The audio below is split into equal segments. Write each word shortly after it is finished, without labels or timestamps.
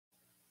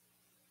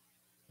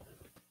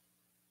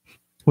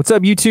What's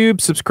up,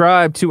 YouTube?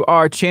 Subscribe to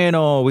our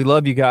channel. We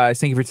love you guys.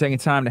 Thank you for taking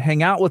time to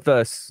hang out with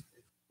us.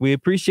 We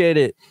appreciate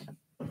it.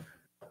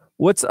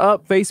 What's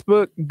up,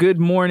 Facebook? Good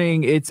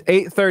morning. It's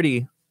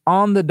 8:30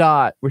 on the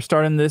dot. We're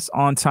starting this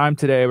on time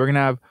today. We're going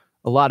to have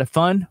a lot of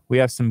fun. We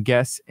have some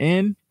guests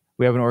in.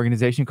 We have an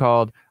organization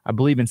called, I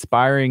believe,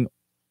 Inspiring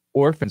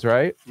Orphans,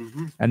 right?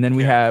 Mm-hmm. And then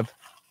we have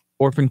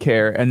Orphan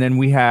Care. And then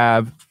we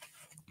have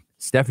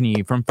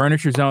Stephanie from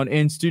Furniture Zone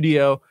in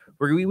studio.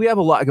 We have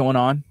a lot going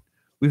on.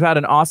 We've had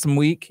an awesome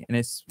week, and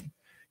it's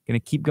going to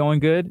keep going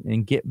good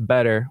and get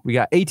better. We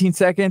got 18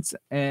 seconds,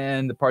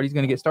 and the party's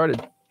going to get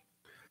started.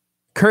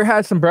 Kurt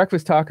has some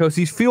breakfast tacos.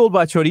 He's fueled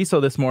by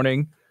chorizo this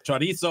morning.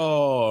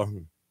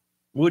 Chorizo.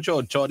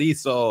 Mucho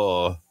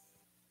chorizo.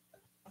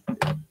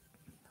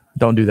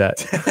 Don't do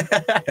that.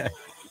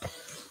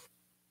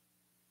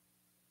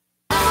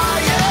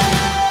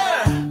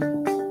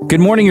 Good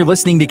morning. You're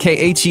listening to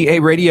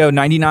KHEA Radio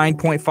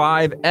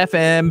 99.5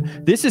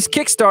 FM. This is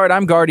Kickstart.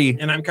 I'm Gardy.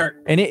 And I'm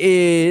Kurt. And it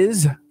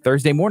is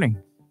Thursday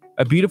morning.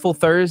 A beautiful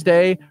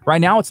Thursday. Right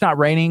now, it's not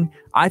raining.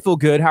 I feel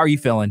good. How are you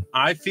feeling?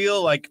 I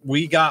feel like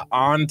we got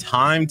on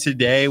time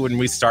today. When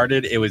we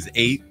started, it was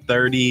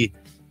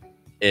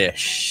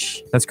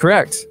 8:30-ish. That's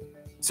correct.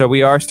 So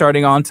we are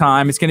starting on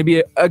time. It's going to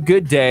be a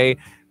good day.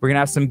 We're going to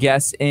have some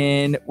guests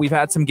in. We've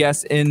had some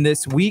guests in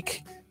this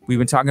week. We've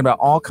been talking about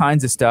all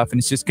kinds of stuff, and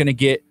it's just going to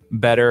get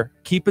better.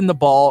 Keeping the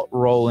ball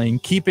rolling,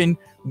 keeping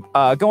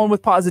going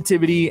with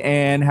positivity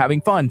and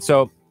having fun.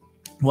 So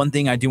one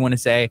thing I do want to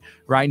say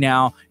right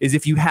now is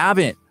if you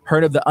haven't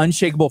heard of the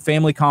Unshakable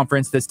Family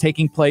Conference that's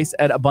taking place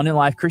at Abundant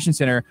Life Christian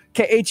Center,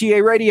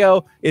 KHEA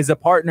Radio is a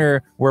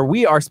partner where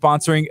we are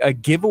sponsoring a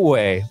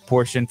giveaway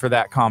portion for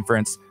that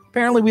conference.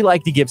 Apparently, we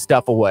like to give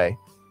stuff away.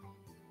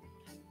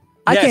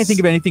 I can't think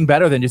of anything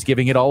better than just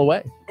giving it all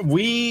away.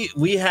 We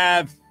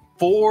have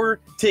 4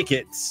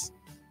 tickets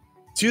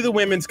to the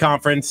women's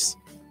conference.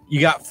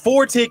 You got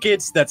 4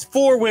 tickets. That's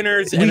 4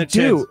 winners and a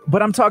chance.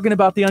 But I'm talking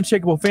about the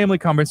Unshakable Family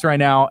Conference right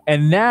now.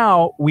 And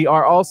now we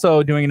are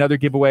also doing another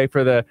giveaway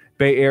for the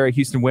Bay Area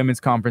Houston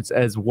Women's Conference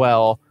as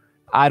well.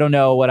 I don't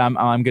know what I'm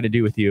going to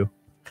do with you.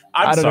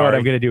 I don't know what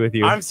I'm going to do with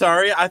you. I'm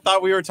sorry. I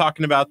thought we were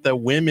talking about the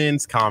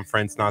women's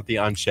conference, not the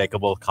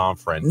Unshakable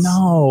Conference.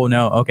 No.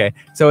 Okay.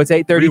 So it's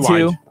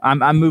 8:32.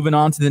 I'm moving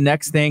on to the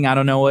next thing. I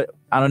don't know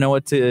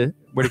where to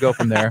go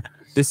from there.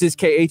 This is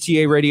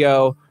KHEA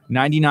Radio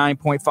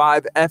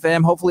 99.5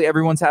 FM. Hopefully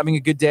everyone's having a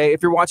good day.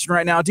 If you're watching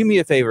right now, do me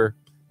a favor.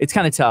 It's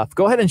kind of tough.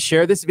 Go ahead and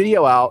share this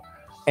video out,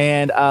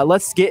 and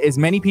let's get as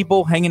many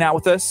people hanging out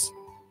with us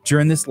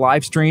during this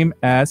live stream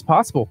as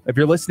possible. If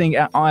you're listening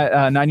at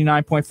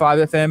 99.5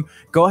 FM,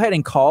 go ahead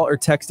and call or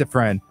text a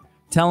friend.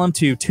 Tell them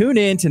to tune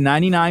in to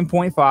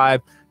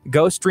 99.5.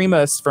 Go stream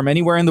us from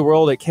anywhere in the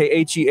world at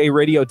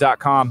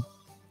khearadio.com.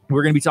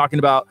 We're going to be talking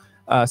about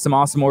some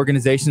awesome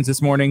organizations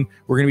this morning.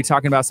 We're going to be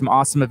talking about some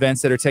awesome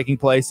events that are taking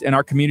place in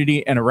our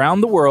community and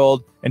around the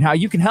world, and how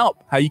you can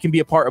help, how you can be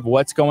a part of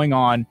what's going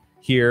on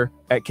here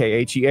at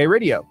KHEA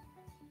Radio.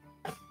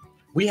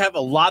 We have a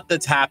lot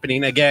that's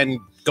happening. Again,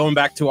 going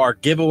back to our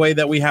giveaway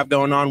that we have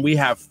going on, we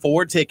have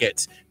 4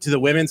 tickets to the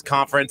women's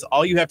conference.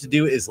 All you have to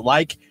do is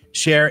like,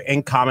 share,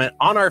 and comment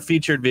on our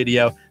featured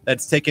video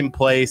that's taking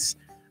place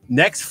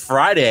next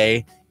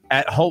Friday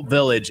at Hope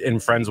Village in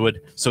Friendswood.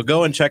 So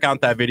go and check out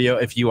that video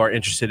if you are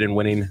interested in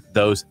winning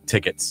those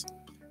tickets.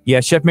 Yeah,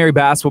 Chef Mary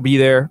Bass will be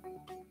there.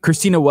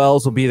 Christina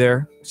Wells will be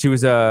there. She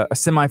was a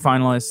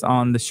semifinalist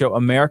on the show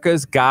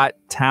America's Got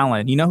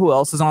Talent. You know who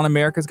else is on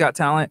America's Got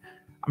Talent?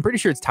 I'm pretty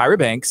sure it's Tyra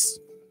Banks,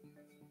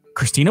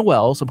 Christina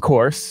Wells, of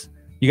course.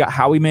 You got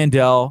Howie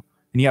Mandel,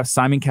 and you have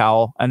Simon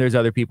Cowell, and there's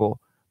other people.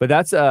 But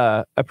that's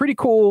a pretty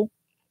cool,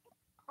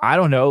 I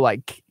don't know,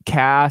 like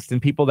cast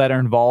and people that are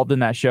involved in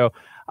that show.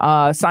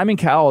 Simon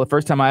Cowell, the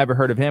first time I ever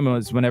heard of him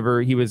was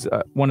whenever he was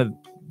one of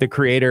the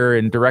creator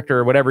and director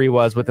or whatever he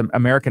was with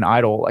American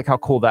Idol. Like how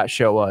cool that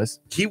show was.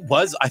 He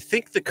was, I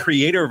think, the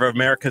creator of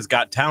America's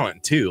Got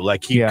Talent too.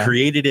 Like he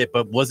created it,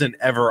 but wasn't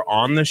ever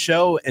on the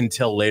show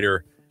until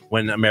later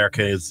when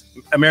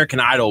American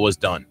Idol was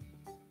done.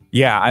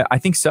 Yeah, I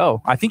think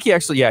so. I think he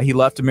actually, he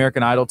left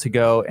American Idol to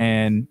go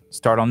and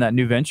start on that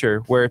new venture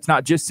where it's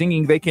not just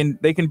singing. They can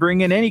bring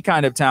in any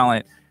kind of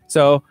talent.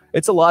 So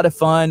it's a lot of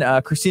fun.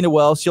 Christina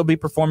Wells, she'll be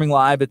performing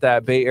live at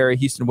that Bay Area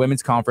Houston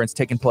Women's Conference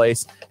taking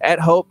place at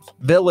Hope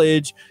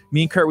Village.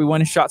 Me and Kurt, we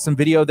went and shot some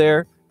video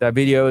there. That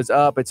video is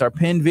up. It's our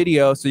pinned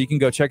video, so you can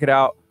go check it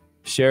out,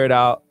 share it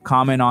out,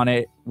 comment on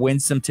it, win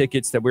some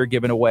tickets that we're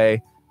giving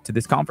away to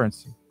this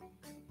conference.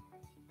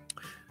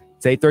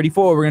 It's 8:34.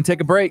 We're going to take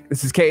a break.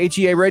 This is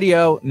KHEA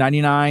Radio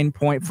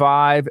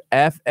 99.5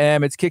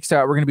 FM. It's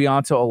Kickstart. We're going to be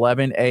on till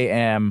 11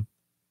 a.m.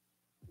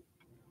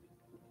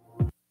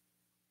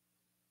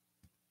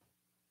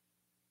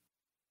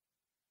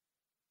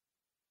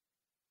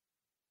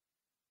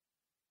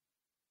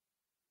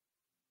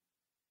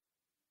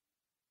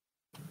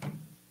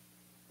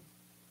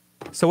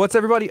 So what's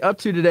everybody up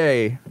to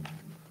today?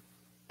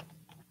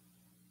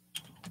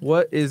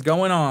 What is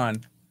going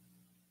on?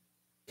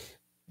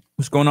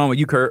 What's going on with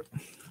you, Kurt?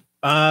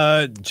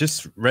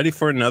 Just ready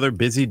for another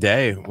busy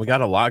day. We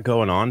got a lot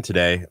going on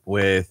today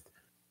with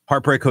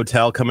Heartbreak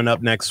Hotel coming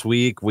up next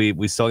week.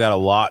 We still got a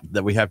lot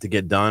that we have to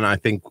get done. I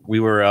think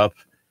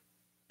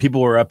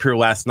people were up here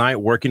last night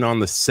working on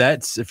the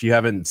sets. If you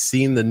haven't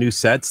seen the new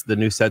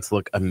sets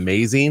look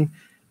amazing.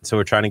 So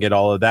we're trying to get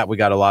all of that. We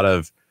got a lot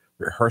of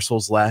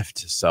rehearsals left,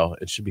 so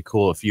it should be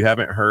cool. If you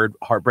haven't heard,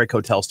 Heartbreak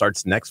Hotel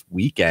starts next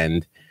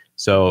weekend.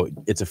 So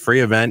it's a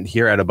free event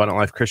here at Abundant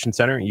Life Christian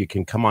Center. You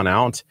can come on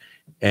out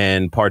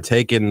and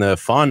partake in the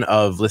fun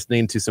of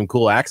listening to some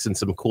cool acts and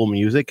some cool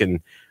music. And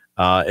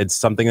it's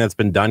something that's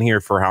been done here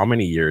for how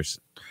many years?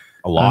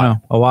 A lot.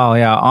 A while,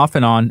 yeah, off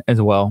and on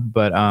as well.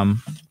 But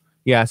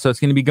yeah, so it's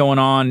going to be going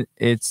on.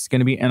 It's going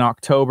to be in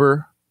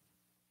October.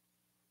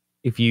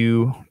 If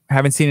you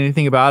haven't seen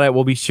anything about it,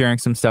 we'll be sharing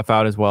some stuff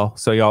out as well.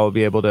 So y'all will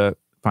be able to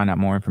find out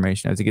more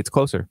information as it gets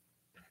closer.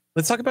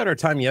 Let's talk about our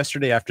time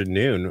yesterday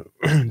afternoon.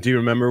 Do you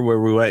remember where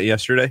we went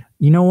yesterday?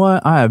 You know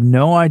what? I have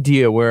no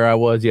idea where I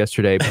was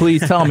yesterday.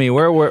 Please tell me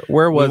where was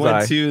I? We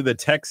went to the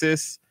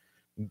Texas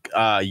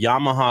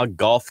Yamaha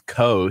Gulf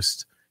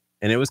Coast,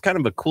 and it was kind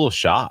of a cool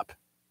shop.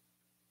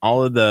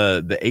 All of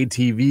the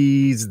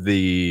ATVs,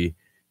 the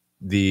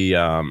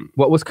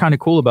what was kind of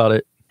cool about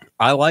it?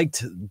 I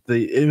liked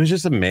it was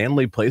just a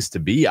manly place to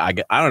be. I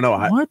don't know.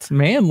 What?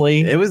 Manly?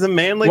 It was a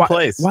manly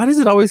place. Why does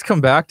it always come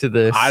back to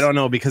this? I don't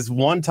know, because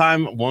one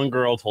time one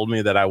girl told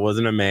me that I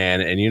wasn't a man,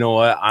 and you know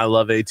what? I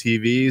love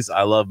ATVs.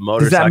 I love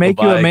motorcycle Does that make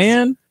bikes. you a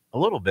man? A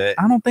little bit.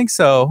 I don't think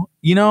so.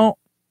 You know,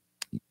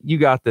 you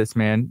got this,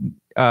 man.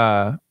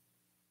 I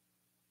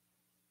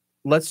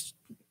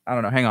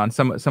don't know. Hang on.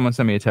 Someone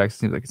sent me a text.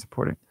 Seems like it's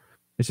important.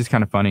 It's just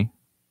kind of funny.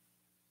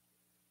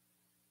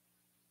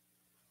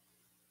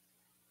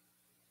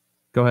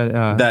 Go ahead.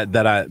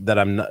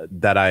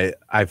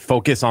 I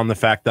focus on the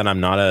fact that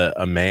I'm not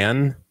a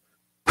man.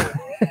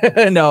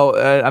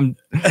 No,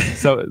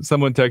 so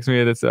someone texted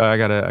me this. I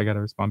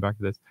gotta respond back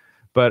to this.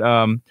 But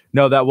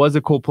no, that was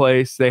a cool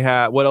place. They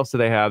had, what else do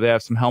they have? They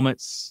have some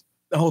helmets.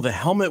 Oh, the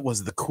helmet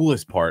was the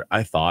coolest part,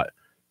 I thought.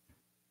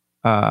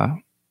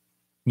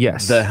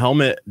 Yes. The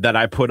helmet that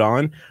I put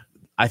on,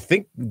 I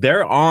think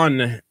they're on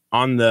the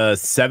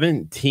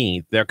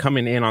 17th. They're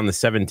coming in on the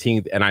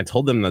 17th, and I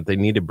told them that they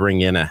need to bring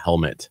in a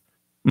helmet.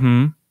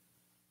 Mm-hmm.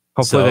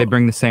 Hopefully they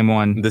bring the same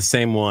one. The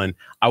same one.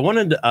 I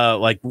wanted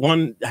like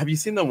one. Have you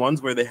seen the ones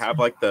where they have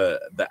like the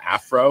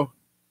afro?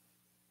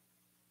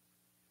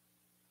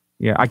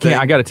 Yeah, I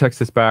can't. I got to text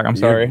this back. I'm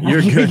sorry.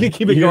 You're good.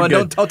 Keep it going.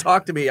 Good. Don't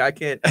talk to me. I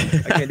can't do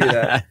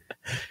that.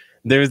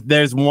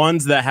 There's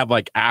ones that have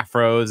like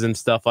afros and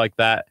stuff like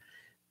that.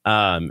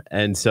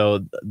 And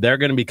so they're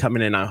going to be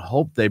coming in. I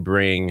hope they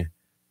bring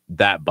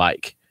that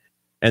bike.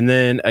 And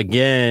then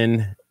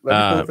again,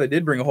 if they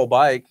did bring a whole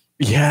bike.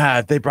 Yeah,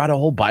 if they brought a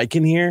whole bike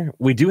in here.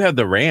 We do have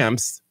the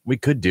ramps. We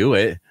could do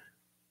it.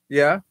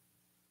 Yeah.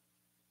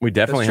 We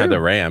definitely had the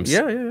ramps.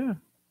 Yeah.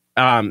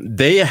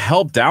 They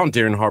helped out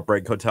during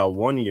Heartbreak Hotel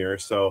one year.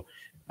 So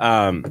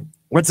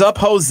what's up,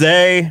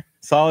 Jose?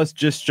 Solace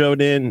just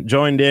joined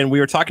in. We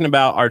were talking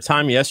about our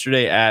time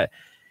yesterday at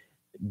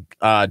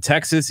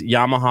Texas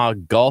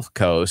Yamaha Gulf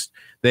Coast.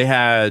 They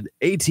had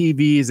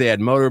ATVs, they had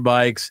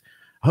motorbikes.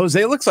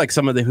 Jose looks like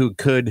somebody who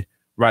could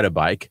ride a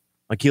bike.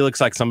 Like, he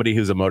looks like somebody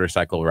who's a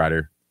motorcycle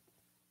rider.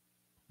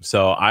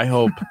 So I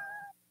hope,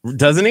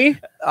 doesn't he?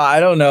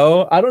 I don't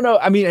know.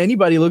 I mean,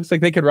 anybody looks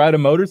like they could ride a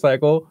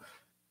motorcycle.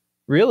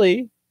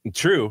 Really?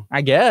 True.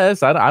 I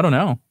guess. I don't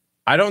know.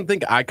 I don't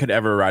think I could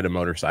ever ride a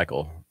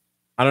motorcycle.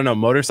 I don't know.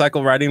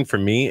 Motorcycle riding for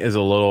me is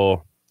a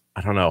little,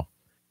 I don't know,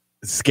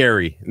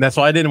 scary. And that's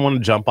why I didn't want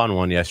to jump on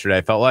one yesterday.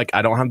 I felt like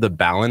I don't have the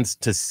balance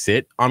to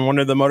sit on one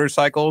of the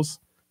motorcycles.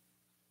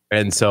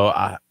 And so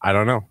I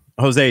don't know.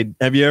 Jose,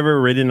 have you ever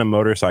ridden a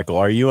motorcycle?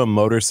 Are you a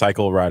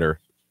motorcycle rider?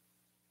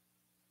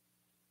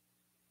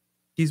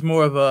 He's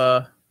more of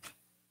a,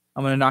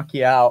 I'm going to knock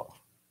you out.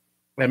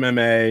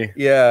 MMA.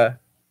 Yeah.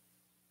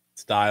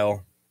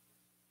 Style.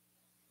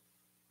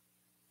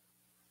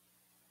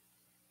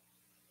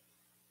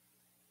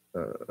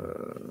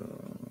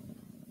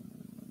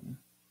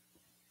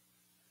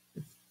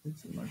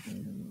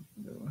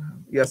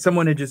 Yeah,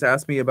 someone had just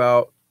asked me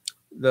about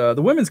the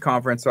women's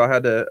conference, so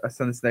I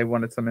send this. They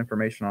wanted some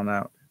information on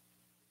that.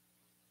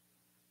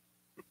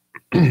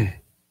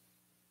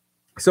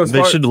 So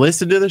they should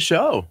listen to the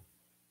show.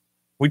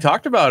 We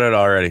talked about it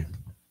already.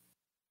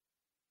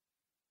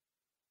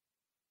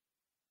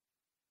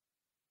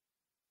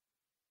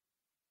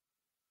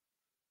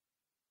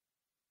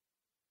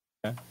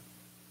 Okay.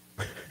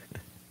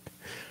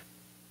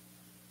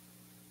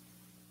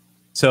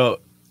 So,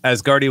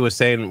 as Gardy was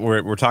saying,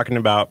 we're talking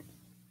about.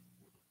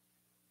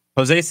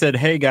 Jose said,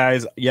 "Hey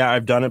guys, yeah,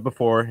 I've done it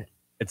before.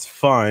 It's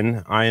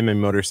fun. I am a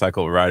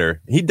motorcycle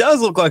rider." He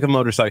does look like a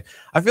motorcycle.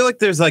 I feel like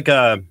there's like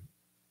a,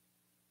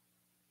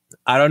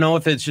 I don't know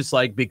if it's just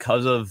like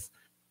because of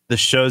the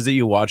shows that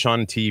you watch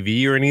on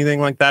TV or anything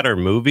like that, or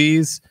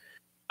movies,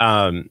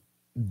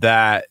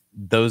 that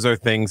those are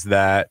things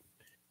that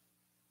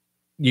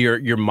your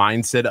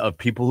mindset of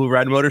people who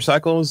ride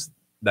motorcycles,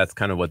 that's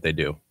kind of what they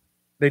do.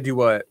 They do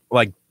what?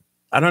 Like,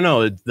 I don't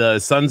know, the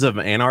Sons of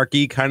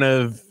Anarchy kind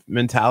of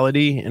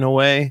mentality in a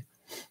way.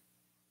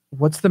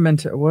 What's the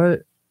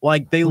what?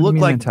 Like they What do you look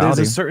mean like mentality?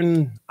 there's a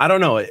certain, I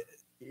don't know.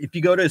 If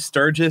you go to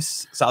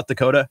Sturgis, South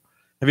Dakota,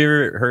 have you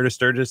ever heard of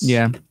Sturgis?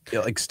 Yeah.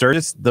 Like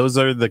Sturgis, those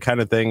are the kind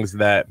of things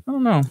that I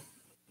don't know.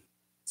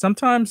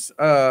 Sometimes,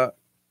 yeah,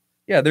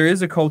 there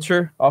is a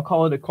culture. I'll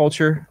call it a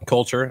culture.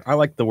 culture. I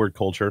like the word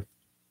culture.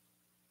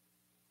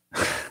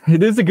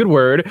 It is a good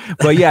word,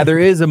 but yeah, there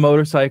is a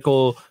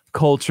motorcycle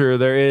culture.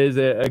 There is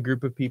a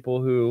group of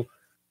people who,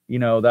 you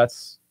know,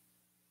 that's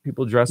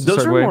people dress a Those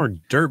certain are way. more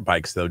dirt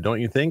bikes, though, don't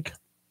you think?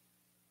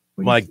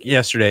 What do you Like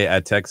yesterday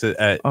at Texas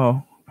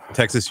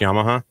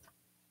Yamaha.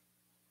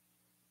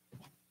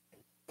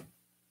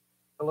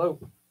 Hello.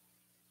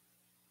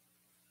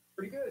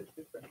 Pretty good.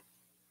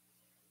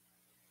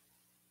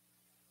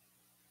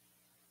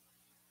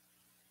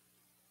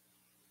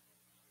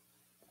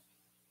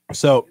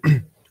 So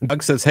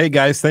Doug says, "Hey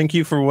guys, thank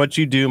you for what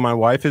you do. My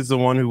wife is the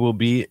one who will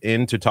be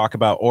in to talk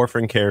about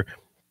orphan care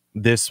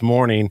this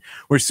morning.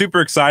 We're super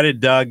excited,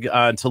 Doug,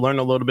 to learn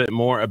a little bit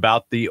more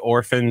about the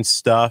orphan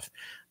stuff."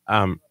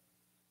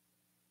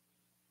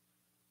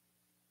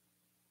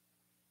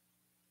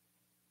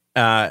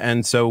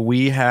 And so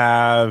we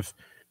have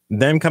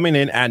them coming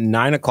in at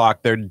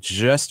 9:00. They're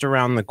just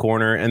around the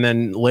corner. And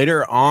then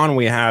later on,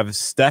 we have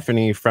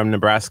Stephanie from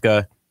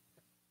Nebraska,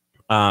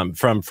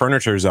 from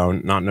Furniture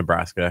Zone, not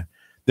Nebraska.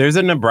 There's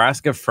a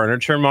Nebraska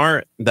Furniture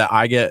Mart that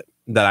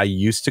I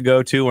used to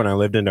go to when I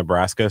lived in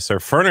Nebraska. So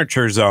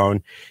Furniture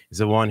Zone is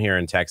the one here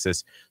in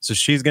Texas. So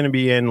she's going to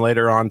be in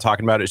later on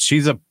talking about it.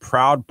 She's a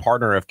proud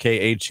partner of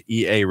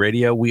KHEA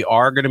Radio. We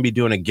are going to be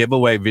doing a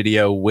giveaway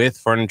video with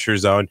Furniture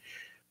Zone.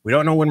 We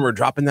don't know when we're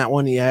dropping that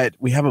one yet.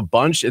 We have a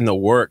bunch in the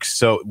works.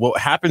 So what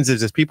happens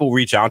is people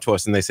reach out to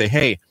us and they say,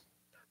 "Hey,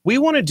 we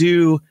want to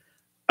do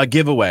a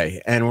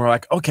giveaway." And we're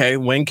like, "Okay,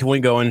 when can we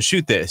go and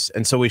shoot this?"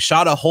 And so we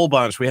shot a whole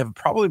bunch. We have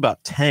probably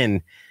about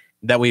 10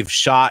 that we've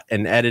shot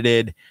and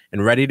edited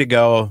and ready to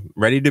go,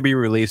 ready to be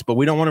released, but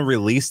we don't want to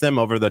release them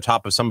over the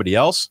top of somebody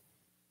else.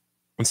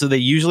 And so they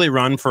usually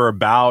run for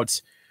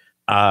about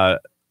a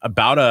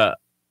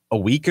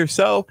week or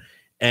so.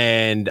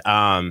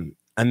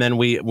 And then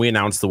we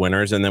announce the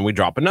winners, and then we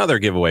drop another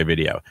giveaway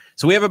video.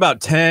 So we have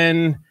about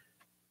 10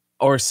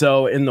 or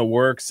so in the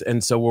works,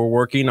 and so we're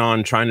working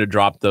on trying to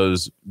drop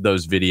those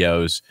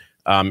videos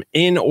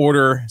in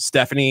order.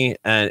 Stephanie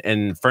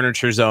and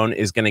Furniture Zone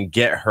is going to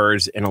get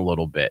hers in a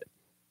little bit.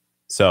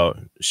 So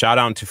shout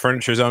out to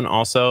Furniture Zone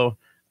also.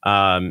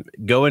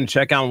 Go and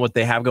check out what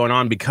they have going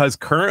on, because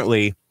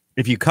currently,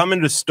 if you come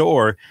into the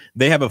store,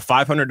 they have a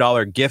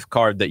 $500 gift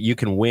card that you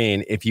can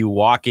win if you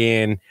walk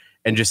in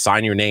and just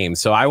sign your name.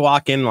 So I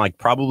walk in like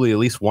probably at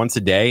least once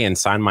a day and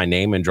sign my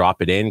name and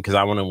drop it in, because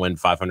I want to win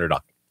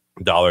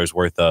 $500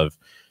 worth of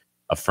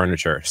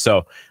furniture.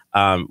 So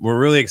we're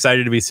really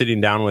excited to be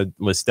sitting down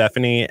with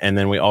Stephanie. And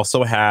then we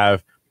also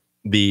have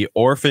the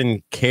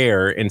Orphan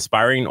Care,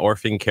 Inspiring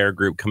Orphan Care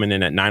group coming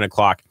in at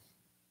 9:00.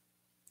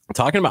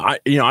 Talking about,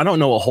 I don't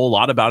know a whole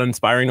lot about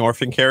Inspiring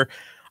Orphan Care.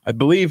 I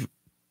believe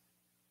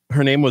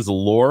her name was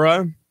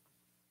Laura.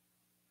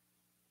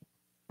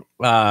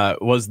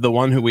 Was the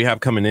one who we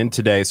have coming in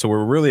today. So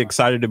we're really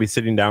excited to be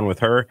sitting down with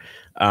her.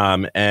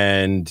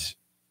 And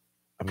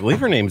I believe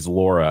her name's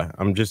Laura.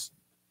 I'm just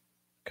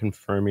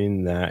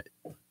confirming that.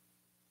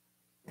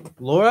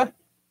 Laura?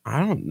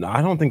 I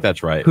don't think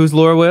that's right. Who's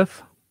Laura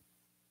with?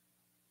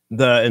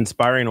 The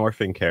Inspiring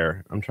Orphan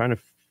Care. I'm trying to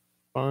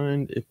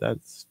find if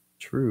that's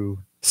true.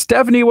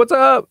 Stephanie, what's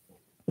up?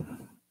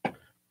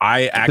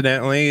 I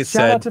accidentally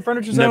Shout out said to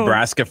Furniture Zone.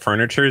 Nebraska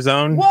Furniture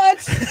Zone. What?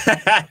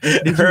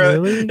 Did you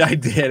really? I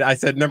did. I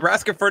said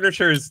Nebraska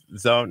Furniture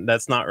Zone.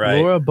 That's not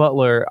right. Laura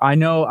Butler. I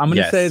know. I'm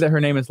going to say that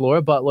her name is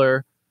Laura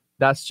Butler.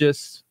 That's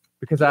just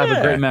because I have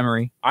a great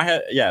memory.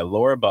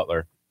 Laura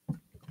Butler.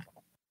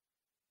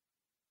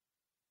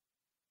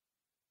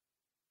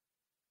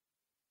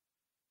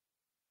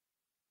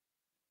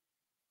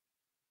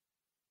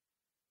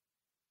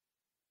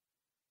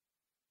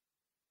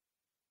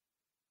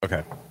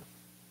 Okay.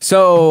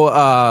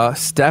 So,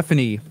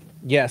 Stephanie,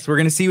 yes, we're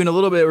going to see you in a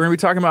little bit. We're going to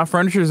be talking about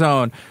Furniture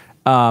Zone,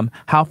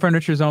 how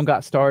Furniture Zone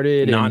got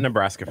started. Not and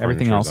Nebraska Furniture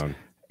everything else. Zone.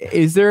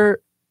 Is there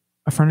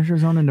a Furniture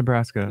Zone in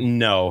Nebraska?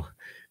 No,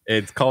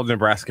 it's called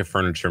Nebraska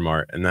Furniture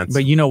Mart. And that's.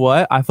 But you know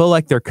what? I feel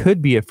like there could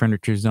be a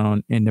Furniture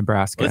Zone in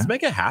Nebraska. Let's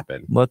make it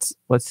happen. Let's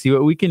see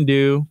what we can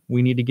do.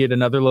 We need to get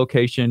another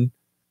location.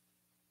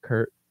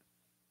 Kurt.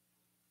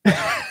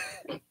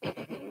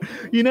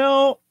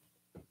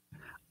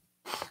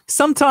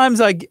 Sometimes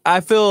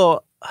I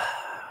feel,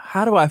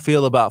 how do I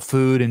feel about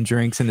food and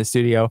drinks in the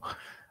studio?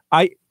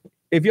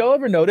 If y'all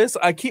ever notice,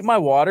 I keep my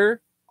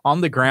water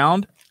on the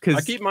ground.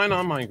 I keep mine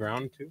on my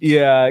ground too.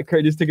 Yeah,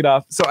 Kurt just took it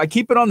off. So I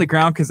keep it on the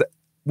ground because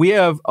we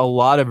have a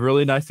lot of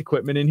really nice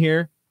equipment in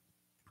here.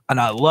 And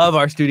I love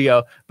our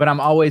studio, but I'm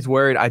always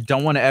worried. I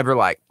don't want to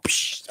ever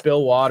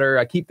spill water.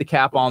 I keep the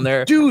cap on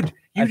there. Dude,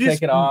 you just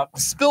take it off.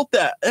 Spilt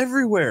that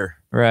everywhere.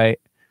 Right.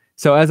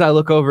 So as I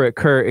look over at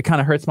Kurt, it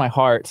kind of hurts my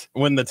heart.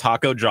 When the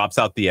taco drops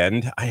out the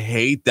end, I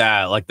hate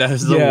that. Like that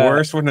is the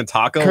worst when the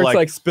taco Kurt's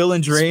like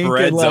spilling drink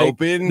spreads and, like,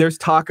 open. There's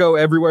taco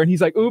everywhere, and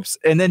he's like, "Oops!"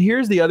 And then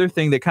here's the other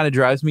thing that kind of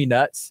drives me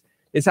nuts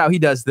is how he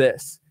does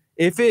this.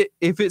 If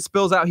it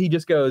spills out, he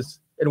just goes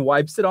and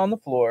wipes it on the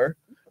floor.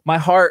 My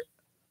heart,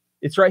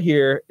 it's right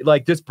here,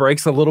 like just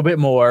breaks a little bit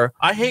more.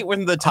 I hate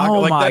when the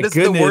taco that is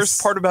the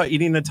worst part about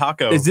eating a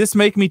taco. Does this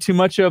make me too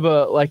much of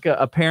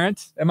a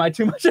parent? Am I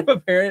too much of a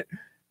parent?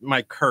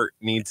 My Kurt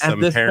needs some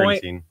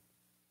parenting.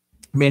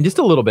 Man, just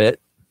a little bit.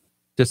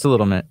 Just a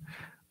little bit.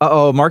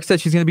 Mark said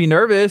she's gonna be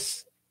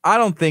nervous. I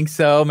don't think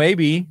so,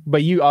 maybe.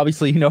 But you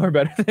know her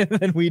better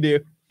than we do.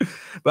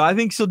 But I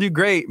think she'll do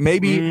great.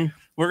 Maybe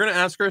we're gonna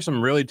ask her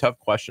some really tough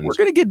questions.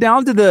 We're gonna get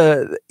down to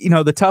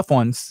the tough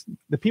ones.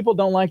 The people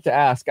don't like to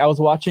ask. I was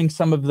watching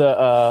some of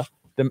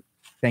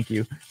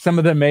some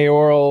of the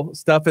mayoral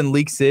stuff in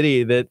Leak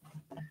City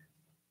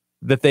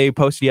that they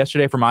posted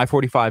yesterday from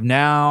I-45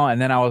 Now, and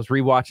then I was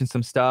rewatching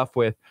some stuff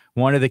with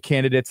one of the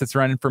candidates that's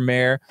running for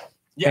mayor.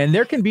 Yeah. And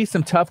there can be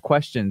some tough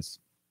questions.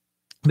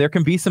 And that's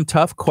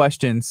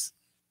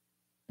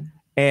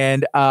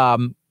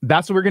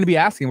what we're going to be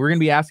asking. We're going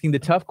to be asking the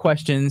tough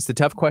questions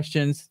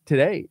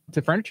today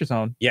to Furniture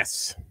Zone.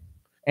 Yes.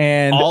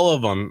 And all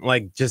of them,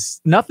 like,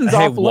 just nothing's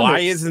off limits. Why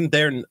isn't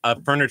there a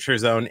Furniture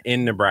Zone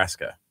in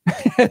Nebraska?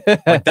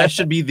 Like, that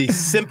should be the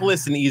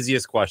simplest and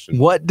easiest question.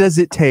 What does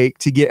it take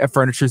to get a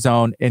Furniture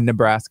Zone in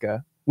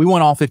Nebraska? We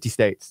want all 50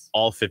 states.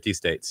 All 50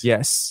 states.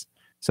 Yes.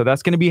 So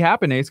that's going to be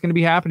happening. It's going to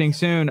be happening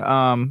soon.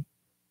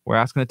 We're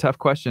asking the tough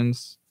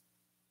questions.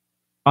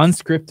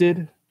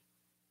 Unscripted,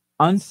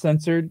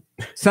 uncensored.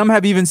 Some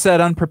have even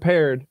said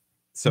unprepared.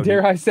 So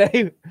dare I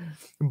say?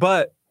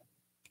 But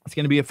it's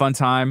going to be a fun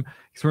time.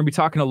 So we're going to be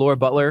talking to Laura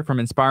Butler from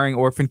Inspiring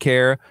Orphan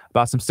Care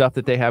about some stuff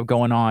that they have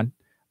going on.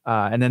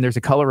 And then there's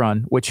a color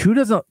run, which who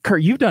doesn't?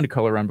 Kurt, you've done a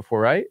color run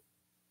before, right?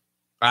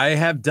 I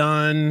have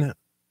done.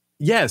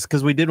 Yes,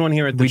 because we did one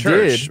here at the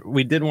church.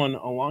 We did one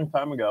a long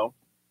time ago.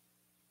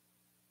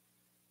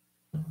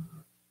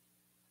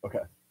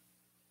 Okay.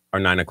 Our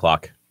 9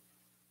 o'clock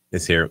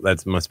is here.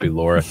 That must be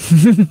Laura.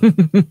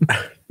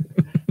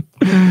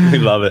 We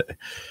love it.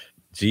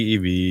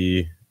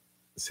 GEV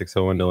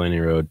 601 Delaney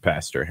Road,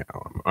 Pastor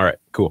Hallam. All right,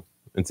 cool.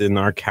 It's in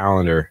our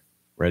calendar.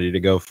 Ready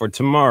to go for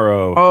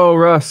tomorrow. Oh,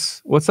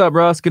 Russ. What's up,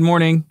 Russ? Good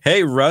morning.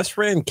 Hey, Russ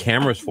ran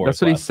cameras for us.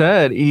 That's what he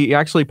said. He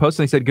actually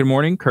posted. He said, "Good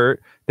morning,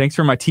 Kurt. Thanks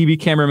for my TV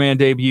cameraman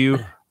debut.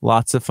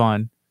 Lots of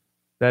fun."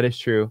 That is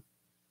true.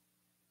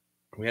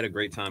 We had a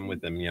great time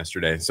with them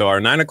yesterday. So our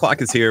 9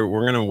 o'clock is here.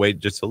 We're going to wait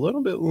just a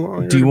little bit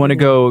longer. Do you want to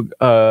go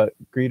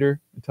greet her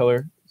and tell her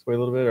to wait a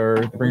little bit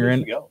or bring her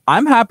in?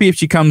 I'm happy if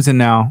she comes in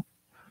now.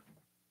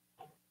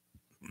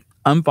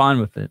 I'm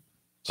fine with it.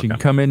 She can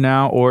come in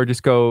now or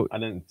just go. I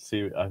didn't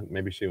see.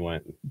 Maybe she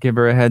went. Give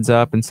her a heads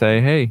up and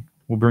say, "Hey,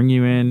 we'll bring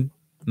you in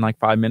like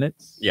 5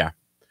 minutes." Yeah.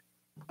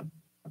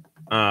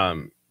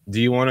 Do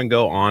you want to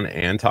go on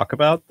and talk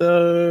about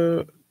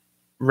the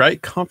Right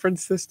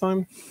conference this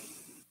time?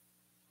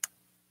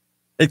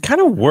 It kind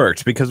of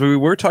worked because we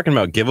were talking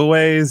about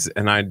giveaways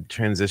and I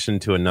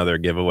transitioned to another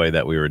giveaway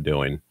that we were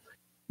doing.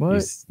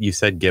 What? You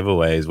said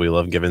giveaways. We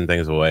love giving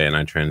things away and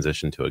I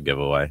transitioned to a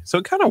giveaway. So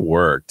it kind of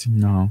worked.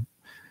 No.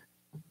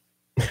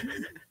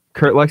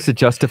 Kurt likes to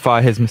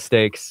justify his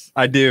mistakes.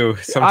 I do.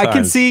 Sometimes. I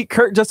can see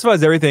Kurt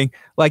justifies everything.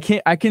 Like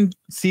I can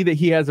see that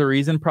he has a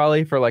reason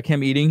probably for like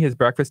him eating his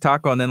breakfast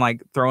taco and then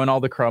like throwing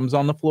all the crumbs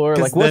on the floor.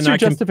 Like, what's your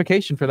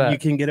justification for that? You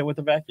can get it with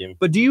a vacuum.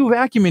 But do you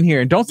vacuum in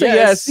here? And don't say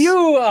yes.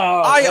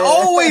 I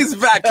always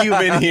vacuum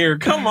in here.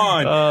 Come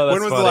on. Oh,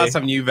 when was the last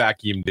time you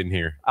vacuumed in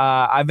here?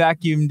 I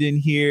vacuumed in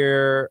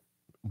here.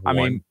 I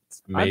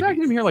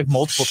vacuumed in here like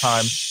multiple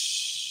times.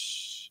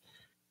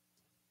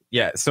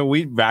 Yeah, so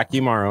we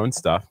vacuum our own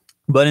stuff.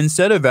 But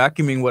instead of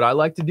vacuuming, what I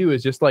like to do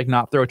is just like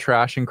not throw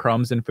trash and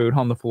crumbs and food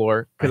on the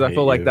floor because I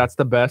feel like that's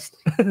the best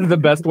the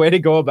best way to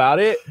go about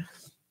it.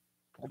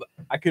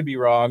 I could be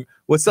wrong.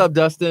 What's up,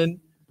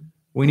 Dustin?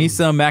 We need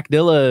some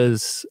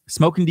Macdillas,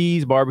 Smoking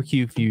D's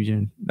barbecue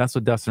fusion. That's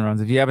what Dustin runs.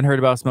 If you haven't heard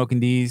about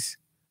Smoking D's,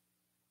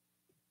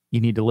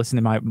 you need to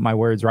listen to my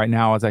words right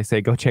now as I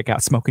say, go check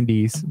out Smoking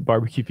D's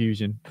barbecue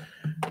fusion.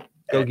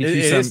 Go get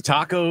you some is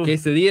taco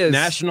quesadillas.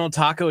 National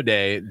Taco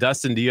Day.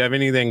 Dustin, do you have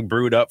anything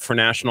brewed up for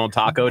National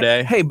Taco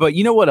Day? Hey, but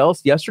you know what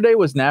else? Yesterday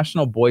was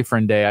National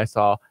Boyfriend Day. I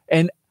saw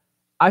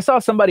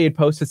somebody had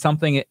posted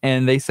something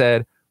and they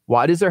said,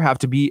 "Why does there have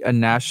to be a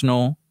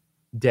national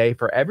day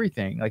for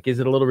everything? Like, is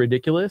it a little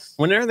ridiculous?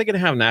 When are they going to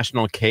have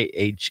National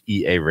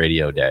KHEA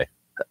Radio Day?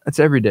 It's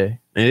every day.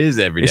 It is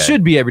every day. It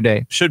should be every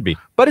day. Should be,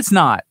 but it's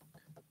not.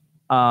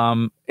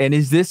 And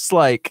is this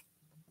like,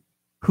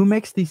 who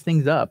makes these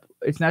things up?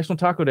 It's National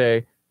Taco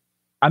Day.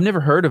 I've never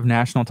heard of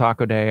National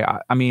Taco Day.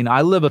 I mean,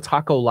 I live a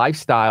taco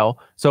lifestyle.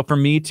 So for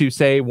me to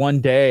say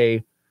one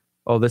day,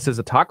 oh, this is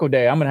a taco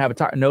day, I'm going to have a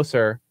taco. No,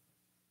 sir.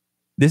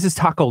 This is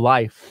taco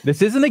life.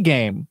 This isn't a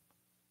game.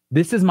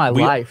 This is my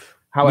life.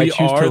 How I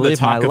choose to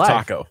live my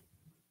life. Taco.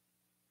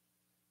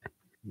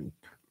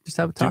 Just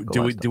have a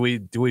taco. Do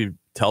we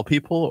tell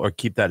people or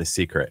keep that a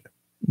secret?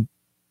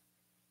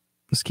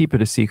 Let's keep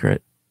it a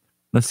secret.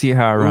 Let's see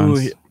how it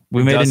runs. Ooh,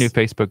 we made a new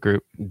Facebook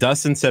group.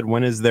 Dustin said,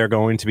 when is there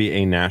going to be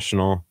a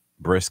National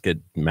Brisket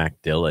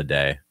MacDilla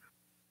Day?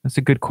 That's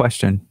a good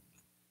question.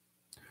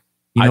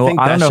 I think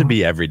that should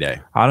be every day.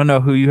 I don't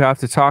know who you have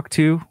to talk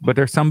to, but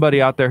there's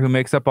somebody out there who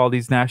makes up all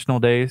these national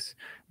days.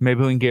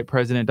 Maybe we can get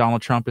President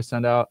Donald Trump to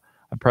send out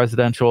a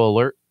presidential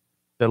alert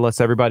that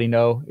lets everybody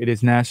know it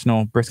is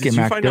National Brisket MacDilla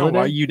Day. Did you find out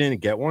why you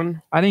didn't get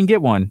one? I didn't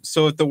get one.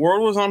 So if the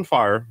world was on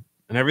fire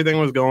and everything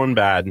was going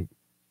bad,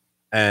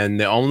 and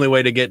the only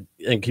way to get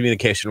in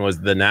communication was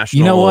the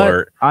national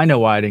alert. I know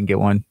why I didn't get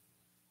one.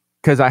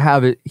 Because I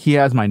have it. He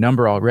has my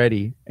number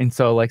already. And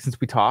so, like, since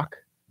we talk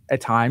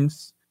at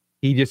times,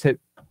 he just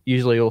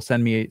usually will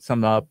send me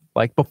some up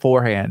like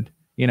beforehand,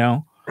 you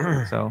know?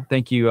 So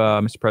thank you,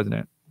 Mr.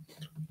 President.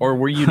 Or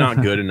were you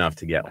not good enough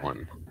to get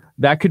one?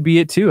 That could be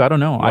it too. I don't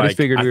know. I just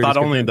figured I thought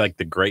only like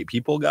the great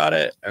people got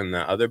it, and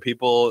the other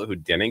people who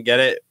didn't get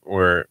it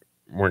weren't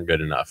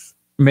good enough.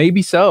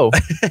 Maybe so.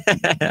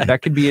 That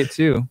could be it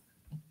too.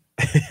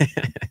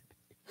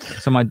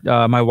 So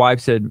my wife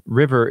said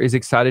River is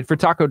excited for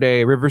Taco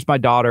Day. River's my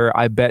daughter.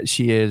 I bet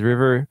she is.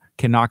 River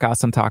can knock out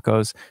some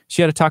tacos.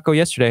 She had a taco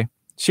yesterday.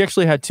 She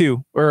actually had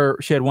two, or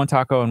she had one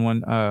taco and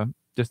one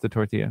just the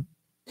tortilla.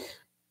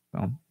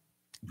 So,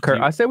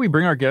 Kurt, I say we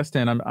bring our guest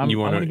in. I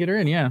want to get her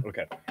in. Yeah.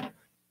 Okay.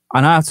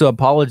 And I have to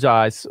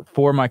apologize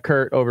for my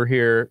Kurt over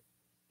here.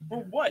 For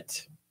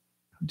what?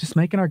 Just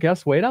making our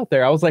guest wait out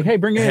there. I was like, hey,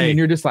 bring her in. And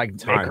you're just like,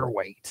 make her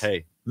wait.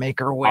 Hey, make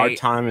her wait. Our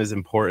time is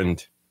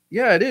important.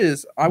 Yeah, it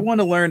is. I want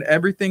to learn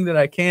everything that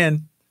I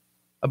can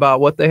about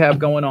what they have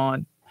going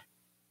on.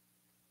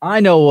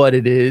 I know what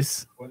it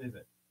is. What is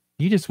it?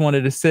 You just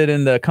wanted to sit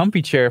in the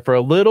comfy chair for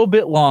a little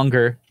bit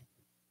longer.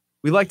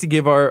 We like to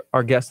give our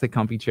guests the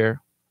comfy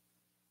chair.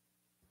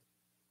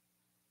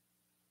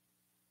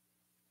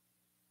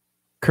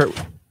 Kurt,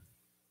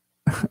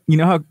 you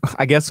know how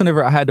I guess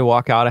whenever I had to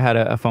walk out, I had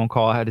a phone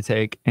call I had to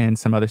take and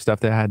some other stuff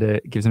that I had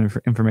to give some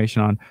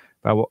information on.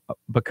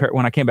 But Kurt,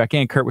 when I came back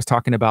in, Kurt was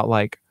talking about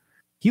like,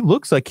 he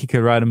looks like he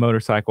could ride a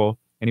motorcycle,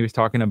 and he was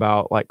talking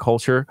about like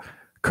culture.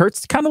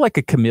 Kurt's kind of like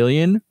a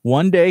chameleon.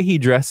 One day he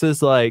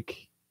dresses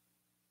like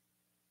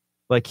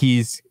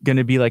he's going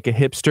to be like a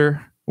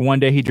hipster. One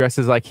day he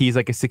dresses like he's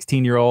like a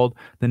 16-year-old.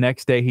 The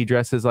next day he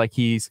dresses like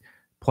he's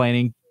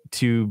planning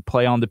to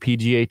play on the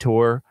PGA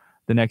Tour.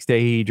 The next day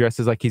he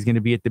dresses like he's going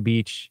to be at the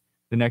beach.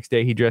 The next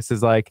day he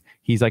dresses like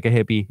he's like a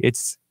hippie.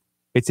 It's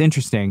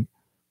interesting.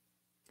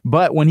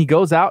 But when he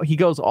goes out, he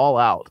goes all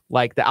out.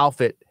 Like the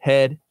outfit,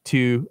 head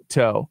to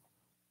toe.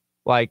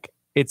 Like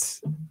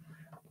he's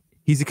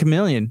a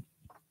chameleon.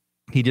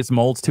 He just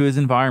molds to his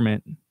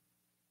environment.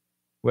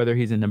 Whether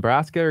he's in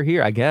Nebraska or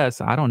here, I guess.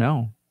 I don't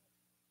know.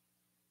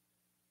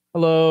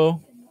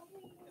 Hello.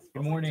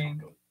 Good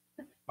morning.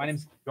 My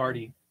name's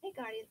Gardy. Hey,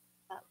 Gardy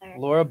Butler.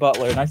 Laura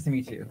Butler. Nice to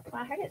meet you.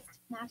 Well, I heard it's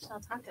National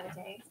Taco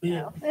Day.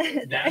 So.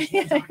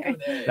 National Taco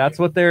Day. That's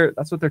what they're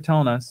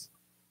telling us.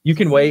 You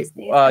can wait.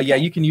 Yeah,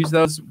 you can use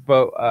those,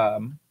 but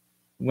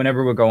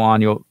whenever we go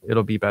on,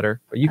 it'll be better.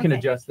 But you can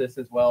adjust this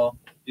as well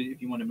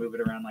if you want to move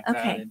it around like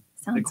that. And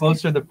the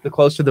closer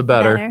the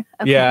better.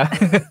 Okay.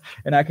 Yeah.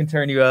 And I can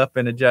turn you up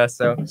and adjust.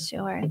 So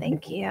sure.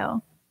 Thank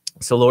you.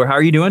 So Laura, how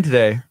are you doing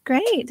today?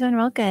 Great, doing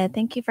real good.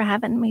 Thank you for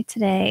having me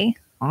today.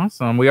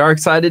 Awesome. We are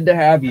excited to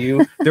have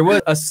you. There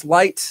was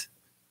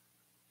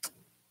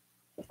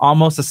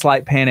almost a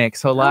slight panic.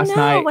 So last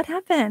night, what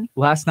happened?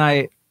 Last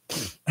night,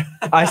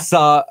 I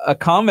saw a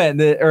comment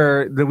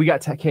that we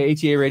got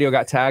KHEA Radio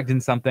got tagged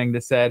in something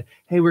that said,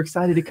 "Hey, we're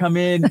excited to come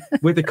in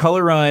with the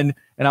color run."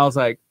 And I was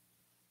like,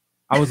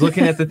 I was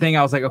looking at the thing.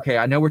 I was like, okay,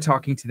 I know we're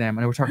talking to them.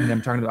 I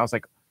was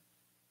like,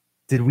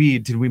 did we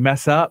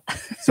mess up?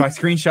 So I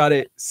screenshot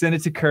it, sent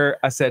it to Kurt.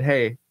 I said,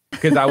 hey,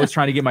 because I was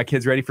trying to get my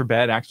kids ready for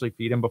bed, actually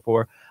feed them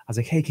before. I was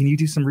like, hey, can you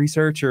do some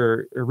research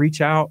or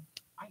reach out?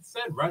 I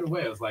said right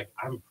away, I was like,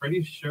 I'm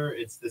pretty sure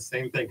it's the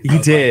same thing. He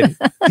did.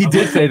 He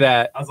did say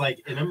that. I was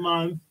like, in a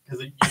month,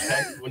 because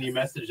when you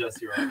messaged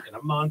us, you're like, in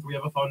a month, we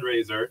have a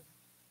fundraiser.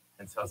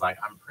 And so I was like,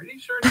 I'm pretty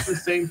sure it's the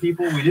same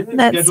people. We didn't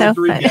schedule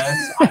 3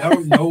 guests. I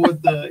don't know what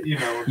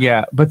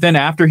Yeah, but then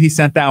after he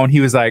sent that one, he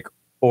was like,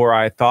 or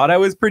I thought I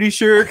was pretty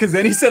sure, because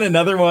then he sent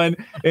another one,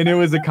 and it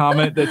was a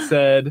comment that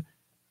said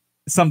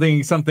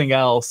something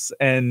else.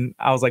 And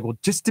I was like, well,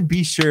 just to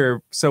be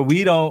sure, so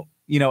we don't,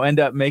 end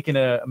up making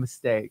a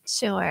mistake.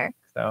 Sure.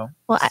 So,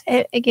 well,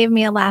 it gave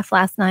me a laugh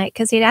last night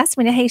because he'd asked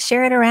me to, hey,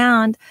 share it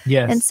around.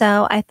 Yes. And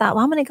so I thought,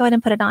 well, I'm going to go ahead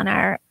and put it on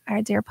our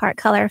Deer Park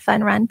Color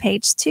Fun Run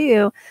page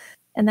too.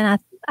 And then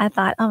I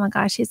thought, oh my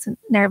gosh, he's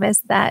nervous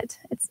that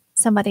it's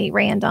somebody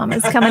random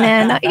is coming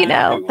in,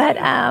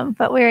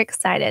 but we're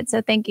excited. So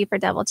thank you for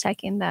double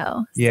checking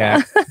though.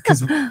 Yeah.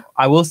 Because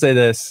I will say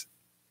this,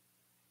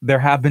 there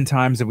have been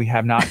times that we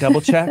have not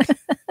double checked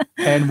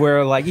and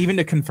we're like, even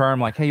to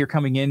confirm like, hey, you're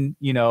coming in,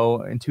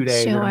 in 2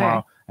 days or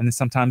tomorrow. And then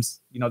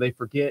sometimes, they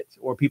forget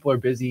or people are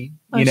busy,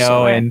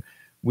 and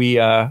we,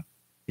 yeah.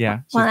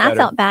 Well, I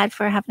felt bad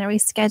for having to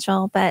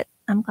reschedule, but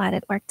I'm glad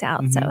it worked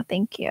out. Mm-hmm. So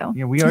thank you.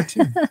 Yeah, we are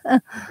too.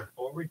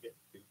 Before we get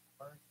too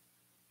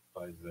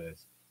far,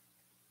 this.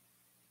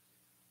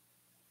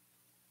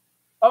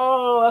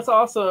 Oh, that's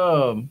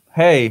awesome.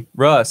 Hey,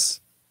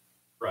 Russ,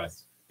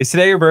 Russ, is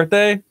today your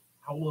birthday?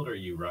 how old are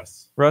you,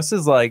 Russ? Russ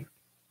is like,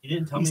 You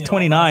didn't tell He's me.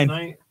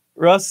 29.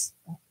 Russ,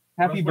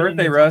 happy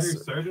birthday, Russ.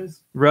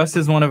 Russ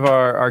is one of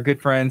our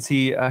good friends.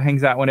 He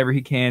hangs out whenever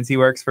he can. He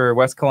works for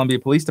West Columbia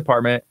Police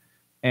Department,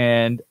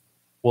 and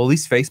well, at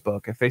least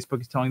Facebook. If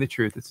Facebook is telling the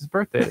truth, it's his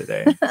birthday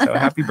today. So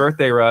happy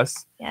birthday,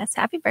 Russ. Yes,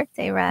 happy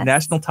birthday, Russ.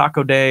 National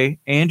Taco Day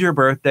and your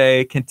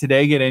birthday. Can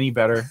today get any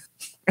better?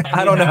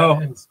 I don't know.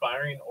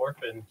 Inspiring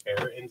orphan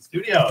care in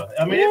studio.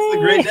 I mean, it's a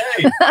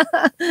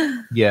great day.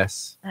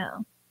 Yes.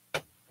 Oh,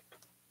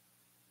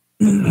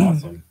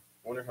 Awesome.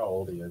 I wonder how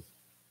old he is.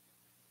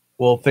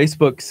 Well,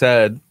 Facebook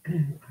said. I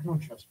don't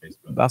trust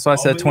Facebook. That's why I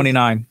said Always-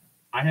 29.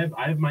 I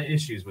have my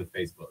issues with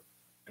Facebook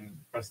and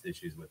trust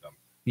issues with them.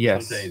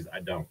 Yes. Some days I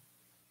don't.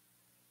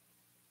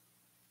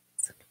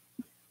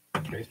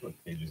 Facebook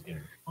page is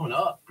getting going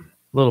up. A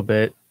little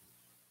bit.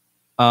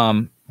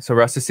 So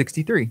Russ is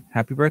 63.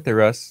 Happy birthday,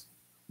 Russ.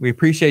 We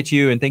appreciate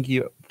you and thank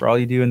you for all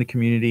you do in the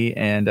community,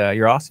 and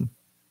you're awesome.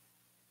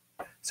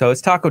 So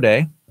it's Taco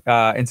Day,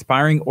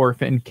 Inspiring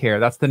Orphan Care.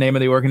 That's the name of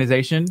the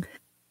organization.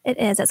 it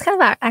is. It's kind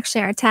of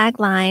actually our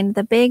tagline.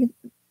 The big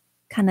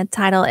kind of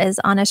title is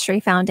Honestry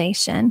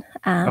Foundation.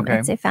 Okay.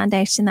 It's a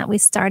foundation that we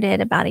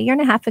started about 1.5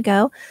 years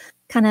ago,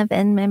 kind of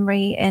in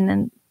memory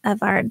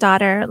of our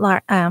daughter,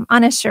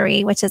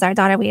 Honestry, which is our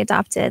daughter we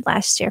adopted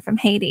last year from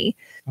Haiti.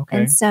 Okay.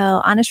 And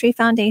so Honestry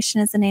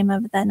Foundation is the name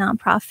of the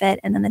nonprofit.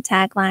 And then the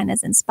tagline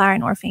is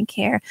Inspiring Orphan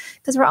Care,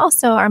 because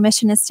our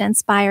mission is to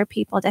inspire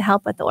people to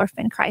help with the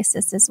orphan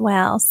crisis as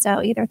well.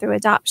 So either through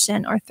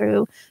adoption or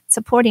through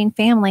supporting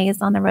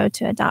families on the road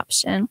to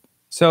adoption.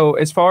 So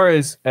as far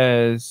as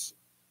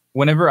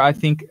whenever I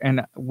think,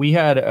 and we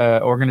had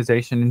an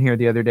organization in here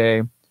the other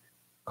day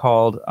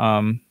called,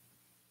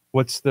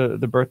 what's the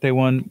birthday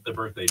one? The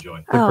Birthday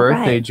Joy. The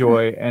Birthday right.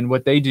 Joy. And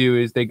what they do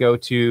is they go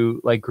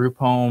to like group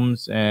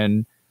homes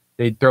and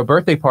they throw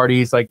birthday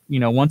parties like,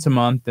 once a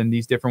month, and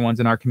these different ones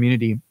in our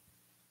community.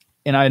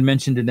 And I had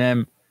mentioned to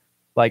them,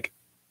 like,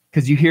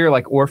 because you hear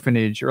like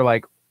orphanage or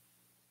like,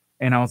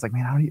 and I was like,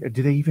 man,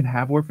 do they even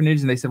have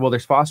orphanage? And they said, well,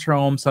 there's foster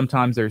homes.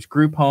 Sometimes there's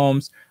group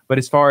homes. But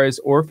as far as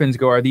orphans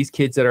go, are these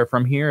kids that are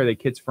from here? Are they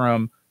kids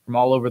from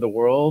all over the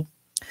world?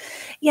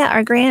 Yeah,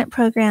 our grant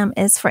program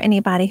is for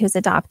anybody who's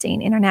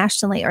adopting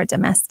internationally or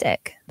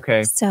domestic.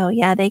 Okay. So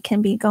yeah, they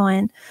can be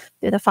going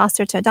through the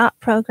foster to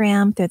adopt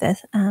program through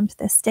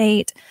the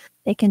state.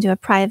 They can do a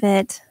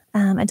private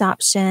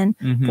adoption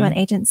Mhm. through an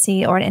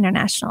agency or an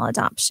international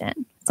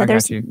adoption. So I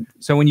got you.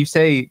 So when you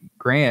say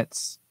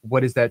grants, what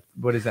does that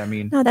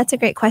mean? No, that's a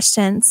great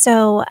question.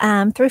 So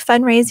through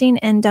fundraising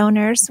and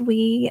donors,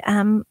 we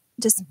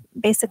just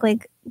basically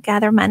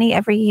gather money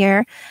every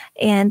year,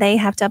 and they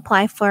have to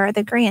apply for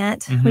the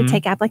grant. We Mhm.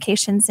 take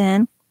applications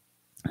in,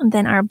 and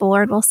then our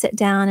board will sit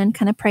down and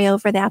kind of pray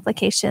over the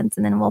applications,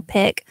 and then we'll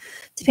pick,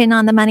 depending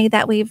on the money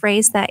that we've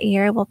raised that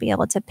year, we'll be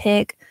able to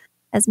pick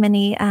as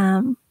many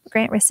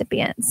grant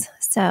recipients.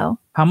 So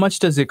How much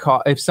does it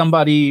cost if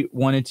somebody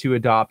wanted to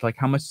adopt? Like,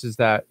 how much does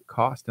that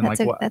cost? And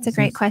that's a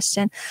great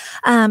question.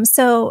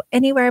 So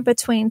anywhere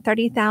between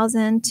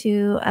 $30,000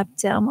 to up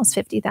to almost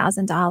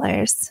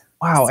 $50,000.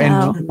 Wow, So-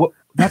 and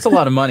that's a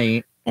lot of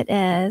money. It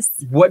is.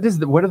 What do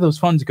those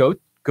funds go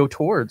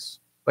towards?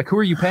 Like, who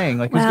are you paying?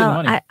 Like, who's getting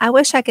Well, money? I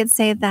wish I could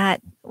say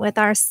that with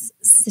our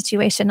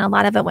situation, a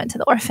lot of it went to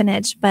the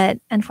orphanage, but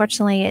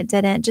unfortunately it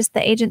didn't. Just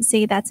the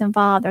agency that's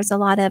involved, there's a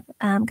lot of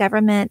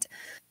government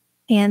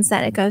hands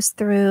that it goes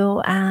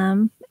through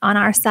on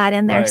our side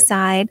and their Right.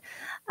 side.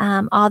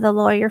 All the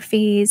lawyer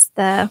fees,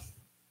 the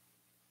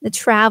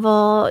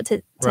travel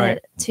Right.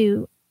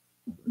 to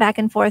back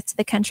and forth to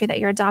the country that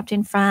you're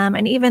adopting from,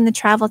 and even the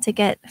travel to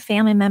get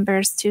family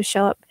members to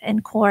show up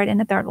in court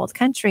in a third world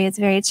country is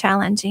very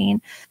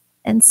challenging.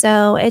 And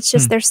so it's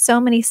just, there's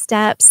so many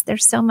steps.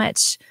 There's so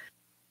much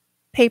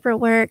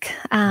paperwork.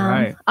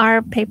 Right.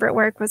 Our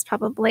paperwork was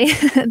probably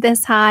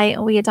this high.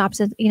 We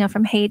adopted,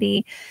 from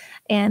Haiti,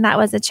 and that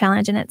was a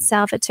challenge in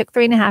itself. It took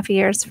 3.5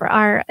 years for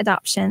our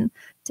adoption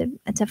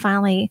to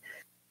finally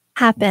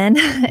happen.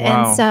 Wow.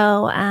 And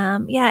so,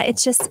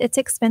 it's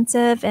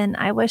expensive, and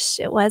I wish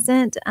it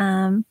wasn't.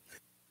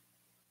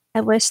 I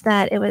wish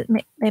that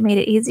they made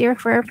it easier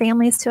for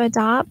families to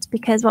adopt,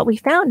 because what we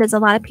found is a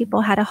lot of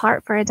people had a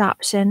heart for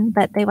adoption,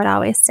 but they would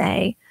always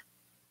say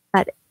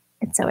that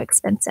it's so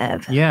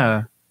expensive.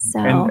 Yeah. So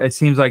And it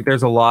seems like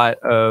there's a lot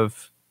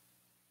of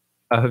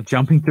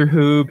jumping through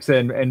hoops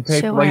and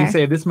paper, like you Sure.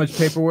 say, this much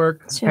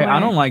paperwork. Hey, I Sure.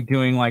 don't like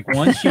doing like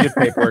one sheet of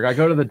paperwork. I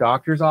go to the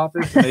doctor's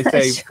office and they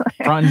say Sure.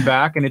 front and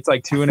back, and it's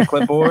like 2 in a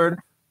clipboard.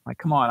 Like,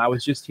 come on, I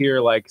was just here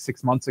like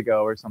 6 months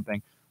ago or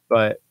something.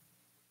 But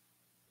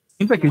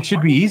seems like it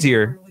should be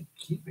easier. Really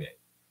keep it.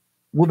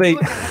 Will they?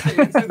 I have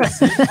to answer the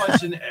same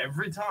question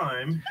every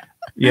time.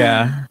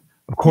 Yeah.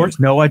 Of course,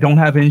 no, I don't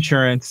have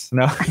insurance.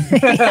 No,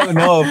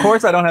 no, of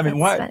course I don't have it. That's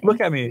What? funny.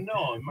 Look at me.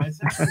 No, my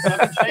symptoms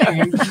haven't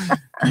changed.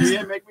 You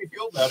didn't make me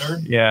feel better.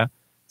 Yeah.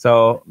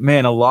 So,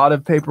 man, a lot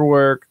of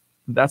paperwork.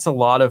 That's a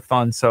lot of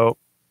fun. So,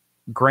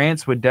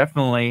 grants would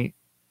definitely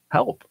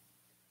help.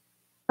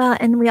 Well,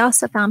 and we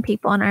also found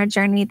people on our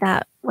journey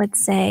that would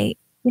say,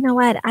 you know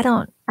what, I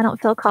don't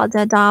feel called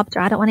to adopt, or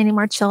I don't want any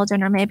more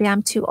children, or maybe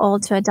I'm too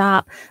old to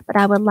adopt, but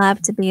I would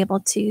love to be able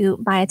to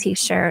buy a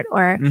t-shirt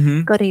or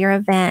Mm-hmm. go to your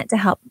event to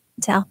help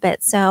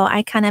it. So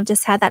I kind of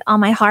just had that on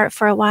my heart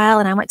for a while,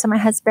 and I went to my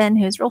husband,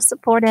 who's real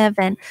supportive,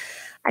 and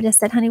I just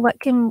said, honey, what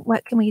can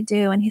we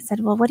do? And he said,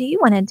 well, what do you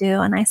want to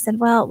do? And I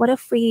said, well, what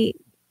if we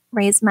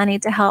raise money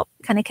to help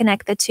kind of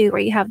connect the two,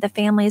 where you have the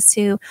families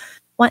who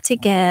want to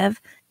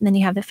give, and then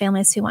you have the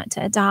families who want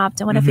to adopt.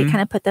 And what if we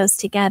kind of put those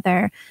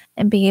together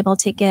and be able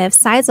to give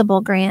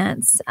sizable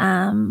grants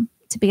to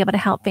be able to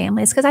help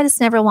families? Because I just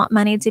never want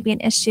money to be an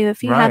issue.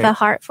 If you have a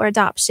heart for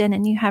adoption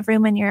and you have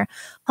room in your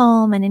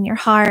home and in your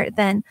heart,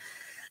 then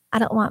I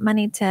don't want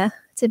money to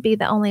be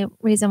the only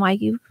reason why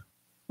you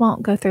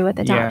won't go through with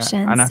adoption.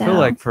 Yeah, and I feel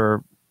like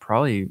for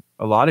probably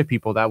a lot of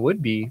people, that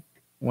would be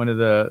one of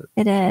the...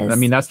 It is. I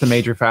mean, that's the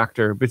major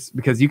factor,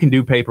 because you can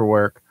do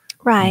paperwork.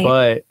 Right.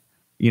 But,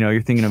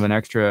 you're thinking of an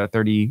extra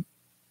 30,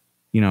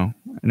 in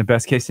the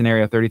best case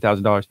scenario,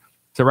 $30,000.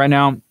 So right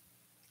now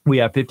we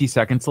have 50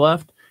 seconds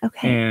left.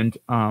 Okay. And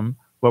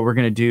what we're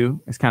going to do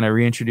is kind of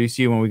reintroduce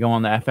you when we go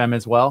on the FM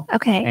as well.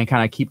 Okay. And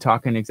kind of keep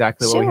talking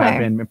exactly what we have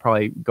been, and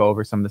probably go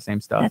over some of the same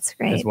stuff. That's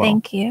great. As well.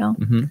 Thank you.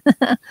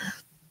 Mm-hmm.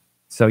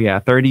 So yeah,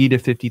 $30,000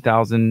 to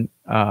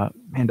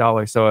 $50,000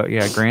 dollars. So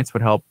yeah, grants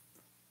would help.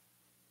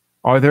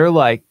 Are there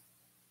like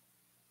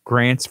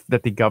grants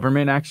that the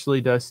government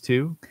actually does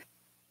too?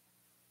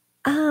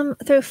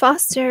 Through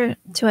Foster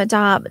to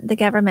Adopt, the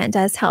government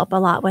does help a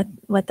lot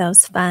with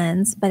those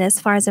funds. But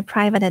as far as a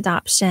private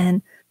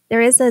adoption,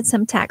 there is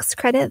some tax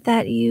credit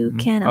that you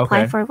can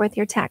apply for with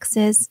your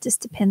taxes.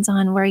 Just depends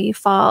on where you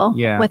fall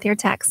with your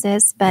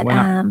taxes. But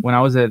when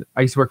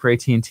I used to work for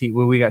AT&T.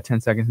 Well, we got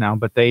 10 seconds now,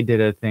 but they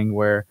did a thing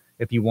where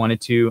if you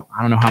wanted to,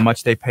 I don't know how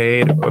much they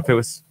paid, or if it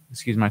was,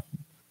 excuse my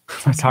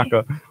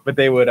taco, but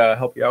they would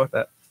help you out with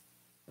that.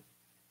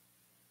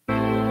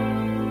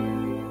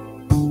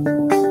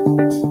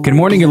 Good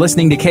morning. You're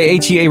listening to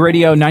KHEA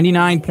Radio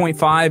 99.5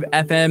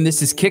 FM.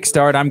 This is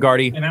Kickstart. I'm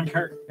Gardy. And I'm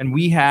Kurt. And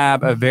we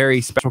have a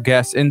very special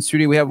guest in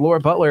studio. We have Laura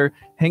Butler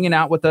hanging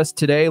out with us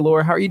today.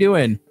 Laura, how are you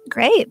doing?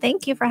 Great.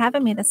 Thank you for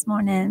having me this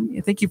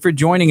morning. Thank you for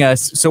joining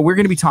us. So we're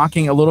going to be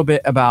talking a little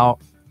bit about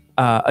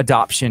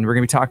adoption. We're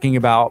going to be talking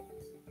about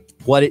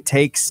what it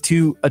takes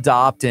to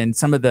adopt and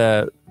some of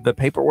the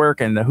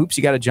paperwork and the hoops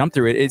you got to jump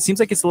through. It seems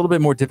like it's a little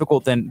bit more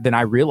difficult than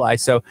I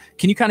realized. So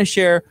can you kind of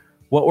share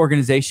what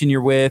organization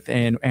you're with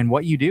and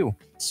what you do?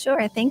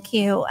 Sure. Thank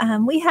you.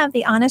 We have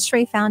the Honest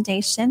Ray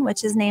Foundation,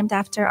 which is named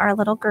after our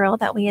little girl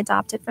that we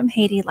adopted from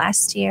Haiti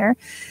last year.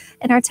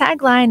 And our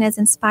tagline is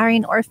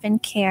Inspiring Orphan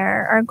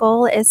Care. Our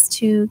goal is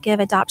to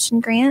give adoption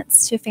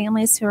grants to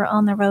families who are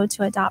on the road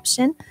to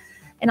adoption,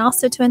 and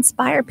also to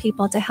inspire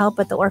people to help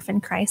with the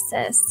orphan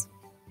crisis.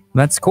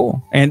 That's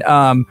cool. And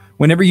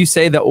whenever you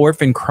say the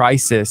orphan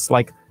crisis,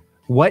 like,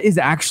 what is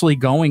actually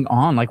going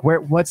on? Like,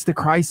 what's the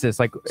crisis?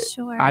 Like,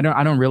 sure. I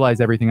don't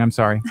realize everything. I'm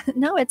sorry.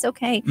 No, it's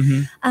okay.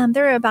 Mm-hmm.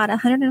 There are about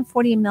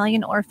 140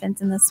 million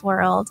orphans in this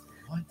world.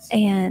 What?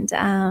 And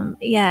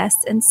yes.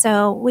 And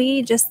so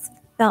we just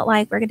felt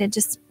like we're going to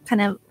just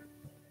kind of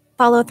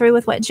follow through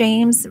with what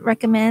James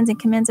recommends and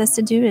commends us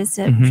to do, is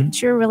that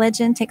true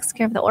religion takes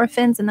care of the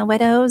orphans and the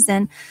widows.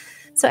 And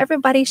so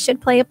everybody should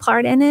play a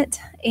part in it.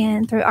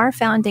 And through our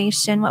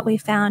foundation, what we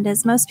found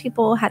is most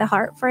people had a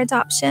heart for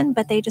adoption,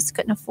 but they just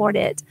couldn't afford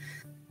it.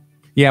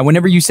 Yeah.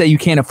 Whenever you say you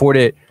can't afford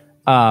it,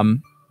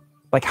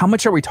 like, how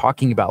much are we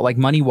talking about? Like,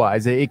 money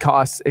wise, does it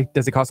cost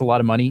a lot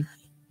of money?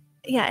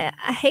 Yeah,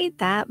 I hate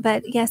that,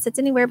 but yes, it's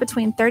anywhere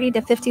between $30,000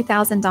 to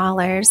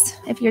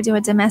 $50,000 if you do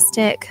a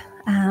domestic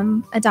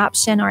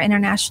adoption or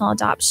international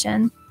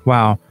adoption.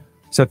 Wow.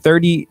 So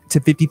 $30,000 to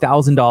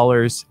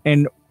 $50,000.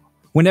 And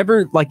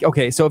whenever, like,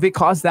 okay, so if it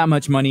costs that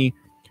much money,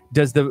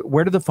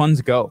 where do the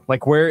funds go?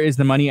 Like, where is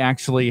the money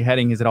actually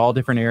heading? Is it all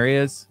different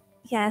areas?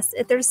 Yes,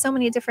 there's so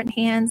many different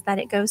hands that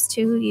it goes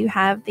to. You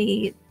have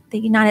the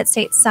United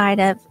States side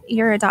of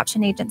your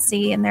adoption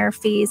agency and their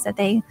fees that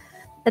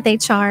they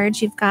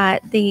charge. You've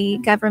got the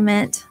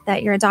government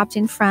that you're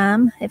adopting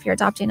from if you're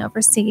adopting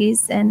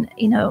overseas. And,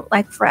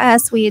 like for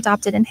us, we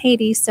adopted in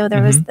Haiti. So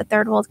there was the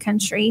third world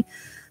country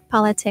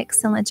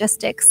politics and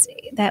logistics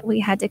that we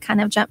had to kind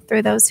of jump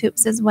through those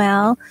hoops as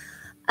well.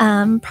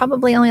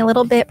 Probably only a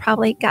little bit,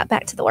 probably got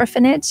back to the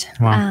orphanage.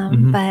 Wow.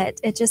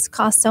 But it just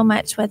costs so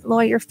much with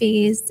lawyer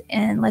fees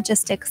and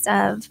logistics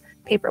of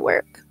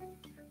paperwork.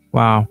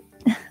 Wow.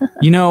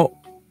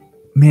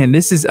 Man,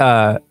 this is,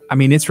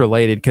 it's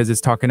related because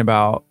it's talking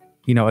about,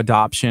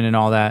 adoption and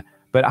all that.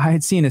 But I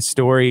had seen a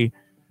story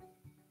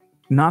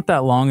not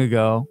that long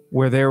ago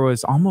where there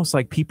was almost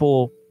like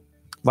people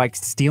like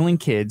stealing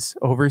kids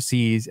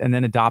overseas and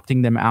then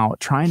adopting them out,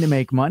 trying to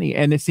make money.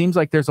 And it seems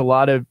like there's a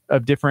lot of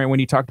different,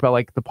 when you talked about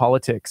like the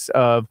politics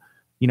of,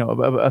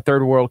 a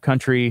third world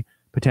country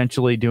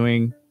potentially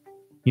doing,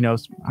 I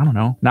don't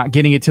know, not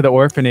getting it to the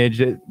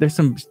orphanage. There's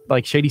some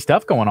like shady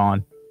stuff going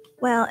on.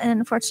 Well, and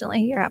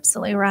unfortunately, you're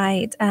absolutely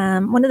right.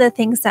 One of the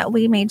things that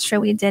we made sure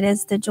we did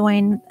is to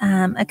join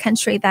a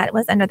country that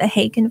was under the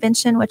Hague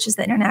Convention, which is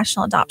the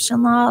international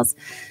adoption laws.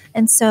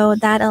 And so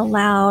that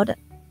allowed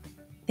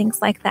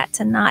things like that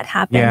to not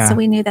happen. Yeah. So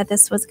we knew that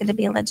this was going to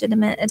be a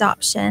legitimate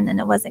adoption and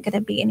it wasn't going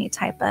to be any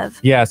type of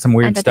some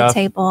weird under stuff.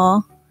 the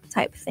table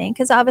type thing.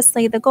 Because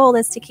obviously the goal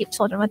is to keep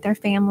children with their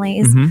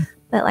families. Mhm.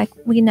 But like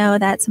we know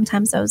that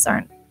sometimes those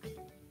aren't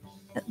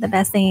the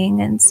best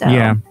thing. And so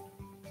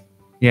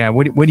Yeah.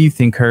 What do you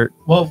think, Kurt?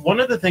 Well, one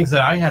of the things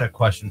that I had a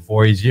question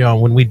for is,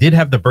 when we did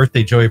have the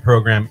Birthday Joy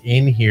program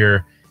in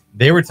here,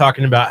 they were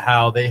talking about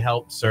how they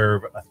helped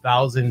serve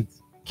 1,000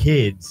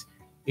 kids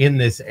in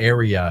this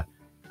area.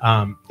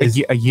 A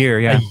year,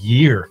 yeah. A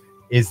year.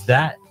 Is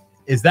that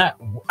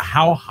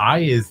how high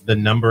is the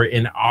number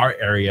in our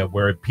area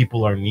where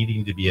people are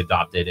needing to be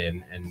adopted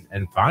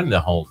and find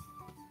a home?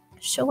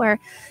 Sure.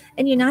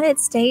 In United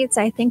States,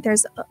 I think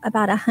there's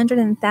about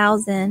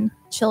 100,000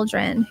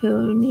 children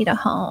who need a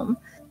home.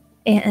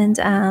 And,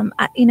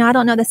 I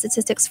don't know the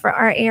statistics for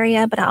our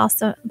area, but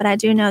I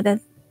do know that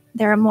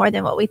there are more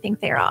than what we think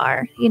there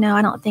are.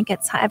 I don't think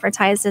it's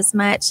advertised as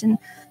much in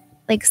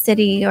Lake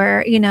City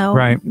or,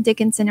 Right.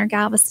 Dickinson or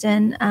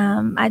Galveston.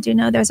 I do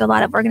know there's a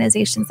lot of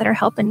organizations that are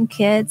helping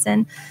kids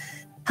and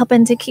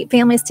helping to keep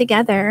families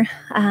together.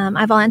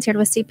 I volunteered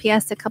with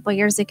CPS a couple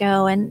years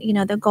ago, and,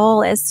 the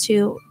goal is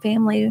to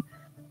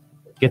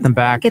Get them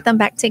back.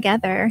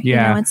 together.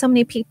 Yeah. And so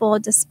many people,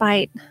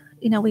 despite,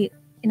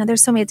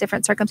 there's so many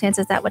different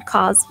circumstances that would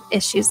cause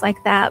issues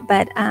like that.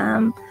 But,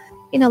 a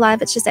lot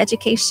of it's just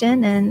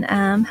education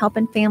and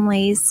helping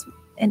families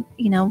and,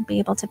 be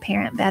able to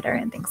parent better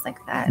and things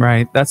like that.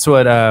 Right. That's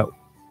what,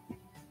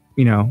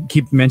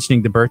 keep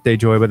mentioning the Birthday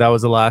Joy, but that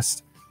was the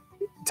last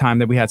time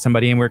that we had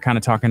somebody and we were kind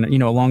of talking,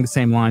 along the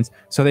same lines.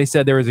 So they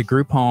said there was a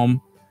group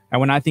home. And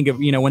when I think of,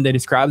 when they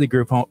describe the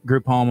group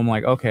home, I'm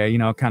like, okay,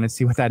 kind of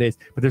see what that is.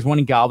 But there's one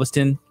in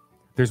Galveston,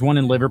 there's one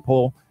in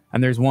Liverpool,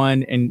 and there's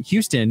one in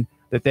Houston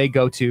that they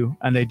go to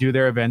and they do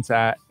their events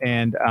at,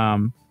 and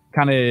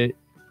kind of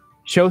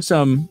show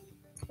some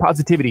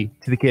positivity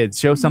to the kids,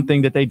 show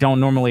something that they don't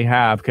normally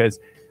have. Because,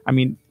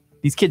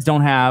 these kids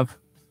don't have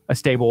a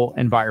stable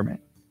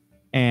environment,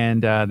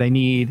 and they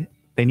need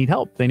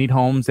help. They need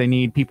homes. They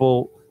need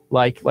people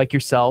like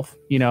yourself,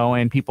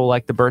 and people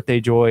like the Birthday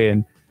Joy,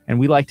 and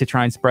we like to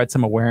try and spread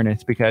some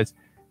awareness because,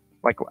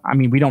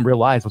 we don't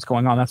realize what's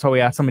going on. That's why we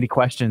ask so many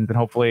questions, and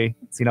hopefully,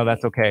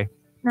 that's okay.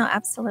 No,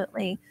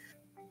 absolutely.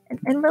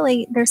 And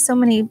really, there's so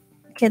many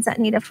kids that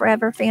need a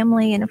forever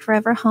family and a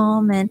forever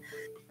home. And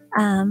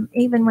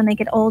even when they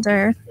get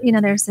older,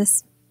 there's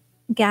this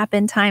gap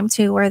in time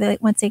too, where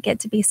once they get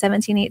to be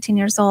 17, 18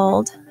 years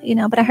old,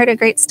 but I heard a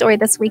great story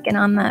this weekend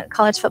on the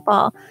college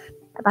football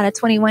about a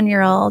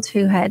 21-year-old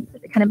who had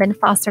kind of been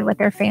fostered with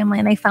their family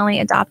and they finally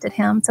adopted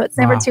him. So it's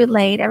never too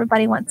late.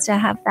 Everybody wants to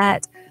have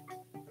that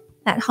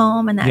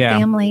home and that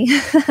family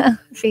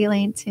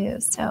feeling too.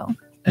 So,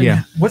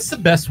 and what's the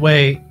best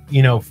way,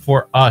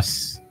 for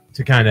us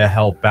to kind of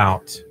help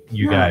out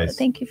you guys?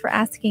 Thank you for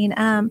asking.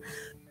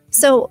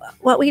 So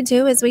what we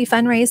do is we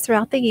fundraise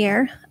throughout the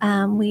year.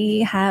 We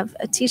have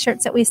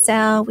t-shirts that we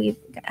sell. We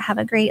have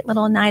a great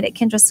little night at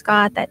Kendra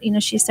Scott that,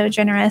 she's so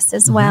generous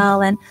as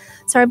well. And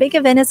so our big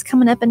event is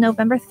coming up in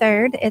November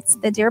 3rd. It's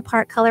the Deer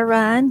Park Color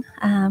Run,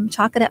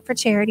 Chalk It Up for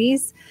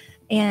Charities.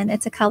 And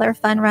it's a color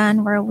fun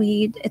run where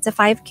it's a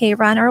 5K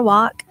run or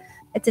walk.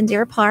 It's in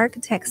Deer Park,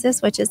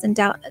 Texas, which is in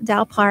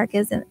Dow Park,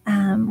 is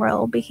where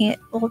we'll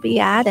be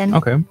at. And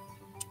okay.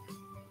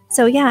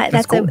 So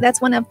that's cool.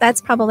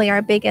 That's probably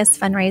our biggest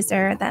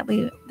fundraiser that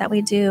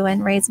we do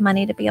and raise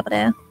money to be able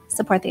to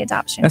support the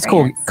adoption. That's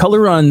grants. cool.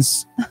 Color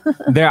runs,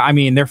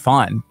 they're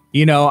fun.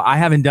 I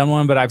haven't done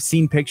one, but I've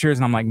seen pictures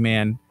and I'm like,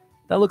 man,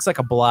 that looks like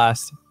a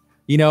blast.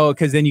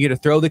 Because then you get to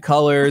throw the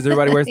colors.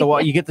 Everybody wears the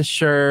wall. You get the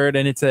shirt,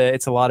 and it's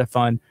a lot of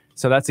fun.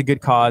 So that's a good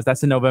cause.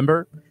 That's in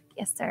November.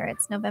 Yes, sir.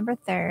 It's November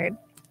 3rd.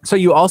 So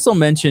you also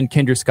mentioned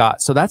Kendra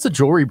Scott. So that's a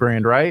jewelry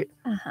brand, right?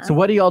 Uh-huh. So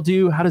what do y'all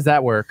do? How does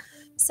that work?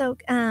 So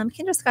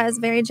Kendra Scott is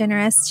very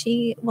generous.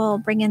 She will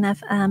bring in a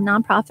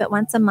nonprofit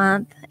once a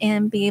month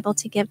and be able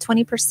to give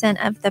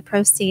 20% of the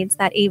proceeds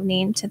that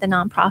evening to the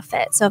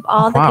nonprofit. So of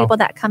all the people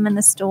that come in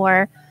the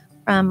store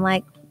from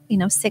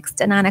 6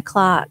 to 9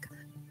 o'clock,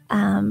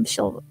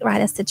 she'll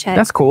write us a check.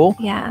 That's cool.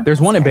 Yeah. There's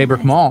one at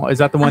Baybrook Mall. Is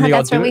that the one that y'all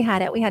do? That's where we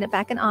had it. We had it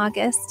back in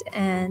August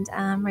and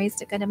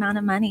raised a good amount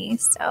of money.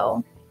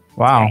 So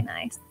wow. Very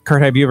nice.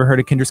 Kurt, have you ever heard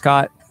of Kendra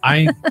Scott?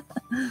 I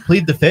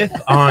plead the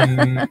fifth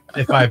on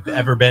if I've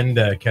ever been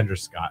to Kendra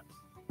Scott.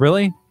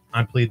 Really?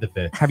 I plead the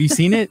fifth. Have you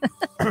seen it?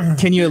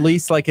 Can you at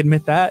least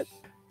admit that?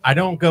 I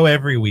don't go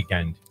every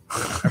weekend.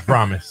 I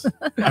promise.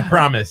 I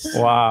promise.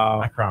 Wow.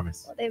 I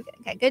promise. Well, they've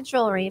got good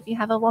jewelry. If you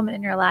have a woman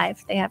in your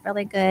life, they have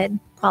really good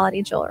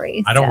quality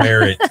jewelry. I don't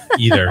wear it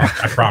either.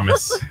 I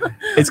promise.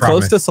 It's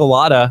close to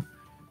Salada,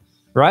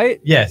 right?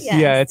 Yes.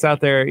 Yeah, it's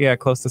out there. Yeah,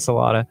 close to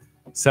Salada.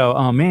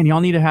 So, man,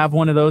 y'all need to have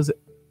one of those.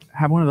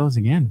 Have one of those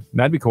again.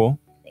 That'd be cool.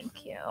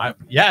 Thank you.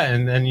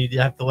 And then you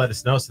have to let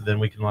us know so then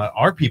we can let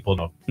our people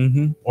know.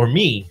 Mm-hmm. Or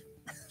me.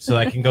 so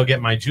I can go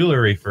get my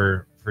jewelry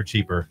for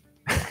cheaper.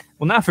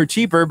 Well, not for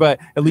cheaper, but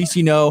at least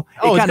it it's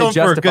kind going of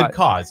for a good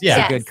cause. Yeah,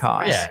 It's a good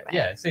cause.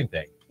 Yeah, same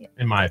thing.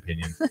 In my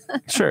opinion,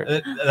 Sure.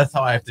 That's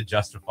how I have to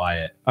justify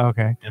it.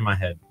 Okay. In my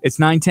head. It's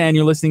 9:10.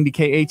 You're listening to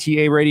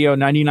KHEA Radio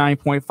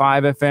 99.5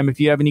 FM. If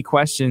you have any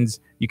questions,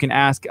 you can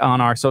ask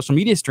on our social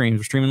media streams.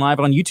 We're streaming live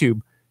on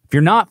YouTube. If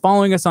you're not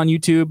following us on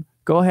YouTube,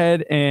 go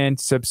ahead and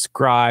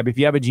subscribe. If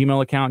you have a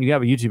Gmail account, you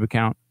have a YouTube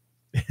account.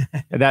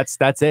 That's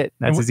it.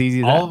 That's as easy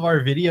as all that. of our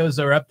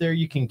videos are up there.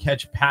 You can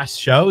catch past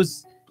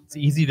shows. It's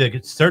easy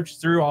to search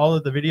through all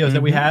of the videos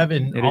that we have,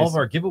 and all of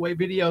our giveaway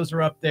videos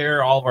are up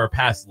there. All of our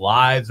past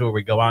lives where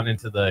we go out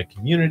into the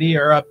community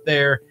are up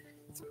there.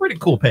 It's a pretty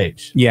cool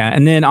page. Yeah,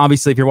 and then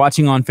obviously if you're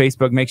watching on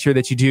Facebook, make sure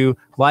that you do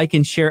like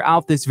and share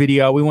out this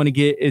video. We want to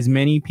get as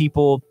many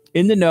people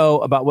in the know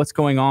about what's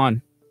going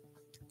on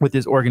with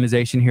this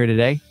organization here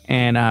today,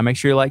 and make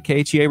sure you like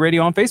KHEA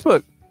Radio on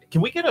Facebook.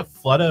 Can we get a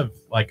flood of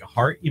like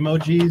heart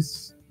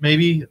emojis?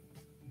 Maybe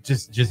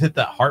just hit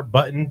that heart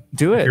button.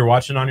 Do it. If you're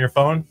watching on your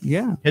phone.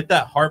 Yeah. Hit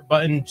that heart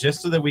button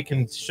just so that we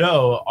can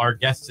show our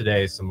guest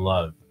today some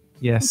love.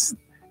 Yes.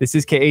 This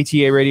is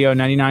KHEA Radio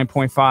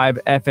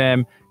 99.5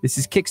 FM. This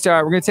is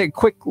Kickstart. We're going to take a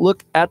quick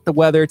look at the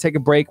weather, take a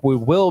break. We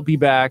will be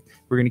back.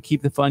 We're going to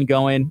keep the fun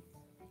going,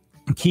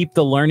 keep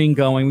the learning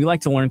going. We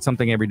like to learn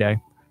something every day.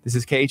 This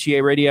is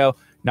KHEA Radio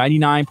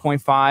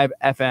 99.5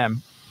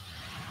 FM.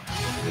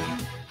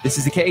 This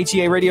is the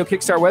KHEA Radio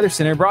Kickstart Weather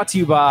Center, brought to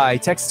you by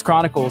Texas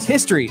Chronicles,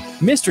 History,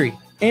 Mystery,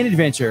 and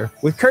Adventure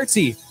with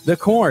Kurtzy, The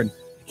Corn,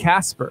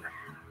 Casper.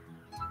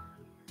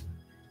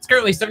 It's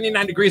currently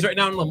 79 degrees right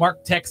now in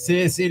Lamarck,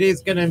 Texas. It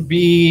is going to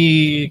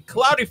be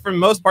cloudy for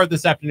most part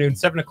this afternoon.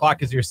 7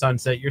 o'clock is your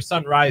sunset. Your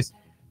sunrise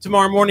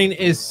tomorrow morning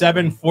is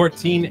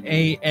 7:14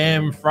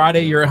 a.m.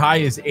 Friday, your high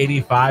is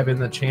 85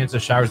 and the chance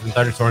of showers and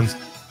thunderstorms.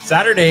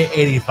 Saturday,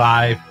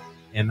 85.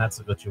 And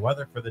that's what your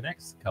weather for the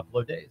next couple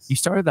of days. You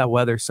started that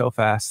weather so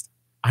fast.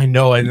 I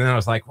know. And then I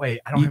was like,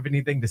 wait, I don't have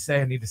anything to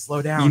say. I need to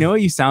slow down. You know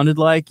what you sounded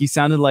like? You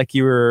sounded like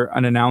you were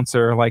an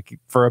announcer, like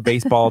for a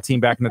baseball team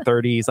back in the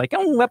 30s. Like,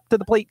 oh, up to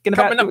the plate.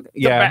 Coming up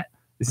the bat.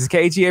 This is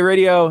KHEA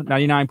Radio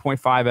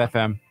 99.5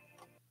 FM.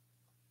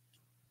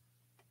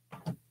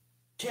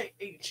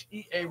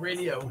 KHEA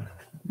Radio.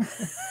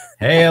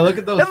 Hey, look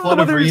at those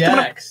flood of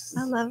reacts.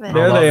 I love it.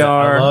 There they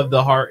are. I love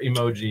the heart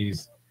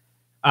emojis.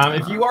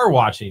 If you are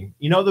watching,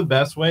 you know the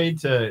best way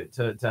to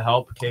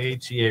help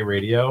KHEA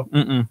Radio?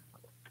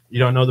 You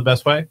don't know the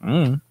best way?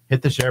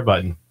 Hit the share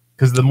button.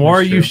 Because the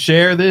more you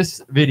share this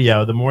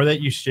video, the more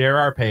that you share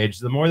our page,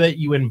 the more that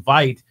you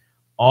invite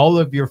all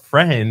of your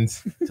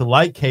friends to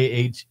like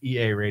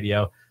KHEA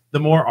Radio, the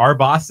more our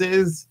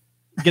bosses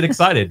get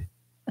excited.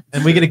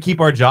 And we get to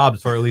keep our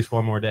jobs for at least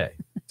one more day.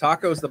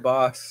 Taco's the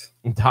boss.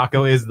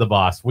 Taco is the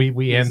boss.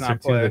 We answer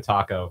to the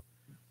taco.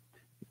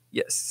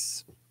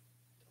 Yes.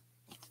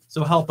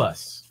 So help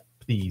us,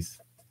 please.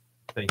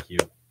 Thank you.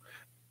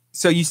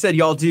 So you said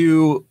y'all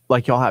do,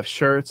 like, y'all have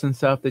shirts and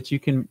stuff that you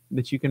can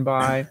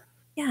buy.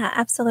 Yeah,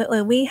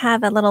 absolutely. We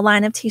have a little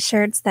line of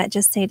t-shirts that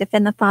just say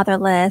 "Defend the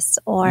Fatherless"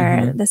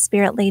 or "The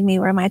Spirit Lead Me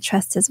Where My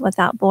Trust Is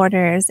Without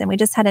Borders." And we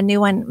just had a new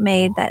one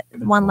made, that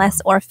 "One Less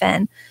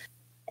Orphan."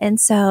 And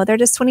so they're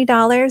just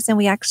 $20. And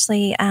we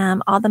actually,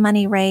 all the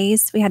money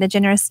raised, we had a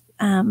generous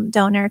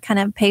donor kind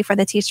of pay for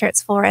the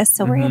t-shirts for us.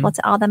 So we're able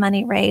to, all the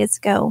money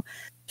raised go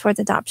towards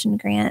adoption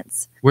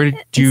grants.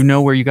 Do you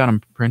know where you got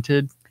them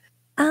printed?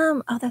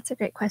 Oh, that's a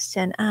great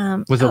question.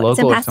 Was it local? It's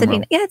in or Pasadena.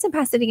 somewhere? Yeah, it's in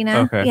Pasadena.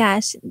 Okay. Yeah,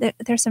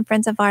 there's some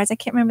friends of ours. I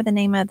can't remember the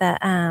name of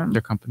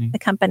Their company. the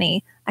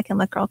company. I can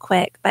look real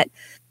quick, but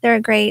they're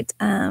a great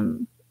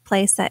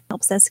place that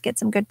helps us get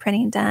some good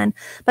printing done.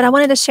 But I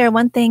wanted to share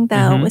one thing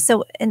though.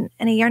 So in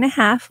a year and a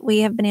half, we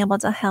have been able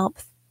to help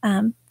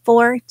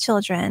 4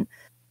 children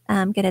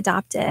get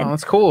adopted. Oh,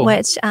 that's cool.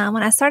 Which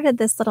when I started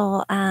this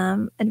little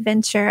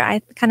adventure,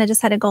 I kind of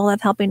just had a goal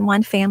of helping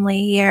one family a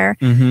year.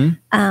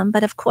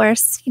 But of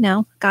course, you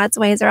know, God's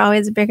ways are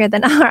always bigger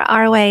than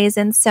our ways.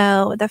 And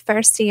so the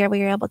first year we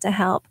were able to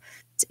help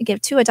to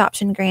give 2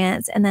 adoption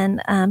grants. And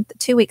then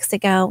 2 weeks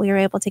ago, we were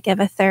able to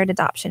give a 3rd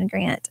adoption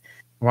grant.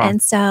 Wow.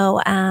 And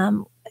so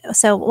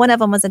so one of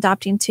them was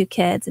adopting 2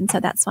 kids. And so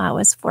that's why it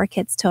was 4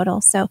 kids total.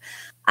 So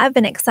I've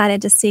been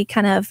excited to see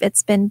kind of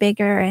it's been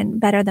bigger and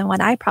better than what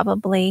I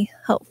probably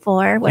hoped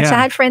for, which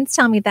I had friends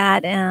tell me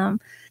that.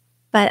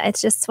 But it's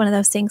just one of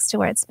those things to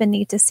where it's been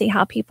neat to see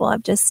how people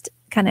have just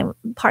kind of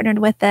partnered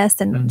with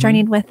us and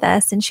journeyed with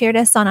us and cheered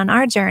us on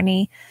our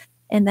journey,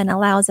 and then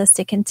allows us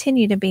to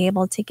continue to be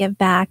able to give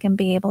back and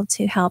be able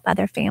to help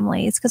other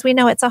families. Because we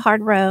know it's a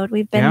hard road.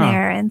 We've been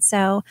there. And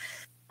so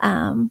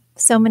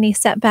so many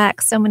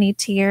setbacks, so many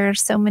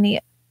tears, so many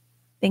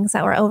things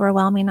that were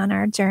overwhelming on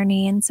our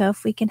journey. And so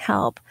if we can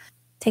help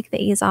take the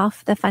ease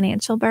off the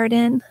financial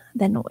burden,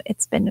 then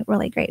it's been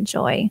really great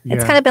joy.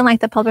 It's kind of been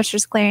like the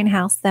Publishers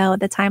Clearinghouse, though.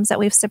 The times that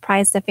we've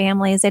surprised the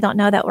families, they don't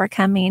know that we're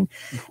coming.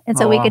 And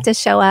so we get to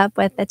show up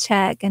with a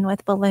check and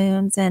with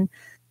balloons. And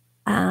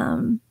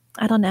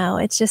I don't know,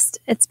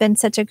 it's been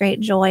such a great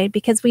joy,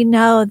 because we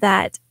know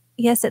that,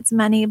 yes, it's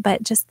money,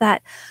 but just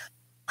that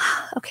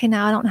okay,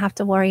 now I don't have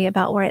to worry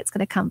about where it's going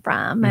to come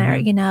from.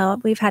 Or,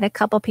 we've had a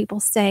couple people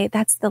say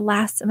that's the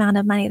last amount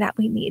of money that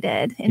we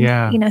needed.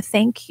 And,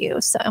 thank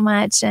you so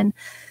much. And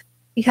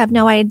you have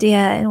no idea.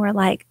 And we're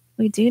like,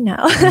 we do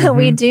know.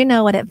 We do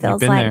know what it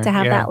feels like to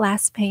have that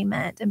last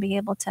payment and be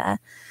able to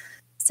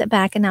sit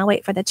back and not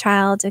wait for the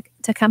child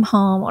to come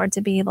home or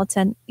to be able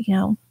to,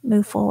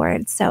 move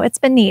forward. So it's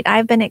been neat.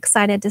 I've been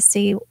excited to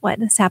see what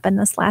has happened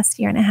this last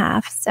year and a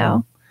half.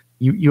 So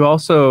you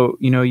also,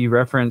 you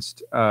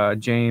referenced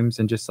James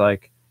and just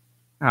like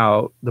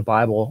how the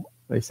Bible,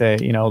 they say,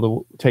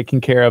 the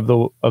taking care of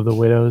the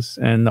widows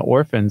and the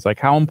orphans, like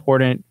how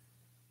important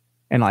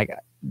and like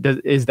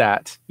is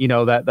that,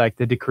 that like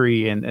the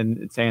decree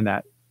and saying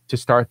that to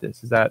start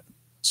this, is that?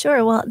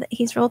 Sure. Well,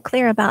 he's real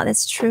clear about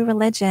it's true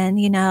religion,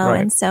 right.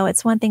 And so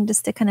it's one thing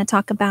just to kind of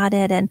talk about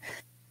it and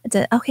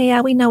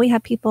we know we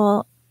have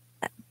people,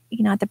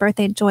 at the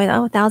birthday joy,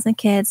 1,000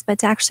 kids, but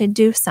to actually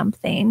do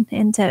something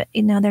and to,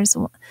 there's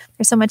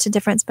so much a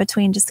difference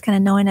between just kind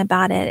of knowing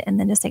about it and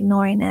then just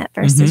ignoring it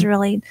versus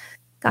really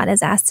God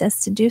has asked us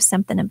to do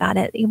something about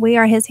it. We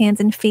are his hands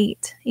and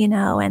feet,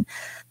 and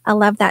I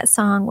love that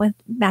song with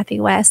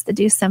Matthew West, the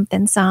Do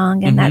Something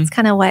song. And that's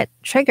kind of what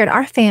triggered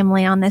our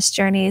family on this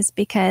journey is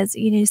because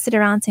you sit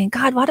around saying,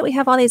 God, why do we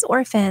have all these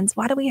orphans?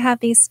 Why do we have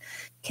these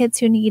kids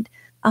who need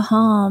a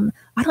home?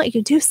 Why don't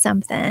you do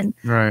something?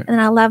 Right. And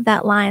I love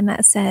that line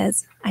that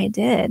says, I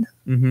did.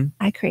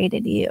 I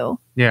created you.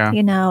 Yeah.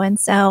 And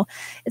so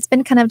it's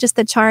been kind of just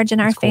the charge in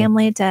our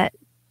family to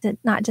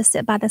not just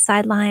sit by the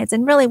sidelines.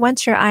 And really,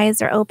 once your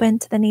eyes are open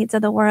to the needs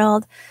of the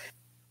world,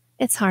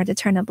 it's hard to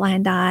turn a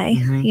blind eye,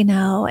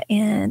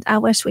 and I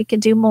wish we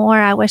could do more.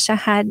 I wish I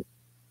had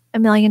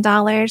 $1 million,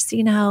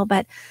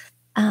 but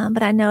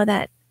I know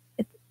that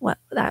what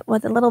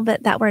the little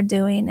bit that we're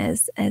doing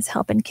is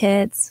helping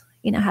kids,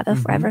 have a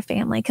forever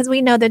family. Cause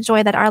we know the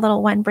joy that our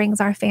little one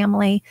brings our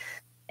family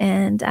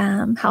and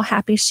how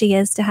happy she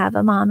is to have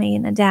a mommy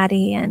and a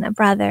daddy and a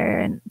brother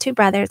and 2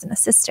 brothers and a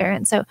sister.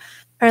 And so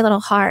her little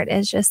heart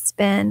has just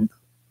been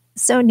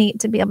so neat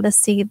to be able to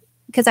see,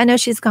 because I know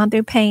she's gone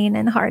through pain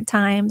and hard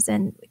times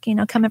and,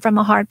 coming from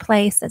a hard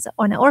place as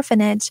on an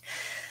orphanage,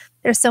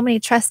 there's so many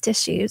trust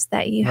issues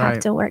that you have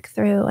to work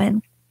through.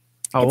 And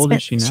how old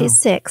is she now? She's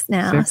 6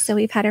 now. 6? So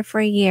we've had her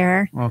for a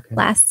year. Okay.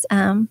 Last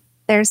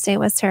Thursday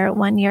was her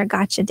 1 year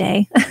gotcha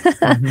day.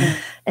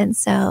 And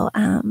so,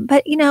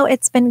 but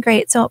it's been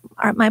great. So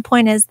my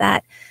point is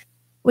that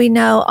we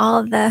know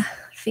all the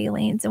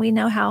feelings and we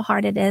know how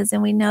hard it is.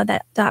 And we know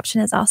that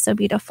adoption is also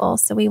beautiful.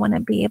 So we want to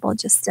be able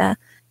just to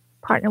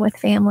partner with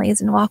families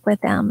and walk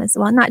with them as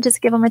well, not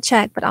just give them a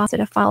check, but also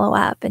to follow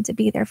up and to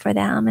be there for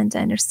them and to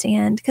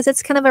understand, because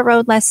it's kind of a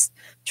road less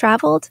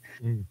traveled.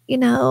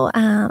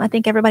 I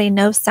think everybody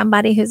knows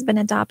somebody who's been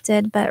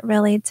adopted, but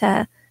really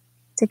to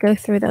go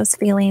through those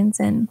feelings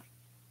and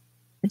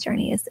the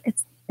journey it's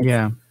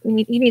you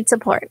need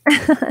support.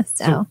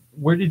 So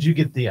where did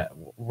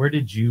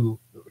you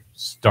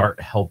start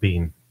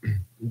helping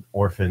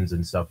orphans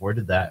and stuff? Where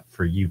did that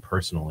for you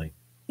personally?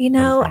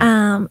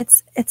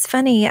 It's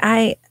funny.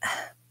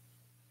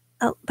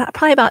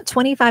 Probably about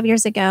 25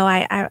 years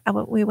ago,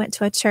 we went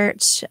to a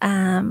church.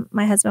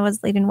 My husband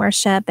was leading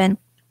worship, and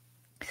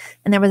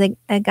there was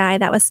a guy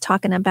that was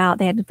talking about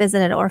they had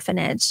visited an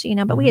orphanage,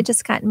 but we had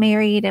just gotten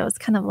married. It was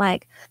kind of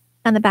like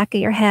on the back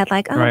of your head,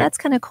 like, oh, that's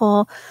kind of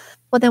cool.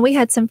 Well, then we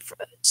had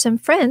some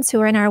friends who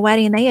were in our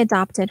wedding. They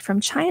adopted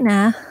from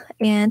China,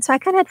 and so I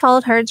kind of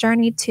followed her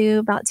journey too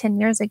about 10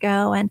 years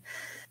ago, and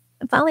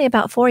finally,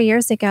 about 4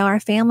 years ago,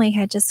 our family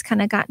had just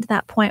kind of gotten to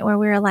that point where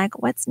we were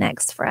like, what's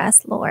next for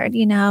us, Lord?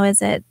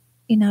 Is it,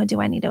 do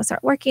I need to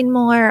start working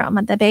more?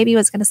 The baby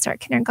was going to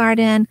start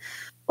kindergarten.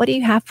 What do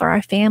you have for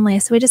our family?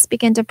 So we just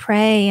began to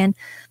pray. And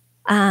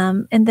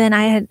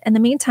then in the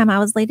meantime, I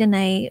was leading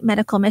a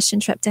medical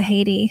mission trip to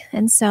Haiti.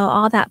 And so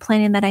all that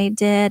planning that I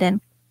did, and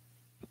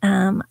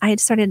I had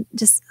started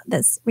just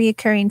this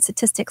reoccurring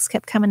statistics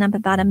kept coming up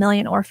about 1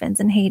 million orphans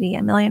in Haiti,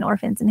 1 million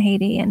orphans in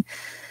Haiti.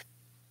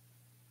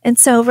 And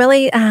so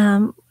really,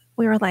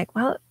 we were like,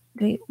 well,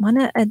 do we want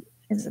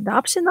is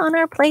adoption on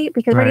our plate?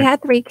 Because we already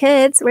had 3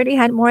 kids. We already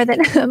had more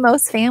than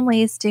most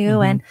families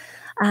do. And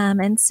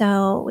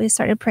so we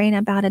started praying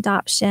about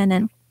adoption.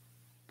 And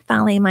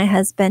finally, my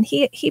husband,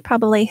 he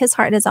probably, his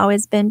heart has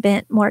always been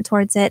bent more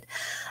towards it.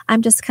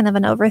 I'm just kind of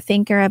an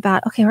overthinker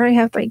about, okay, we already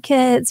have 3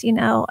 kids,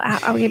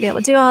 are we gonna be able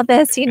to do all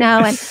this,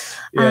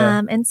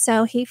 and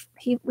so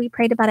we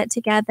prayed about it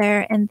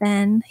together, and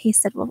then he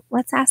said, well,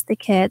 let's ask the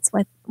kids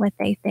what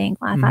they think.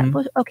 Well, I thought,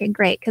 well, okay,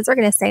 great, because they're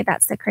going to say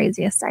that's the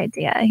craziest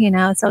idea,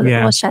 so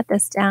we'll shut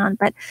this down.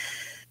 But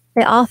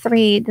they all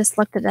 3 just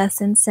looked at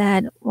us and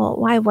said, well,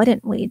 why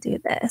wouldn't we do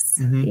this?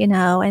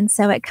 And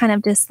so it kind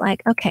of just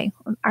like, okay,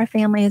 our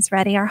family is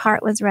ready. Our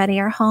heart was ready.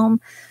 Our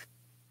home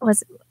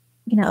was,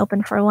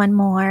 open for one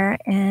more.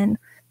 And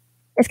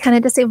it's kind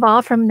of just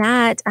evolved from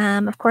that.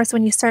 Of course,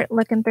 when you start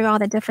looking through all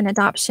the different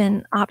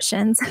adoption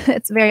options,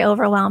 it's very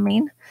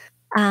overwhelming.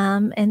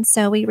 And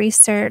so we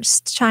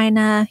researched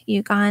China,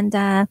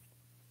 Uganda,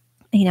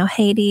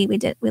 Haiti.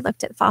 We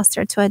looked at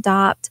foster to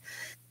adopt,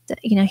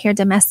 here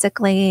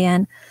domestically.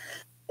 And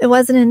it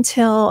wasn't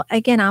until,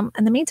 again,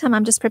 in the meantime,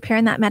 I'm just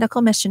preparing that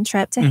medical mission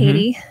trip to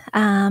Haiti.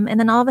 And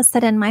then all of a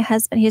sudden, my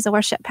husband, he's a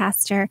worship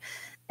pastor,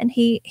 and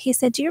he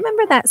said, "Do you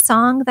remember that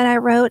song that I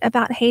wrote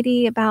about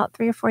Haiti about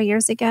 3 or 4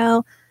 years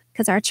ago?"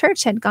 Because our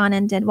church had gone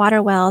and did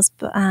water wells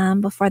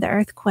before the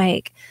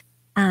earthquake.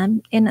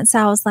 And so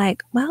I was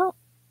like, well,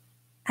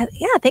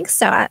 yeah, I think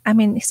so.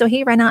 So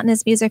he ran out in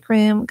his music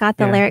room, got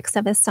the lyrics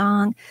of his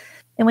song.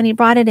 And when he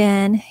brought it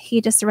in,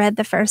 he just read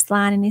the first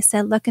line and he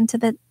said, "Look into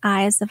the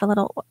eyes of a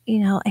little,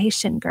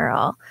 Haitian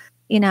girl."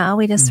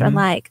 We just were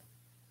like,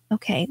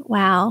 okay,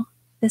 wow,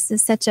 this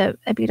is such a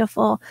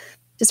beautiful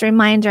just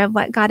reminder of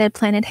what God had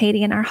planted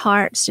Haiti in our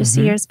hearts just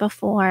years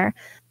before.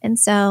 And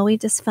so we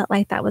just felt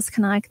like that was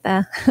kind of like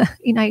the,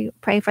 you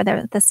pray for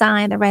the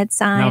sign, the red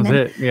sign. That was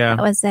it. Yeah.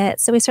 That was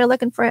it. So we started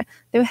looking through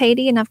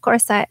Haiti. And of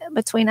course,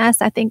 between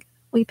us, I think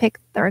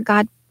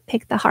God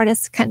picked the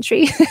hardest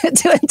country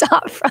to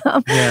adopt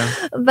from.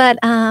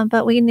 Yeah.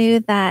 But we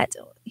knew that,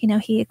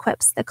 he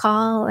equips the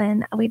call,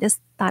 and we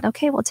just thought,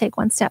 okay, we'll take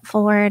one step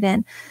forward.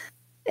 And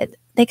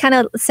they kind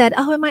of said,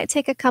 "Oh, it might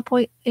take a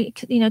couple,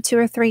 2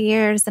 or 3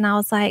 years." And I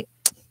was like,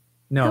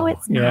 no,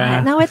 it's not.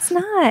 Yeah. No, it's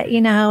not,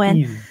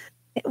 and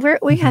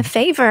we have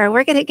favor.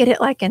 We're going to get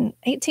it like in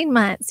 18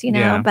 months,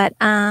 but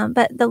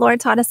the Lord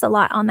taught us a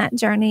lot on that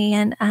journey.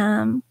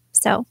 And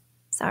so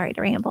sorry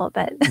to ramble,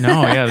 but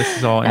no, yeah, this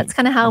is all. That's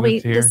kind of how we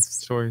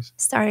just stories.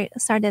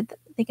 started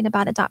thinking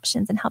about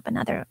adoptions and helping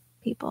other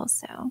people.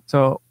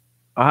 So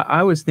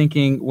I was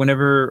thinking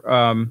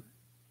whenever,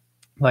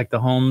 like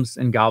the homes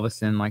in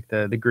Galveston, like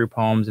the group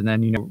homes, and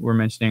then we're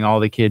mentioning all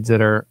the kids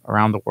that are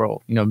around the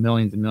world,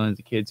 millions and millions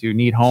of kids who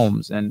need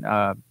homes. And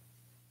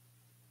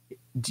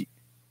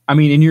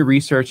in your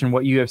research and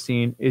what you have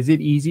seen, is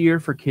it easier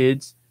for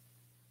kids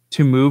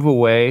to move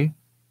away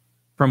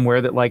from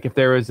where that, like if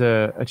there was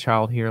a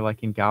child here,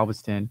 like in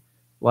Galveston,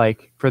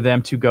 like for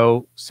them to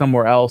go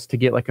somewhere else to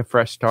get like a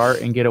fresh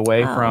start and get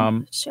away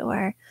from?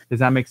 Sure. Does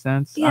that make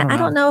sense? Yeah, I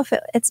don't know if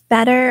it's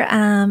better.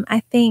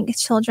 I think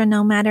children,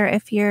 no matter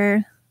if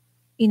you're,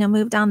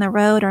 move down the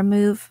road or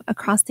move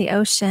across the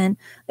ocean,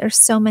 there's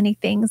so many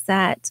things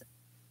that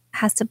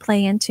has to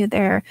play into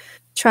their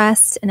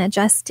trust and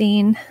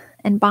adjusting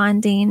and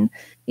bonding.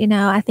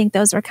 I think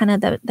those were kind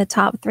of the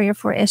top 3 or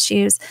 4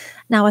 issues.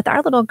 Now with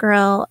our little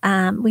girl,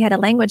 we had a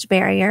language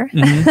barrier.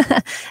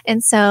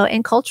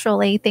 and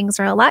culturally things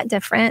are a lot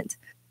different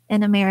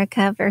in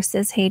America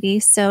versus Haiti.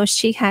 So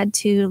she had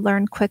to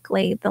learn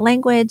quickly the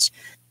language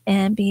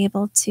and be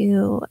able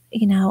to,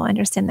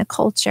 understand the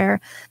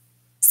culture.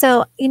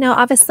 So,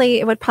 obviously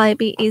it would probably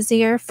be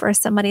easier for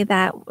somebody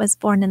that was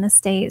born in the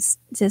States,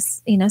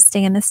 just,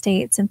 stay in the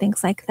States and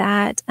things like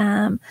that.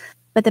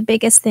 But the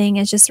biggest thing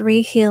is just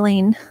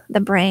rehealing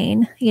the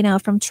brain,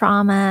 from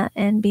trauma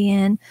and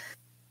being,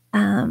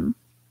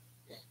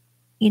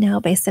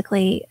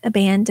 basically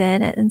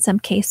abandoned in some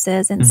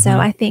cases. And so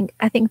I think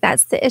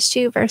that's the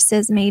issue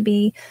versus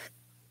maybe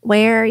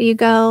where you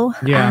go.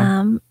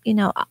 Yeah.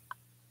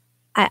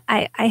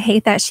 I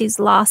hate that she's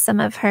lost some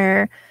of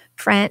her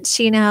French,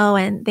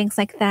 and things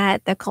like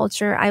that. The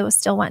culture, I will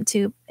still want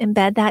to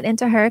embed that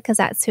into her because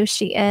that's who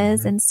she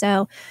is. And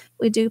so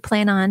we do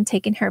plan on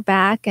taking her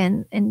back.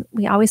 And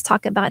we always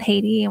talk about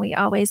Haiti, and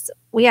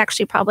we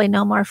actually probably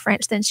know more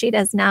French than she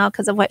does now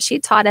because of what she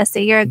taught us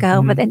a year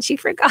ago, but then she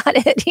forgot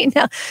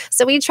it,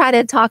 So we try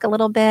to talk a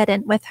little bit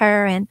with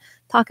her and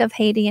talk of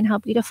Haiti and how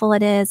beautiful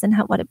it is and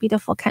what a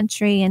beautiful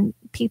country and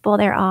people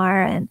there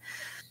are. And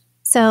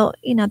so,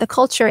 the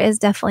culture is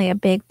definitely a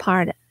big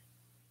part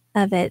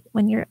of it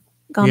when you're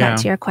going back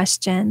to your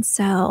question.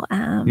 So,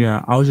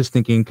 I was just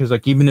thinking, because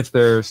like, even if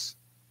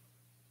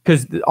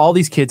because all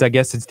these kids, I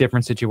guess it's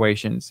different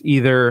situations.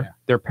 Either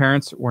their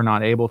parents were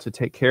not able to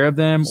take care of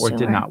them or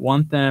did not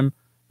want them.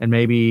 And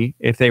maybe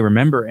if they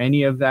remember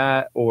any of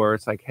that, or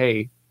it's like,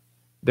 hey,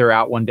 they're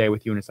out one day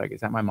with you and it's like,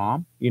 is that my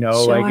mom?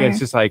 Like, it's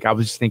just like, I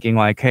was just thinking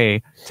like,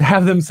 hey, to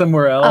have them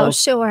somewhere else. Oh,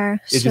 sure.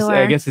 Just,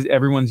 I guess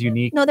everyone's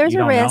unique. No, there's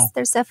a risk.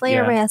 There's definitely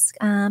a risk.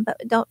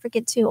 But don't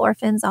forget too,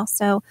 orphans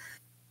also,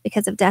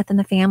 because of death in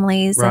the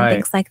families and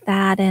things like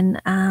that.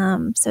 And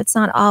so it's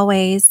not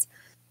always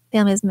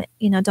families,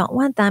 don't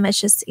want them. It's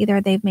just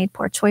either they've made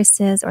poor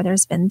choices or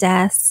there's been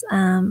deaths.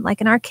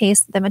 Like in our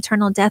case, the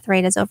maternal death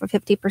rate is over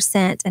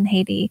 50% in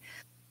Haiti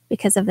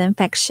because of the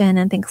infection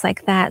and things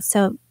like that.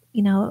 So,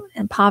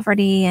 and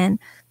poverty and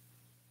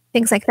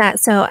things like that.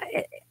 So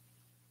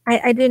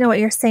I do know what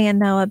you're saying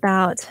though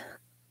about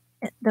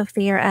the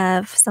fear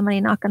of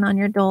somebody knocking on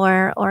your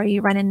door or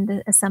you run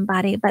into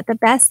somebody. But the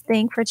best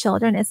thing for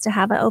children is to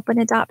have an open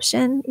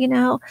adoption.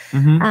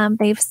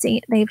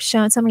 They've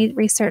shown so many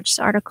research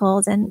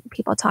articles and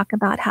people talk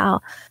about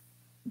how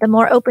the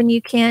more open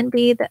you can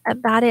be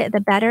about it,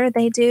 the better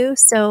they do.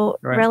 So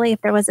really,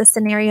 if there was a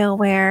scenario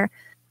where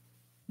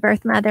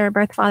birth mother,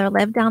 birth father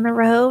lived down the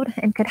road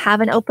and could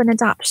have an open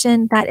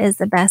adoption, that is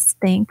the best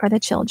thing for the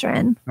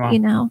children,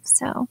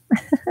 so.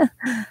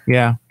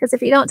 Yeah. Because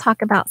if you don't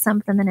talk about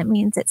something, then it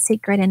means it's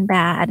secret and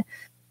bad.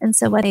 And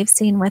so what they've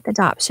seen with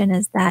adoption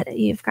is that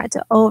you've got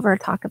to over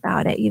talk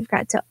about it. You've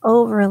got to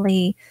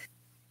overly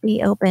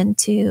be open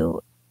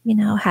to,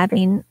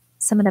 having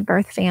some of the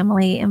birth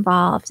family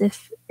involved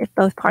if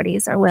both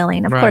parties are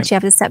willing. Of course, you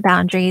have to set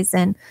boundaries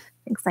and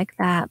things like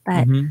that.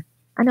 But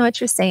I know what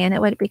you're saying.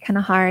 It would be kind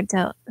of hard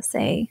to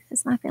say,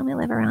 does my family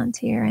live around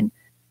here?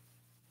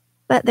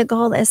 But the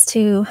goal is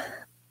to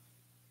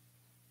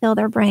fill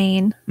their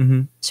brain,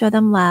 show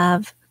them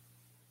love,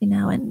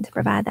 and to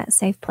provide that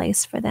safe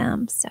place for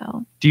them.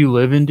 So, do you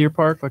live in Deer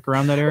Park, like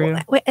around that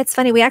area? It's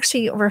funny. We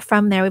actually were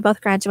from there. We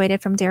both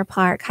graduated from Deer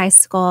Park High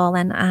School,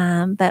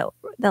 and but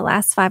the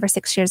last 5 or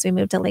 6 years we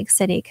moved to Lake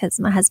City because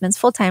my husband's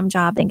full-time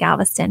job in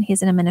Galveston.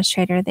 He's an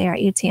administrator there at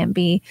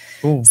UTMB.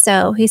 Cool.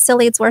 So he still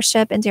leads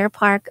worship in Deer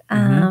Park.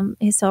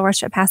 He's still a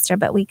worship pastor,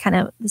 but we kind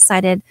of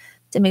decided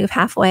to move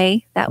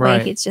halfway. That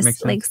way he's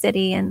just Lake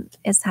City and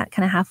is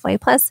kind of halfway.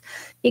 Plus,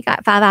 he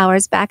got 5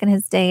 hours back in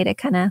his day to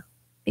kind of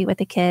be with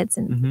the kids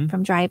and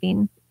from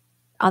driving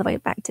all the way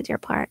back to Deer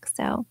Park.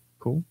 So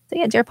cool. So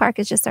yeah, Deer Park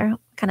is just our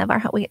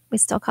we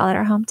still call it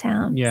our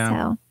hometown. Yeah.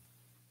 So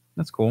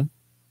that's cool.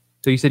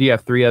 So you said you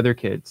have 3 other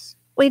kids.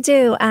 We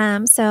do.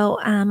 So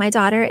my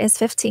daughter is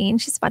 15.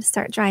 She's about to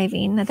start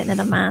driving at the end of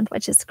the month,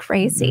 which is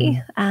crazy.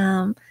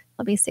 She'll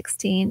be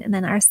 16. And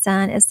then our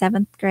son is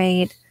 7th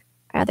grade.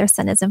 Our other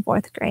son is in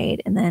 4th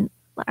grade. And then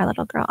our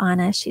little girl,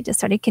 Anna, she just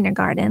started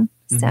kindergarten.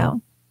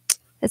 So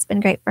it's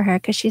been great for her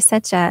because she's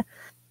such a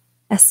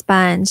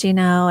sponge,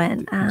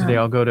 and do they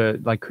all go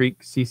to like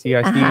Creek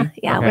CCIC?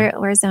 Yeah, okay.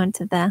 we're zoned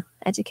to the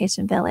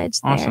Education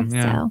Village there. Awesome,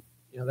 yeah.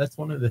 So that's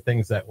one of the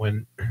things that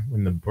when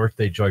the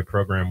Birthday Joy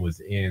program was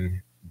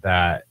in,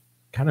 that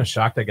kind of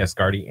shocked, I guess,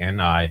 Gardy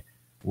and I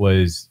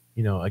was,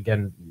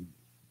 again,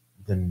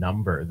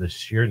 the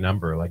sheer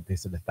number, like they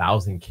said,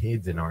 1,000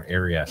 kids in our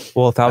area.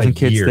 Well, 1,000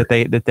 kids year.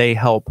 that they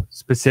help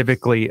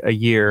specifically a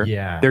year.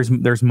 Yeah.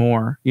 There's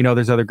more,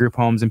 there's other group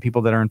homes and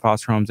people that are in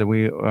foster homes that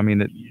we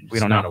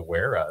don't not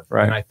aware of.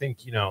 Right. And I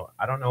think,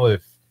 I don't know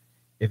if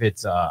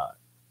it's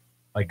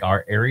like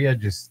our area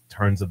just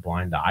turns a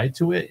blind eye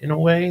to it in a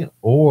way,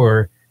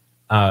 or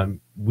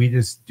we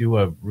just do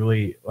a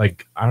really,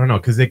 like, I don't know,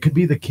 because it could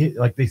be the kid,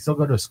 like they still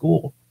go to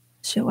school.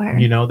 Sure.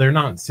 They're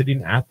not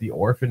sitting at the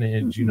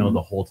orphanage,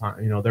 the whole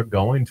time. They're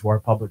going to our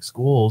public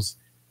schools.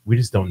 We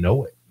just don't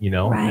know it,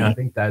 Right. And I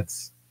think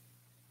that's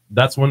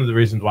one of the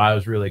reasons why I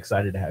was really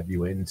excited to have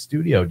you in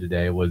studio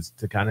today, was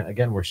to kind of,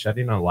 again, we're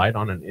shedding a light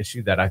on an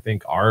issue that I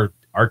think our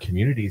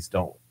communities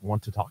don't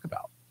want to talk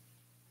about.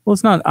 Well,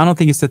 it's not, I don't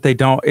think it's that they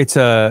don't, it's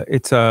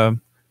a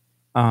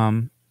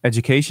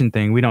education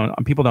thing.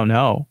 People don't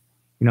know.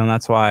 And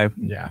that's why,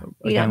 again,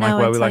 like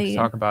why we like to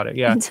talk about it.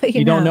 Yeah.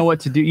 You don't know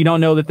what to do. You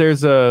don't know that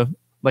there's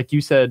like you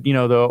said,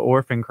 the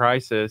orphan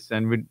crisis,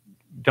 and we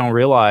don't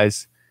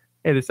realize,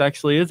 hey, this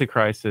actually is a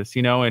crisis,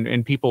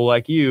 and people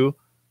like you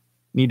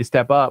need to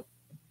step up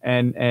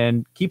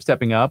and keep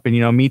stepping up.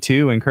 And, me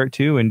too, and Kurt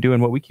too, and doing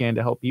what we can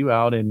to help you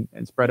out and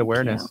spread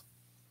awareness.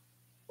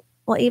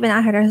 Well, even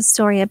I heard a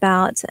story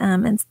about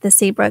in the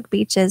Seabrook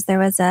beaches, there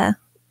was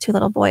 2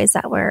 little boys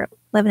that were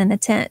living in a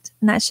tent,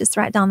 and that's just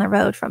right down the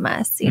road from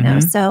us,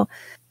 So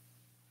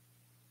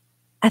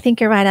I think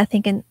you're right. I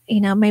think,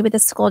 maybe the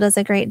school does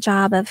a great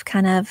job of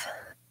kind of,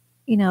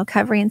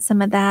 covering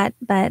some of that,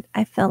 but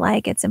I feel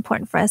like it's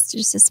important for us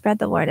to spread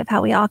the word of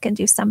how we all can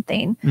do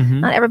something.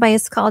 Not everybody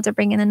is called to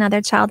bring in another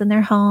child in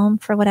their home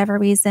for whatever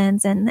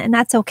reasons, and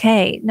that's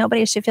okay.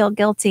 Nobody should feel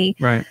guilty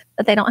that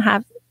they don't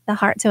have the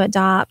heart to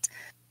adopt,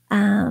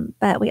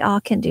 but we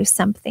all can do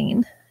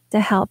something to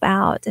help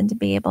out and to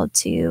be able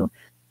to.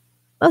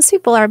 Most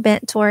people are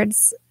bent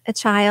towards a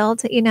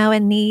child,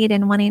 in need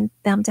and wanting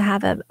them to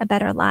have a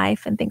better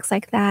life and things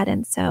like that.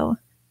 And so,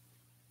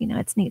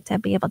 it's neat to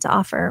be able to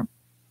offer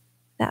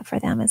that for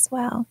them as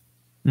well.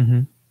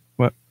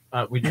 What?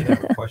 We did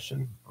have a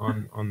question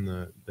on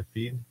the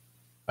feed.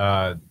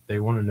 They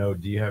want to know,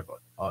 do you have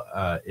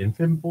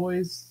infant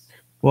boys?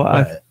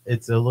 Well,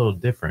 it's a little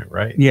different,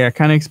 right? Yeah.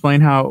 Kind of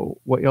explain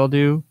what y'all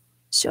do.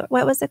 Sure.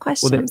 What was the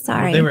question? I'm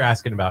sorry. Well, they were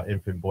asking about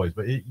infant boys,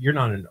 but you're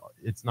not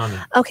it's not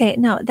okay.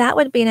 No, that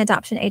would be an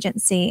adoption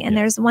agency. And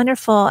there's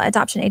wonderful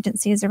adoption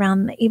agencies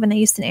around even the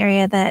Houston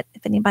area that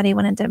if anybody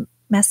wanted to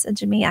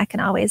message me, I can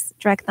always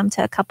direct them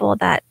to a couple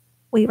that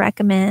we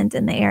recommend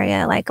in the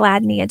area, like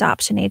Gladney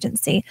Adoption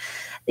Agency.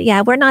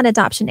 Yeah, we're not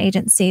adoption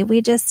agency.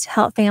 We just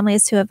help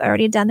families who have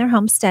already done their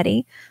home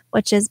study,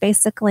 which is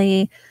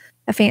basically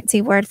a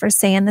fancy word for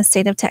saying the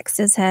state of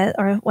Texas has,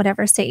 or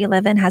whatever state you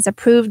live in, has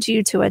approved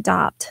you to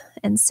adopt.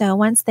 And so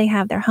once they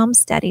have their home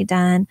study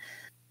done,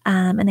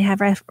 and they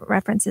have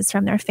references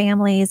from their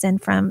families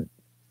and from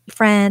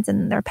friends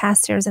and their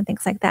pastors and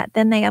things like that,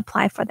 then they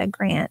apply for the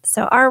grant.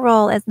 So our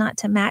role is not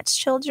to match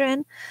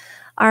children.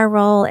 Our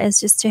role is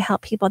just to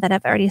help people that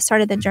have already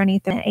started the journey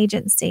through an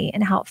agency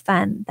and help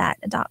fund that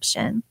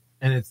adoption.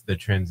 And it's the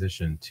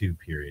transition to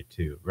period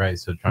too, right?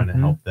 So trying to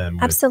help them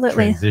with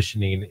Absolutely.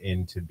 transitioning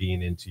into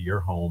being into your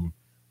home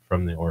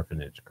from the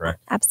orphanage,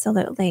 correct?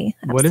 Absolutely.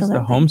 What does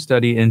the home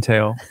study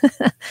entail?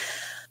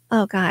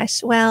 Oh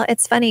gosh. Well,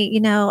 it's funny,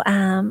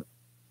 the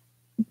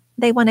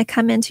they want to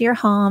come into your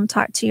home,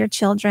 talk to your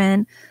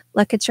children,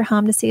 look at your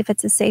home to see if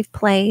it's a safe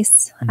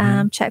place,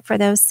 check for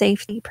those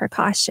safety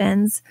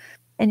precautions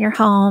in your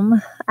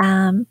home.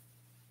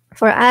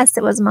 For us,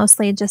 it was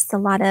mostly just a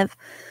lot of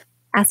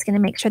asking to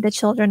make sure the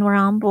children were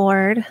on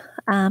board,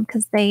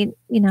 because they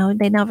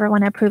never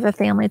want to approve a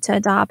family to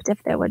adopt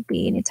if there would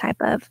be any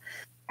type of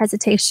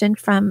hesitation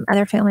from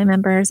other family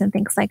members and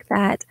things like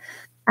that.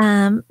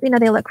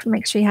 They look to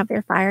make sure you have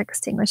their fire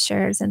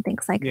extinguishers and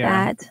things like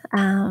that.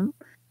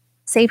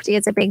 Safety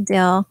is a big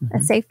deal,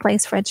 a safe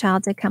place for a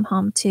child to come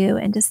home to,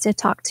 and just to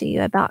talk to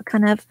you about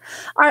kind of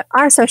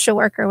our social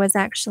worker was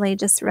actually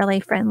just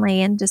really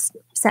friendly and just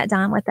sat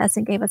down with us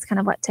and gave us kind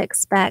of what to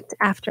expect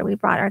after we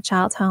brought our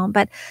child home.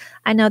 But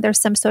I know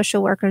there's some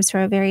social workers who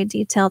are very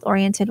detailed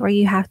oriented, where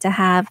you have to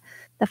have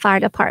the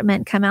fire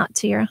department come out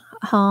to your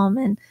home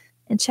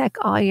and check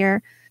all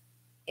your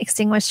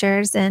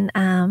extinguishers and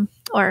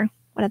or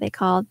what are they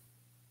called?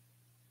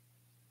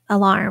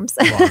 Alarms.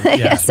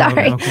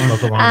 Sorry.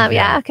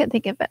 I couldn't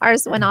think of it.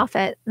 Ours went off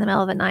in the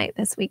middle of the night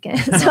this weekend,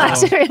 so I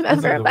should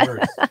remember.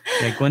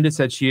 Glenda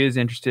said she is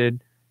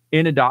interested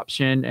in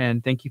adoption,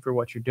 and thank you for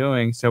what you're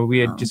doing. So we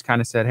had just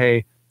kind of said,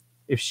 hey,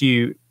 if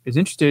she is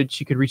interested,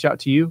 she could reach out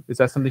to you. Is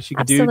that something she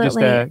could do? Just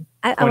I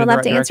would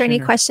love to answer any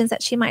questions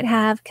that she might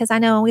have, because I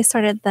know when we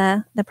started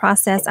the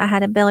process, I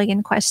had a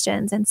billion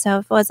questions, and so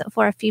if it wasn't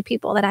for a few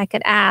people that I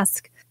could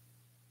ask,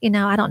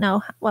 I don't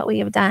know what we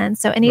have done.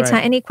 So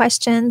anytime, any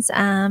questions,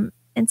 and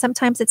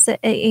sometimes it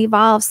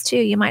evolves too.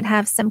 You might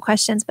have some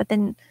questions, but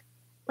then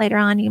later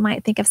on you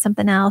might think of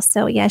something else.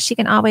 So yeah, she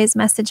can always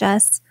message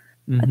us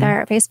with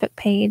our Facebook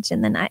page.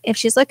 And then if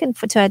she's looking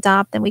to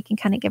adopt, then we can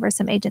kind of give her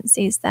some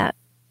agencies that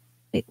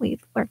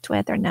we've worked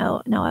with or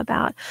know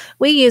about.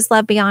 We use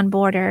Love Beyond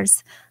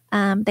Borders.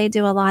 They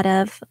do a lot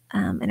of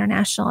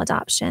international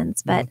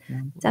adoptions, but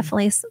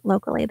definitely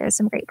locally, there's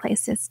some great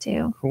places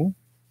too. Cool.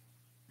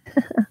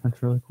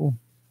 That's really cool.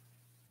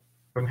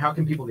 How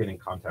can people get in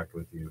contact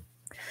with you?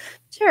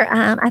 Sure.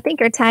 I think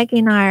you're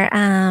tagging our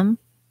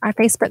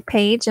Facebook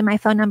page, and my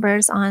phone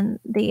number's on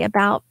the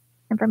about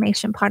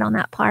information part on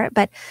that part.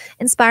 But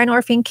Inspire and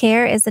Orphan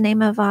Care is the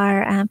name of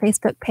our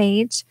Facebook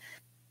page,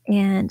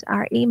 and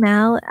our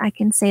email, I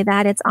can say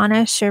that it's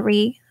Anna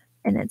Cherie,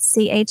 and it's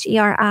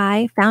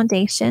CHERI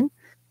Foundation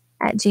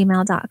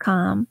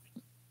 @gmail.com.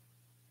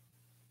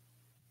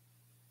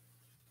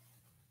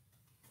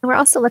 We're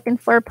also looking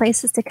for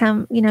places to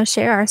come,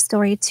 share our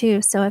story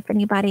too. So if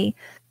anybody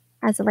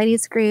has a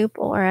ladies group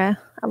or a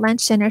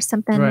luncheon or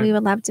something, we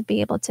would love to be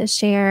able to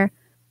share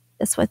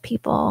this with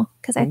people.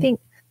 Because I think,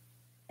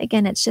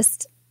 again, it's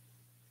just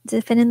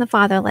defending the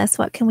fatherless.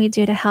 What can we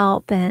do to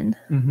help and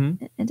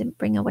to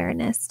bring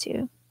awareness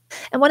to?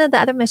 And one of the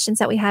other missions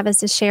that we have is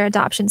to share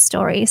adoption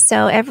stories.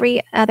 So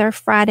every other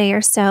Friday or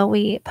so,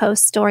 we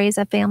post stories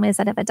of families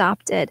that have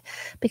adopted,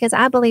 because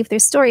I believe through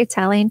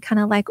storytelling,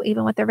 kind of like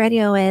even what the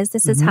radio is,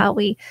 this is how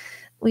we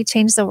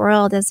change the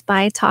world, is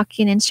by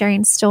talking and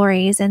sharing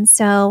stories. And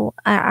so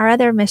our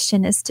other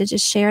mission is to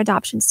just share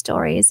adoption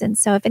stories. And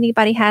so if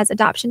anybody has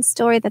adoption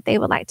story that they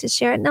would like to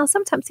share, now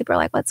sometimes people are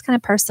like, well, it's kind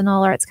of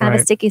personal, or it's kind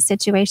of a sticky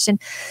situation,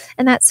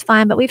 and that's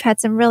fine. But we've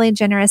had some really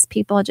generous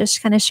people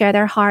just kind of share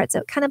their hearts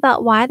kind of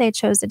about why they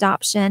chose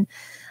adoption,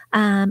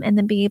 and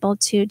then be able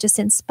to just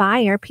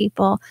inspire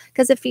people.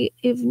 Because if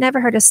you've never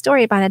heard a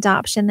story about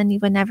adoption, then you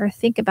would never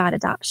think about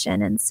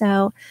adoption. And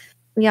so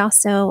we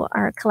also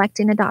are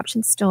collecting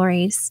adoption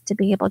stories to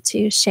be able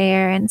to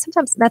share. And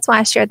sometimes that's why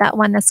I shared that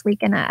one this week.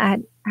 And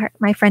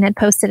my friend had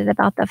posted it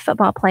about the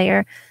football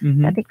player,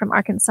 I think from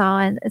Arkansas.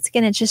 And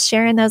it's just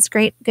sharing those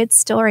good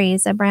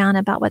stories around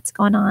about what's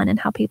going on and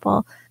how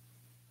people,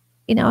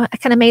 I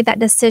kind of made that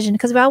decision,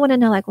 because we all want to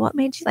know, like, what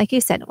made you, like you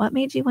said, what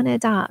made you want to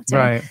adopt?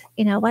 Or,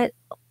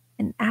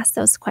 and ask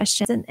those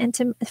questions.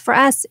 And for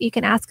us, you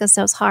can ask us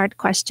those hard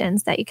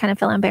questions that you kind of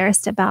feel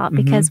embarrassed about,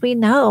 because we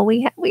know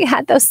we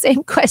had those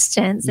same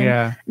questions.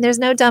 And there's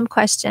no dumb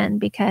question,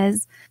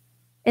 because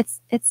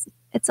it's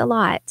a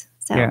lot.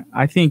 So yeah,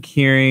 I think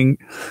hearing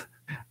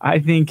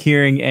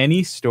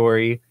any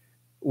story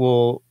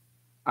will,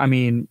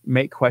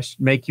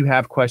 make you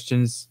have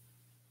questions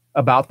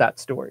about that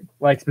story.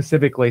 Like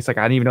specifically, it's like,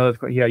 I didn't even know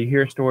that. Yeah, you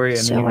hear a story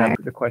and then you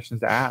have the questions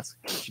to ask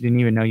that you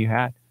didn't even know you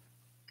had.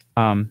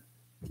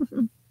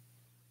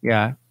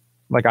 Yeah,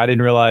 like I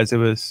didn't realize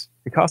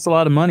it costs a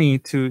lot of money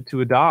to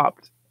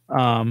adopt.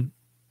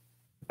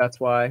 That's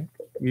why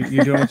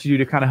you're doing what you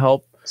do to kind of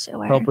help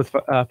with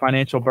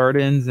financial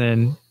burdens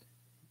and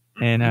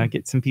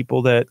get some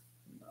people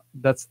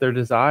that's their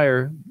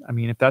desire. I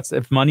mean,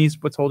 if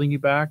money's what's holding you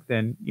back,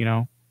 then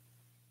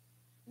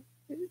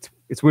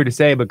it's weird to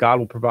say, but God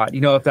will provide.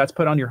 If that's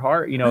put on your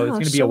heart, it's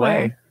going to be a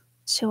way.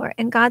 Sure.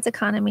 And God's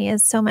economy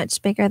is so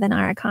much bigger than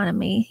our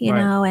economy,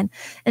 know, and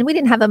we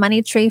didn't have a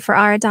money tree for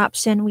our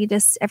adoption. We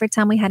just, every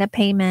time we had a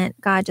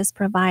payment, God just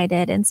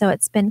provided. And so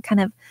it's been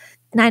kind of,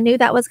 and I knew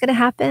that was going to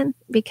happen,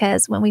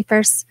 because when we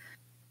first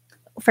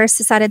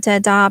decided to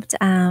adopt,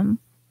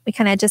 we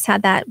kind of just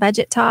had that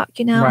budget talk,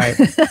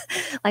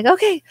 like,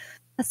 okay,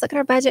 let's look at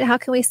our budget. How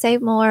can we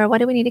save more? What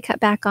do we need to cut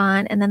back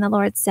on? And then the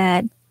Lord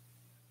said,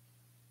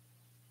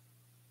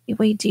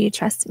 do you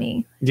trust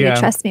me? Do Yeah. you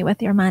trust me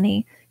with your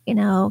money? You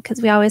know,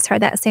 because we always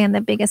heard that saying, the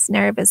biggest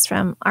nerve is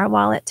from our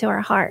wallet to our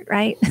heart,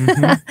 right?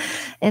 Mhm.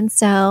 And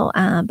so,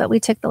 but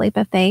we took the leap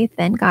of faith,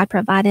 and God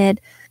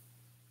provided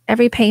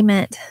every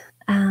payment,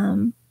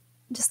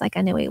 just like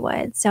I knew He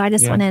would. So I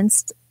just Yeah. went in,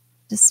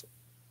 just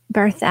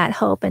birth that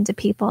hope into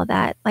people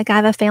that, like, I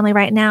have a family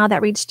right now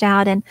that reached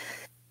out, and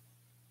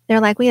they're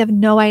like, we have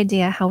no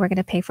idea how we're going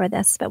to pay for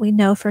this, but we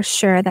know for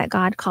sure that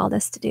God called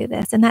us to do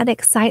this. And that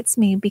excites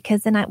me,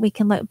 because then we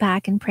can look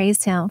back and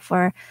praise Him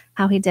for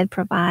how He did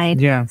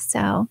provide. Yeah.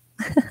 So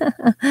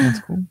That's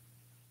cool.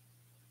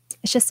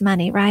 it's just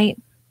money, right?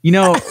 You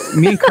know,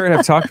 me and Kurt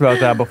have talked about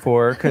that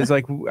before, because,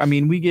 like, I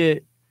mean,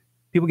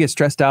 people get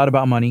stressed out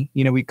about money.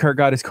 You know, Kurt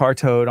got his car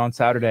towed on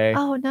Saturday,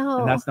 Oh, no.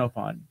 and that's no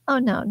fun. Oh,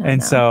 no.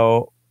 And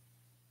so,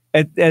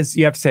 as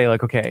you have to say,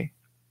 like, okay,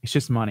 it's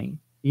just money.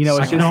 You know,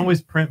 I it's can just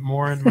always print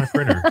more in my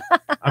printer.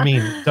 I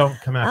mean, don't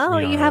come after Oh,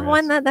 me. you have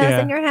one that's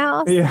Yeah. in your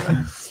house?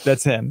 yeah,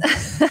 that's him.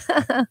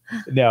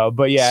 No,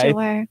 but yeah,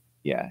 Sure.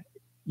 yeah,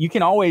 you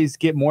can always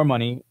get more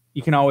money.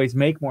 You can always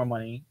make more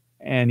money.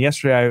 And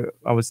yesterday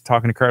I was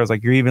talking to Kurt. I was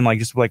like, you're even like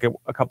just like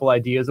a couple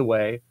ideas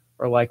away,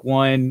 or like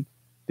one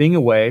thing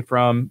away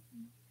from.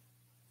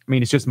 I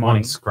mean, it's just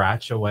money. One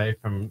scratch away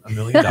from $1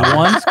 million.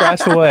 One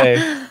scratch away.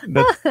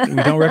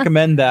 We don't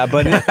recommend that,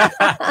 but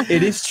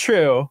it is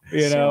true.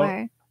 You know,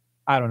 Sure.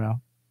 I don't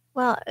know.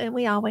 Well, and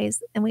we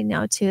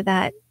know too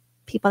that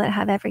people that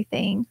have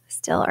everything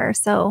still are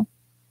so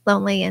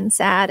lonely and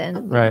sad, and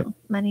you Right. know,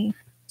 money.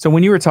 So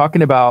when you were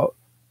talking about,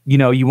 you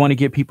know, you want to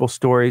get people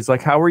stories,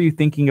 like how were you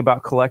thinking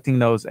about collecting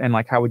those, and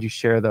like how would you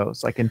share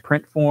those, like in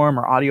print form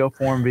or audio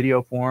form,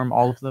 video form,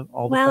 all the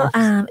Well,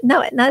 forms?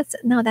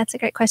 that's a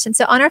great question.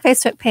 So on our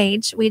Facebook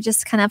page, we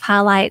just kind of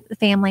highlight the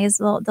families.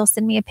 They'll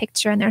send me a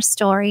picture and their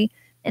story,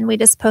 and we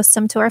just post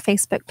them to our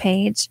Facebook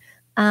page.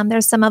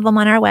 There's some of them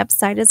on our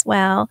website as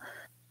well.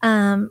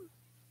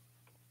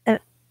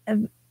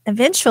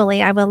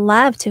 Eventually, I would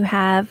love to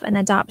have an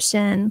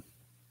adoption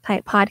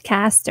type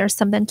podcast or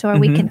something to where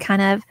we Mhm. can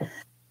kind of,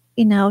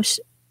 you know,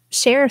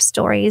 share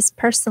stories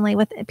personally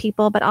with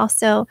people, but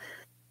also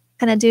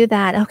kind of do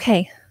that.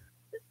 Okay,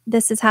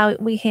 this is how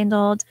we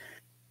handled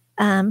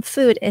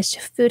food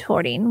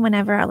hoarding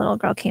whenever our little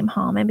girl came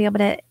home, and be able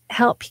to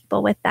help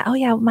people with that. Oh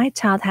yeah, my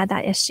child had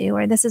that issue,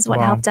 or this is what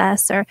Wow. helped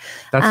us, or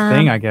That's the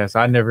thing, I guess.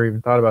 I never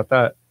even thought about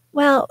that.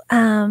 well,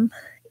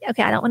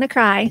 okay, I don't want to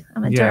cry.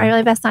 I'm gonna do Yeah. my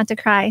really best not to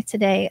cry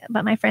today,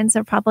 but my friends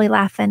are probably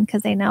laughing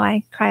because they know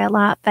I cry a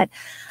lot. But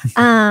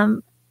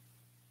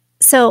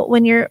so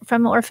when you're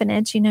from an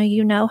orphanage, you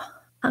know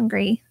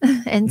hungry,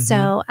 and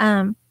so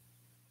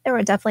there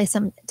were definitely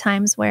some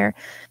times where,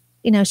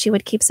 you know, she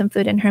would keep some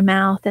food in her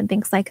mouth and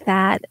things like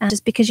that,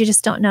 just because you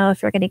just don't know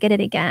if you're going to get it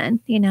again.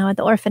 You know, at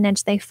the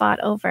orphanage, they fought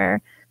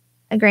over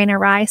a grain of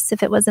rice.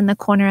 If it was in the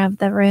corner of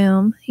the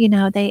room, you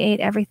know, they ate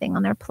everything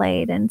on their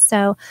plate. And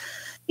so,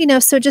 you know,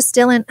 so just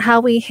Dylan, how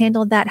we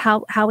handled that,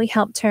 how we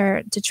helped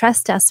her to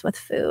trust us with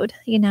food,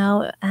 you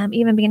know,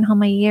 even being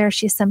home a year,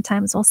 she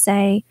sometimes will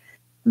say,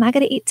 am I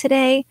going to eat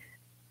today?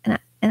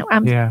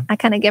 Yeah. I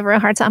kind of give her a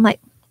hard time. I'm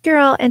like,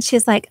 girl. And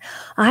she's like,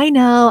 I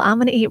know, I'm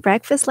going to eat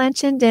breakfast,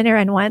 lunch, and dinner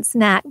and one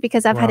snack,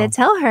 because I've had Wow. to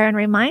tell her and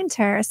remind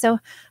her. So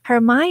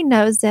her mind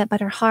knows it, but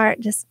her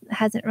heart just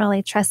hasn't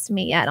really trusted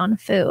me yet on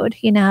food,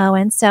 you know?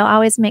 And so I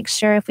always make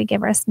sure if we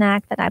give her a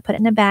snack that I put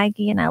it in a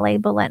baggie and I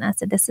label it. And I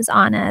said, this is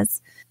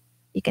Anna's.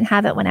 You can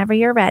have it whenever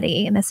you're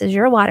ready. And this is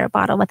your water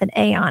bottle with an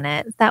A on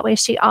it. That way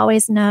she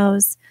always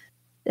knows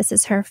this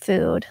is her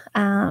food.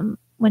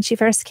 When she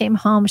first came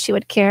home, she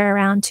would carry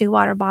around 2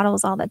 water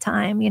bottles all the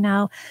time, you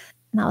know?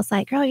 And I was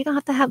like, girl, you don't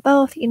have to have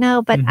both, you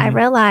know? But I Mhm.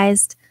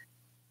 realized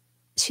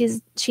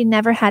she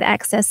never had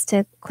access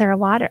to clear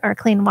water or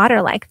clean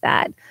water like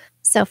that.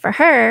 So for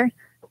her,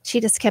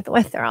 she just kept it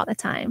with her all the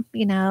time.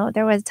 You know,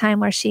 there was a time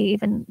where she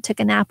even took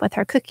a nap with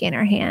her cookie in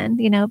her hand,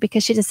 you know,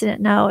 because she just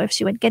didn't know if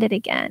she would get it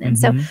again. And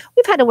so Mhm.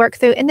 we've had to work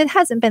through, and it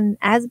hasn't been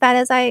as bad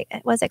as I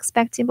was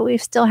expecting, but we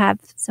still have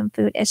some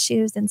food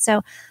issues. And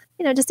so,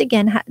 you know, just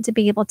again, to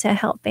be able to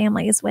help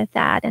families with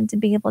that, and to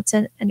be able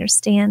to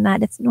understand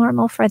that it's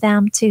normal for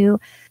them to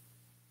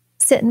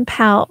sit and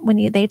pout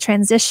when they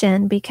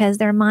transition, because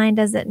their mind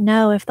doesn't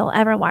know if they'll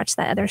ever watch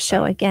that other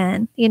show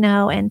again, you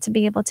know, and to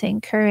be able to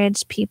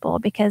encourage people,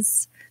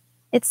 because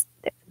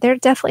there are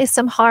definitely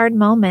some hard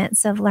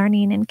moments of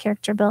learning and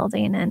character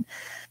building. And,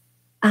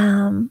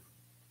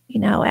 you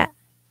know,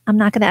 I'm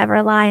not going to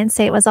ever lie and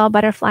say it was all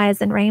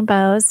butterflies and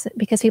rainbows,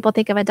 because people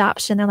think of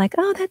adoption. They're like,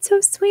 oh, that's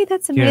so sweet.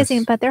 That's amazing.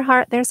 Yes. But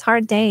there's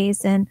hard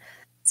days. And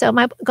so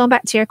going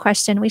back to your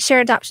question, we share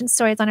adoption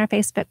stories on our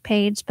Facebook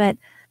page, but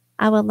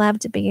I would love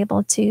to be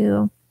able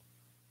to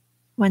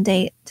one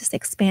day just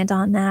expand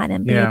on that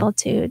and be Yeah. able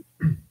to,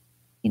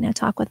 you know,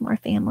 talk with more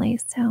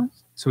families.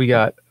 So we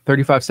got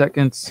 35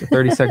 seconds,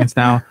 30 seconds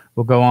now.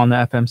 We'll go on the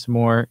FM some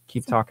more,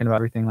 keep talking about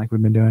everything like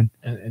we've been doing.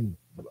 And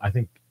I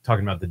think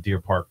talking about the deer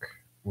park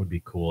would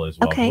be cool as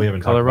well. Okay. We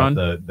haven't Color talked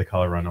about the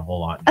color run a whole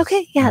lot.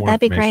 Okay, yeah, more that'd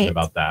be information great.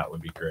 About that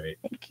would be great.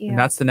 Thank you. And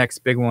that's the next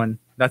big one.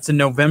 That's in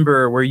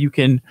November, where you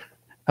can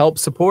help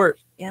support.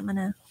 Yeah, I'm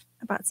gonna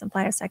I brought some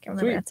flyers so I can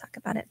remember Sweet. to talk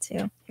about it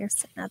too.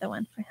 Here's another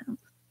one for him.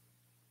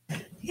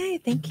 Yay,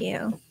 thank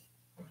you.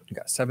 You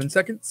got 7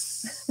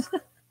 seconds.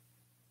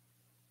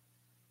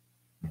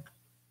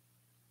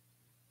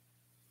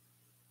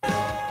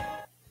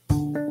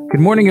 Good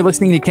morning. You're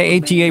listening to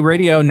KHEA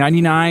Radio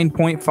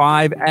 99.5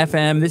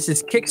 FM. This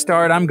is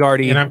Kickstart. I'm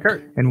Gardy. And I'm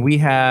Kurt. And we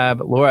have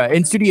Laura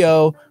in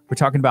studio. We're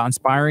talking about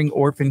inspiring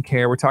orphan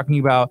care. We're talking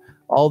about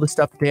all the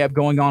stuff that they have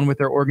going on with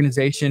their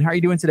organization. How are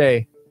you doing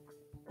today?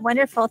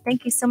 Wonderful.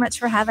 Thank you so much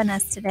for having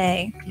us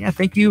today. Yeah,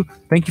 thank you.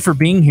 Thank you for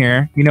being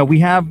here. You know,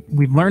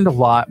 we've learned a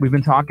lot. We've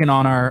been talking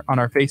on our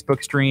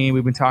Facebook stream.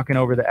 We've been talking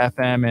over the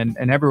FM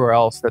and everywhere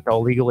else that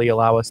they'll legally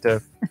allow us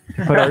to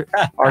put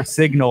our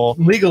signal.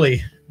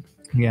 Legally.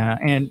 Yeah,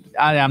 and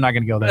I'm not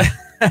going to go there.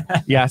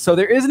 Yeah, so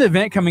there is an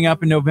event coming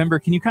up in November.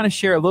 Can you kind of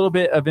share a little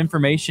bit of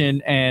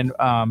information and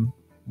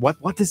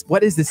what is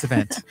this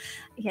event?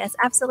 Yes,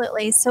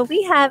 absolutely. So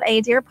we have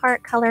a Deer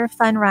Park Color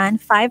Fun Run,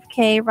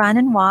 5K run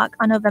and walk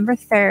on November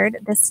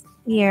 3rd this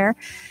year.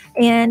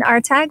 And our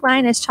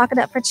tagline is Chalk It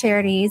Up for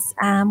Charities.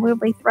 We'll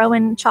be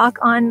throwing chalk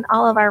on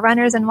all of our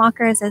runners and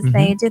walkers as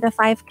they do the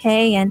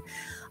 5K, and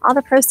all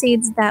the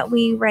proceeds that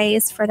we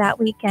raise for that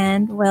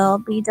weekend will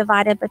be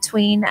divided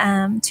between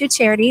 2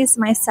 charities,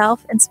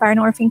 myself, Inspiring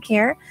Orphan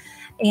Care,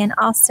 and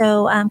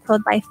also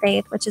Clothed by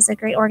Faith, which is a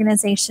great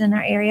organization in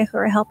our area who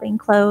are helping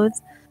clothe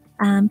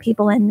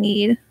people in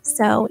need.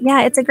 So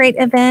yeah, it's a great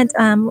event.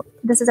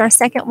 This is our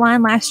second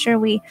one. Last year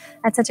we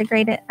had such a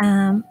great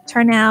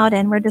turnout,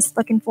 and we're just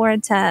looking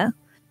forward to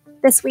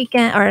this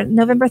weekend or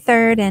November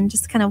 3rd and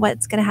just kind of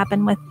what's going to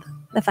happen with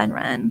the fun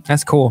run.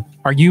 That's cool.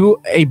 Are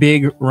you a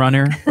big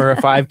runner or a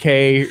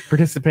 5K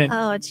participant?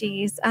 Oh,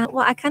 geez.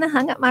 Well, I kind of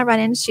hung up my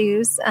running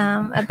shoes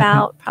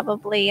about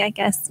probably, I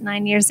guess,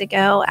 9 years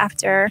ago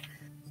after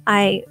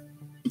I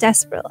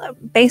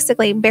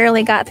basically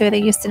barely got through the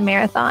Houston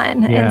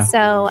Marathon. Yeah. And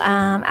so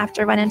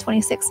after running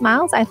 26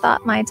 miles, I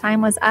thought my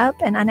time was up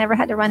and I never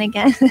had to run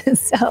again.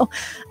 So,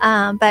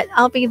 but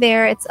I'll be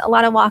there. It's a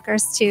lot of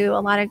walkers too, a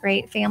lot of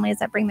great families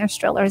that bring their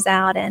strollers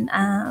out. And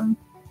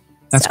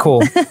that's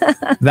cool.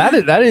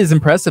 That is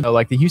impressive.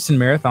 Like the Houston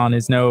Marathon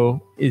is no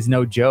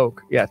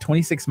joke. Yeah,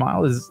 26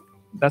 miles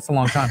that's a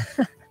long time.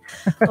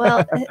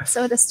 Well,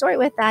 so the story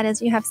with that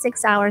is you have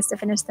 6 hours to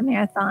finish the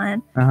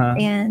marathon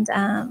and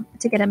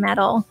to get a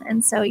medal.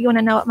 And so you want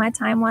to know what my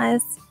time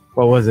was?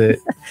 What was it?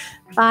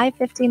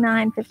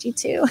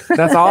 5:59:52.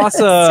 That's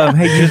awesome.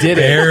 Hey, you did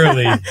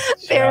it.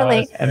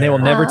 Barely. And they will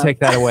never take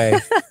that away.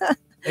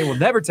 They will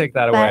never take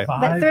that away.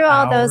 But through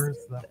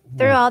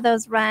all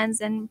those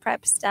runs and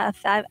prep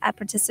stuff, I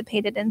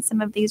participated in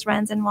some of these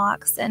runs and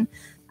walks, and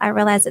I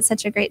realized it's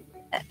such a great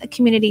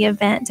community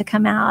event to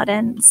come out.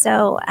 And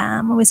so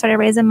when we started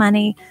raising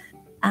money,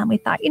 we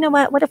thought, you know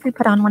what if we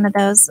put on one of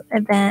those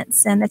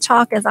events? And the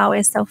chalk is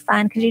always so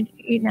fun because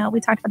you know,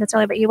 we talked about this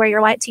earlier, but you wear your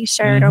white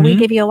t-shirt or we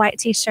give you a white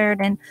t-shirt,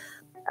 and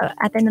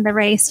at the end of the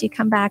race you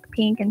come back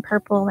pink and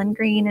purple and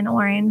green and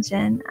orange,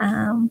 and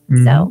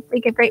so we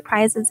give great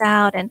prizes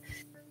out, and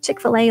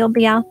Chick-fil-A will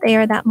be out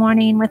there that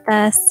morning with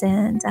us,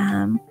 and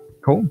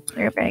cool.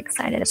 We're very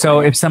excited. So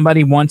if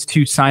somebody wants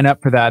to sign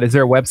up for that, is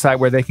there a website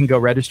where they can go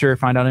register or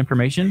find out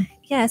information?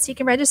 Yes, you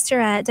can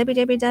register at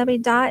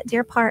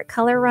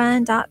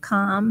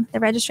www.deerparkcolorrun.com. The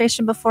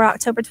registration before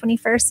October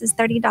 21st is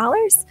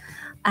 $30.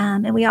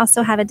 And we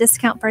also have a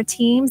discount for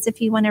teams.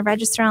 If you want to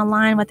register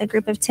online with a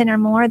group of 10 or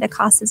more, the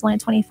cost is only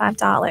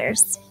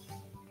 $25.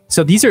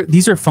 So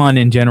these are fun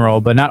in general,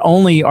 but not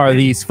only are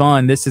these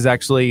fun, this is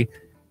actually,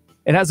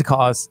 it has a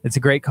cause. It's a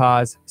great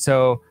cause.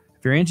 So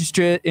if you're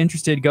interested,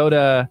 go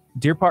to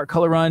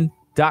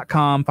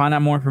deerparkcolorrun.com, find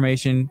out more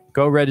information,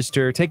 go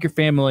register, take your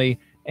family,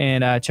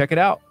 and check it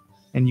out.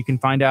 And you can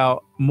find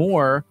out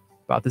more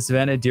about this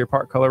event at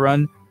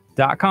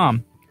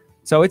deerparkcolorrun.com.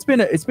 So it's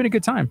been a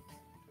good time.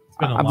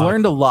 I've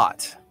learned a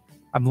lot.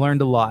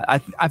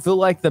 I feel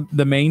like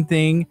the main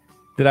thing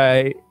that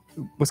I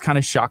was kind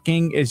of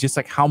shocking is just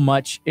like how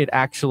much it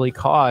actually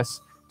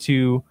costs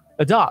to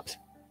adopt.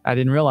 I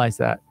didn't realize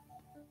that.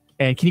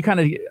 And can you kind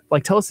of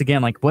like tell us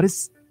again, like what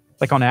is,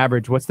 like on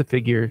average, what's the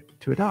figure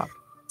to adopt?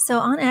 So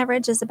on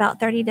average is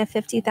about $30,000 to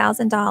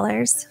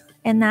 $50,000,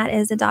 and that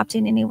is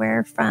adopting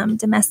anywhere from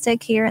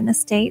domestic here in the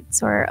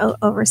States or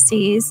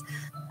overseas.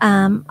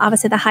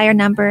 Obviously, the higher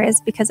number is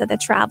because of the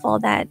travel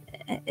that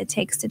it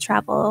takes to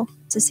travel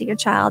to see your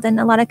child, and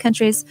a lot of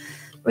countries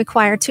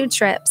require 2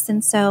 trips.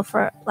 And so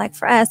for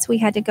us, we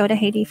had to go to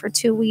Haiti for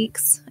 2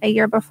 weeks a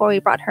year before we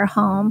brought her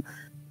home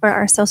for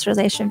our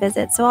socialization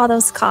visit. So all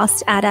those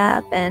costs add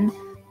up, and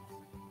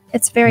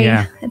it's very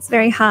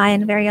high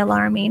and very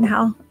alarming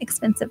how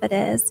expensive it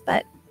is.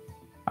 But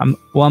I'm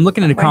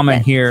looking at a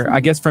comment it. here,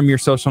 I guess from your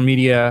social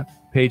media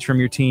page from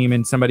your team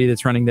and somebody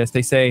that's running this.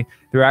 They say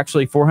there are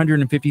actually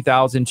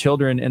 450,000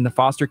 children in the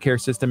foster care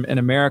system in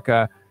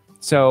America.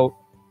 So,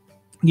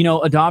 you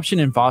know, adoption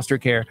and foster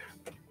care,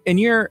 in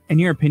your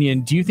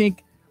opinion, do you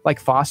think like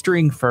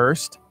fostering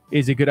first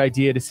is a good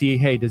idea to see,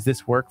 hey, does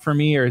this work for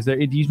me? Or is there,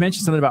 you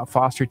mentioned something about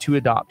foster to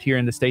adopt here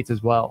in the States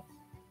as well.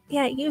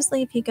 yeah,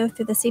 usually if you go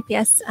through the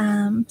CPS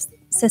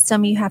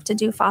system, you have to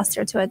do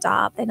foster to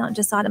adopt. They don't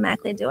just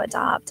automatically do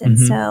adopt. And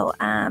so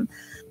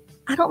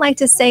I don't like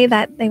to say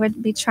that they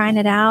would be trying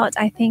it out.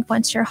 I think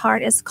once your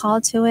heart is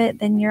called to it,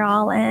 then you're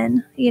all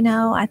in. You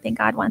know, I think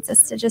God wants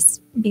us to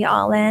just be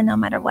all in no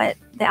matter what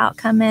the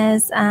outcome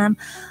is.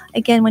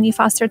 Again, when you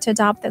foster to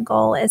adopt, the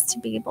goal is to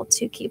be able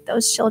to keep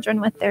those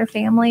children with their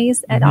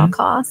families at all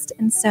cost.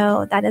 And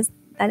so that is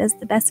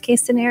the best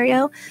case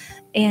scenario.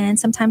 And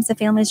sometimes the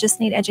families just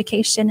need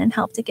education and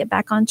help to get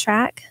back on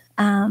track.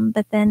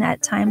 But then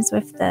at times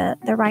if the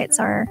rights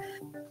are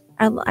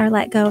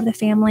let go of the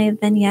family,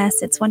 then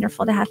yes, it's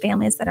wonderful to have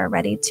families that are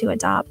ready to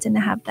adopt and to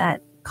have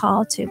that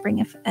call to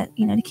bring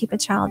to keep a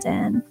child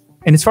in.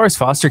 And as far as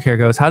foster care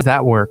goes, how does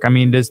that work? I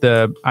mean,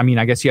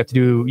 I guess you have to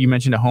do, you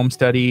mentioned a home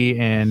study,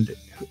 and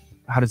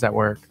how does that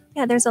work?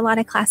 Yeah, there's a lot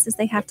of classes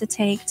they have to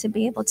take to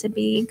be able to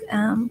be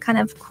kind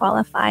of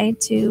qualified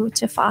to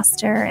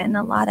foster, and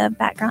a lot of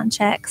background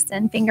checks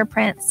and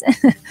fingerprints,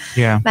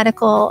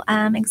 medical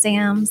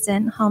exams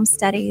and home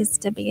studies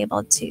to be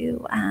able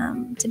to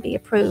be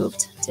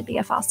approved to be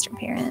a foster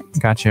parent.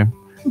 Gotcha.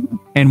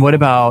 And what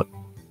about,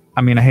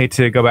 I mean, I hate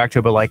to go back to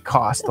it, but like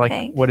cost,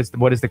 like what is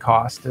the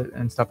cost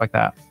and stuff like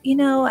that? You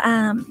know,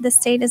 the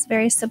state is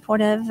very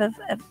supportive of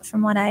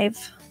from what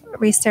I've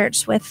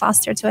research with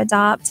foster to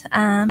adopt.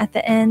 At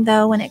the end,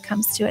 though, when it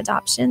comes to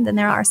adoption, then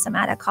there are some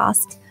added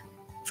costs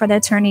for the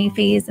attorney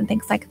fees and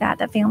things like that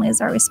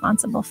families are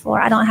responsible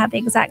for. I don't have the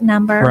exact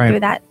number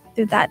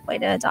through that way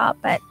to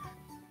adopt, but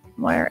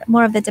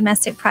more of the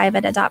domestic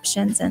private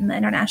adoptions and the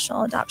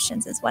international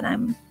adoptions is what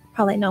I'm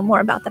probably know more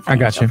about the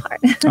financial part.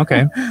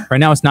 Okay. Right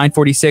now it's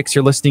 9:46.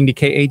 You're listening to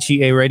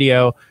KHEA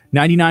Radio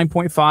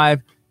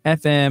 99.5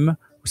 FM.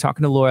 We're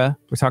talking to Laura.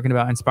 We're talking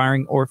about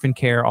inspiring orphan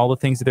care, all the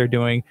things that they're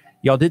doing.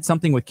 Y'all did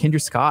something with Kendra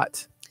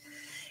Scott,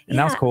 and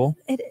that was cool.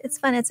 It's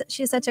fun.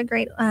 She's such a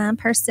great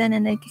person,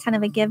 and kind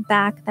of a give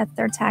back. That's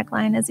their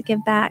tagline, is a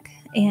give back.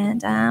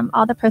 And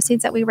all the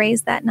proceeds that we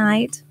raised that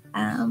night,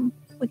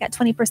 we got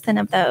 20%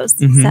 of those.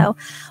 So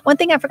one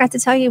thing I forgot to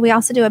tell you, we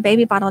also do a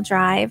baby bottle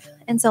drive.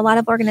 And so a lot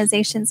of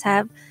organizations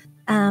have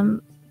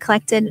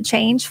collected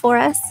change for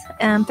us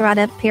throughout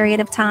a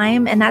period of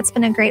time. And that's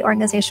been a great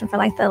organization for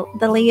like the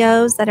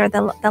Leos that are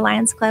the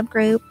Lions Club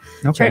group,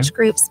 church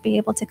groups be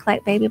able to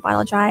collect baby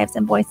bottle drives,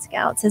 and Boy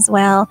Scouts as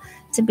well,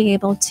 to be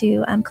able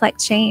to collect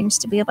change,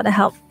 to be able to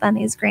help fund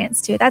these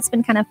grants too. That's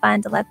been kind of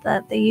fun to let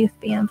the youth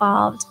be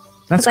involved.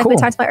 That's like cool. we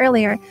talked about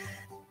earlier,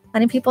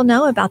 letting people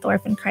know about the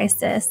orphan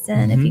crisis.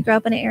 And if you grow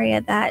up in an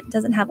area that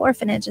doesn't have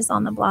orphanages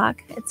on the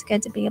block, it's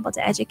good to be able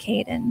to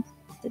educate and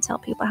to tell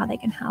people how they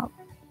can help.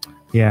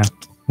 Yeah.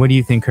 What do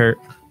you think, Kurt?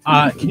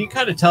 Can you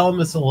kind of tell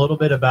us a little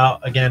bit about,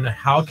 again,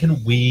 how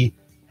can we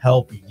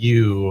help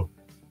you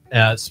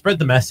spread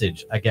the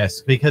message, I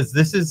guess? Because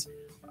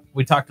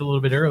we talked a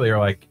little bit earlier,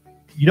 like,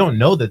 you don't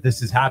know that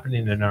this is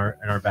happening in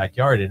our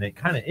backyard, and it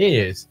kind of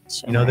is.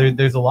 Sure. You know,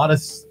 there's a lot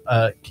of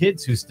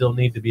kids who still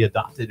need to be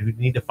adopted, who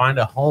need to find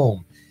a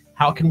home.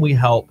 How can we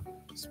help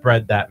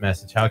spread that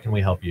message? How can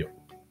we help you?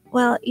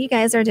 Well, you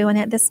guys are doing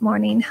it this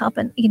morning,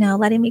 helping,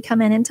 letting me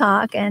come in and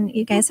talk. And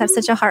you guys have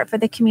such a heart for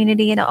the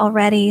community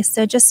already.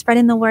 So just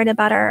spreading the word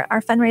about our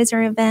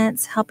fundraiser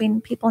events,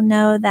 helping people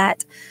know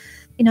that,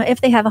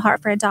 if they have a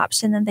heart for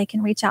adoption, then they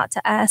can reach out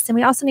to us. And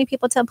we also need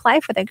people to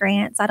apply for the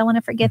grants. I don't want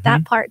to forget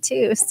that part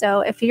too.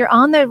 So if you're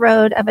on the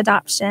road of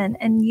adoption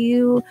and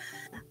you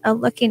are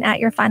looking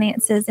at your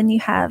finances and you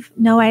have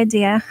no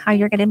idea how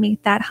you're going to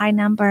meet that high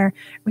number,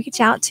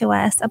 reach out to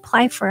us,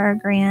 apply for our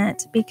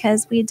grant,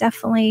 because we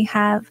definitely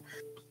have,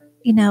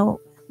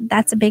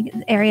 that's a big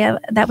area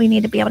that we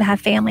need to be able to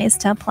have families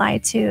to apply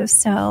to.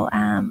 So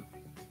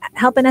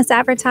helping us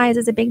advertise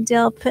is a big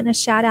deal, putting a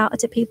shout out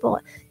to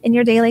people in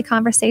your daily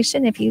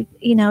conversation. If you,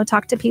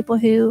 talk to people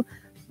who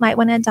might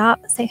want to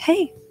adopt, say,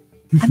 hey,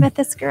 I met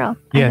this girl.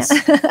 Yes.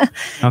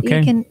 Okay.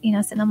 You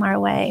can, send them our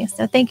way.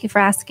 So thank you for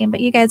asking. But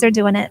you guys are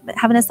doing it. But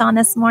having us on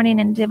this morning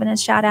and giving a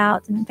shout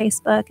out on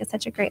Facebook is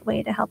such a great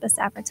way to help us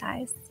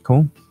advertise.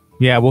 Cool.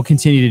 Yeah, we'll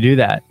continue to do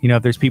that.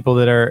 If there's people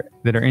that are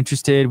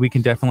interested, we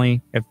can definitely,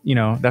 if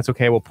that's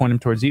okay, we'll point them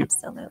towards you.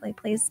 Absolutely.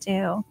 Please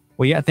do.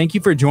 Well, yeah, thank you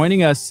for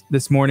joining us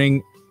this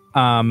morning.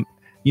 One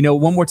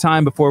more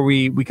time before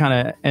we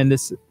kind of end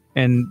this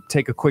and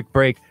take a quick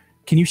break.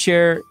 Can you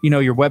share,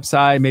 your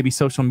website, maybe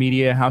social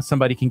media, how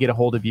somebody can get a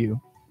hold of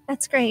you?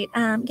 That's great.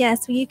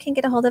 Yes, you can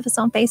get a hold of us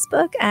on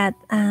Facebook at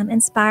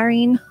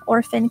Inspiring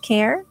Orphan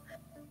Care.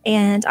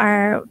 And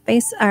our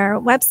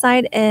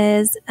website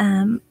is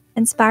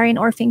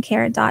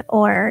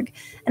inspiringorphancare.org.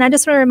 And I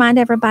just want to remind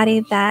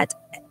everybody that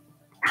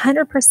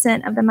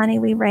 100% of the money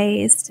we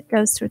raised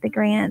goes through the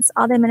grants.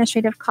 All the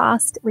administrative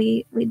costs,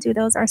 we do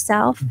those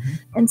ourselves.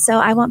 And so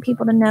I want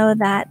people to know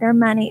that their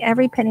money,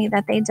 every penny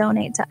that they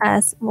donate to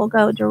us, will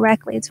go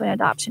directly to an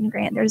adoption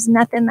grant. There's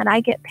nothing that I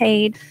get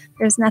paid.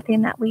 There's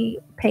nothing that we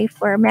pay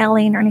for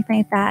mailing or anything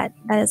like that.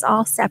 That is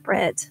all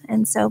separate.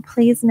 And so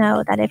please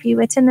know that if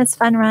you attend this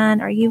fun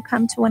run or you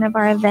come to one of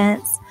our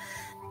events,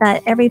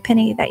 that every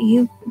penny that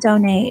you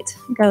donate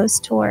goes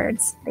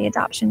towards the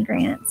adoption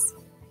grants.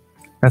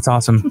 That's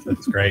awesome.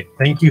 That's great.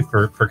 Thank you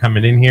for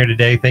coming in here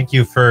today. Thank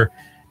you for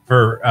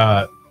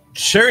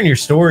sharing your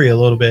story a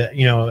little bit.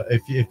 You know,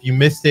 if you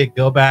missed it,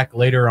 go back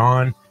later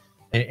on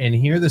and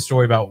hear the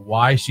story about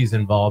why she's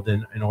involved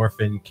in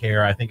orphan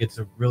care. I think it's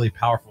a really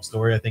powerful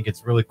story. I think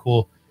it's really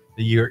cool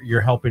that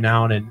you're helping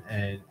out and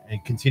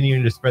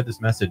continuing to spread this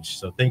message.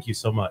 So thank you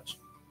so much.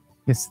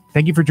 Yes.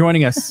 Thank you for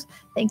joining us.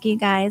 Thank you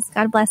guys.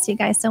 God bless you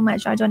guys so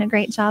much. Y'all doing a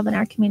great job in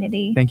our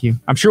community. Thank you.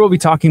 I'm sure we'll be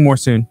talking more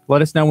soon.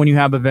 Let us know when you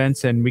have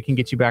events and we can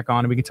get you back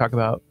on and we can talk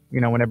about,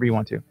 whenever you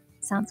want to.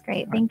 Sounds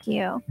great. Thank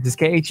you. This is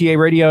KHEA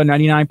Radio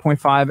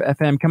 99.5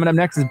 FM. Coming up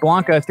next is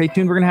Blanca. Stay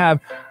tuned. We're going to have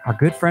our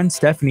good friend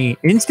Stephanie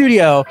in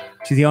studio.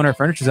 She's the owner of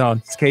Furniture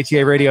Zone. It's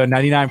KHEA Radio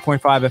 99.5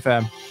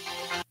 FM.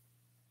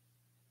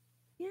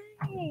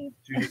 Yay.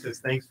 Judy says,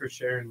 thanks for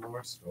sharing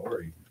more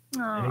story.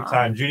 Aw.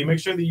 Anytime. Judy, make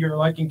sure that you're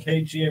liking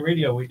KHEA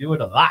Radio. We do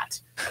it a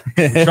lot.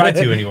 We try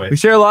to anyway. We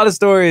share a lot of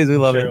stories. We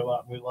love share it. a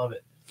lot. We love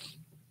it.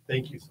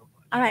 Thank you so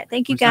much. All right.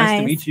 Thank you, It's guys. nice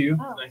to meet you.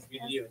 Oh, Nice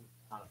meeting you.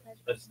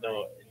 Let us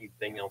know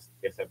anything else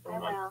you guys have I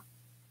going on. will.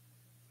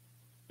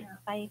 Yeah,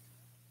 bye.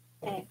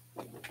 Okay.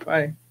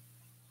 Bye.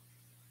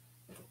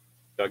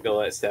 Do I go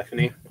let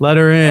Stephanie? Let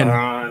her in.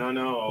 I don't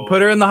know.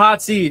 Put her in the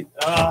hot seat.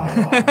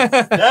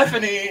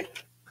 Stephanie.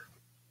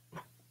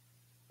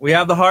 We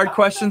have the hard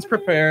questions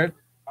prepared.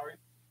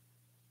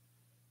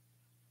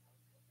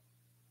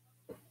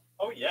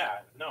 Oh yeah,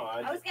 no.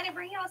 I was gonna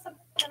bring y'all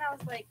something, and I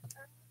was like,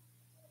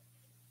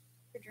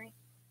 your drink.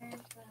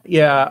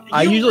 Yeah,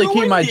 I You usually keep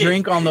ruined my it.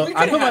 drink on the. We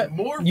I could put my. have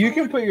more You food.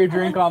 can put your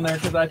drink on there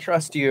because I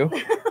trust you.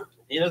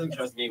 He doesn't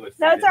trust me with.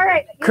 No, it's all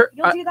right. Kurt,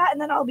 You'll do that,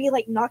 and then I'll be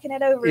like knocking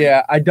it over.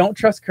 Yeah, I don't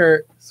trust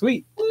Kurt.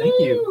 Sweet. Thank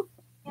you.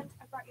 And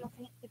I brought you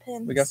fancy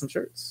pins. We got some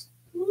shirts.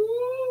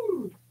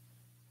 Woo.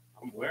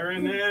 I'm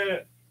wearing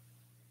it.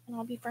 And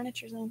I'll be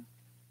Furniture Zone.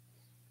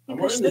 You I'm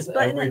push wearing this this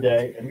button every and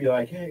day and be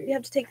like, hey. you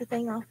have to take the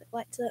thing off. It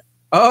lights up.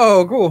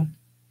 Oh, cool.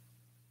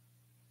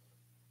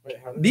 Wait,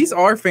 how does These it-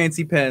 are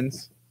fancy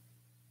pens.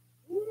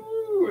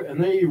 Woo.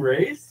 And they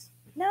erase.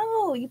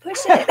 No, you push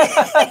it.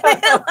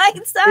 It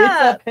lights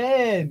up.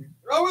 pen.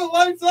 Oh, it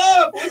lights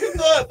up. Look at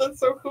that. That's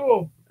so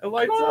cool. It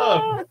lights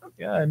up.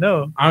 Yeah, I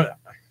know. I-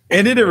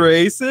 And it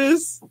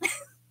erases.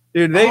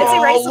 Dude, they. It's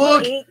Oh, erasable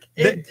look. ink.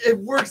 It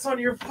works on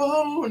your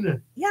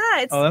phone. Yeah,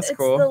 it's Oh, that's it's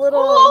cool. the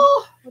little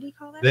Oh. what do you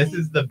call that? This thing?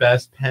 is the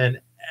best pen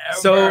ever.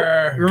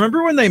 So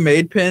remember when they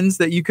made pens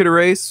that you could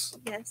erase?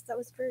 Yes, that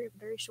was for a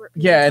very short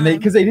period Yeah, of and they time.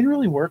 because they didn't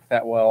really work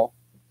that well.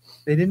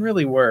 They didn't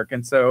really work,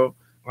 and so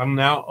I'm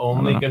now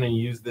only Uh-huh. going to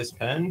use this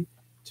pen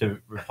to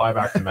reply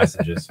back to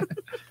messages.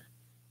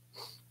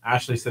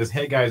 Ashley says,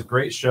 hey guys,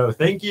 great show.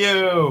 Thank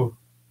you.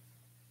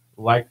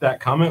 Like that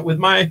comment with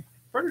my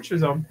Furniture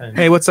Zone pen.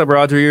 hey, what's up,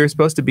 Roger? You were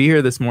supposed to be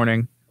here this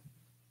morning.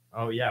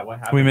 Oh, yeah. What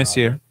happened? We miss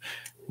Roger? you.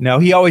 No,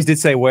 he always did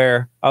say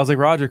where. I was like,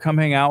 Roger, come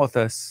hang out with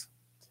us.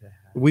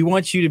 We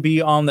want you to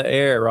be on the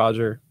air,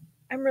 Roger.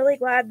 I'm really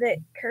glad that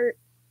Kurt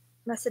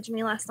messaged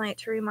me last night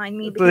to remind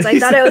me because I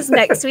thought it was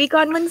next week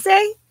on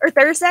Wednesday or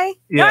Thursday.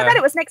 No, I Yeah. thought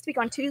it was next week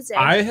on Tuesday.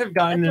 I have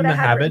gotten That's in what the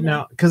I had habit written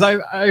now because I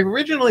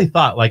originally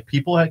thought like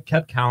people had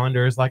kept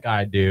calendars like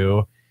I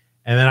do.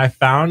 And then I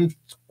found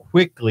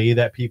quickly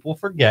that people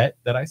forget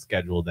that I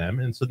schedule them.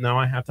 And so now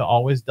I have to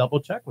always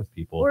double check with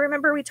people. Well,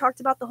 remember we talked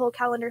about the whole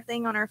calendar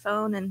thing on our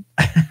phone and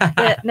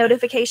the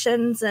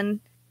notifications, and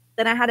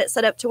then I had it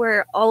set up to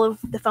where all of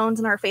the phones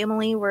in our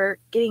family were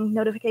getting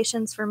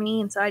notifications for me,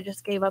 and so I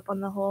just gave up on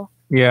the whole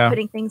Yeah.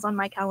 putting things on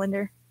my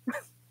calendar.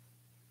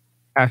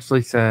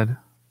 Ashley said,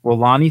 well,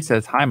 Lonnie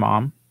says, hi,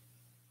 Mom.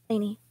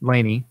 Lainey.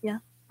 Laney.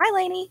 Hi,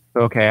 Lainey.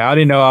 Okay. I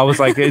didn't know. I was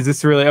like, is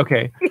this really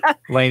okay? Yeah.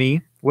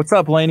 Laney. What's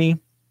up, Laney?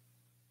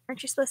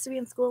 Aren't you supposed to be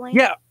in school, Lainey?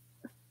 Yeah.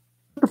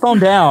 Put the phone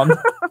down.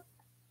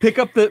 pick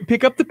up the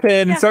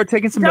pen Yeah. and start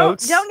taking some Don't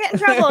notes. get in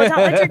trouble. Don't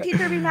let your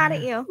teacher be mad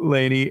at you.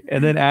 Laney.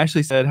 And then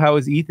Ashley said, how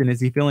is Ethan? Is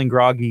he feeling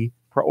groggy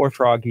or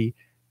froggy?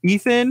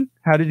 Ethan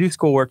had to do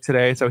schoolwork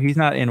today, so he's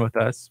not in with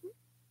us.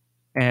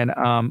 And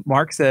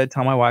Mark said,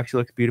 tell my wife she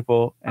looks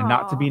beautiful and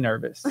not to be Aw.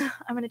 nervous. I'm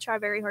going to try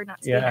very hard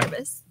not to Yeah. be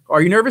nervous.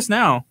 Are you nervous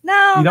now? No,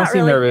 You don't not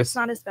seem really. nervous. It's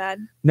not as bad.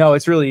 No,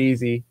 it's really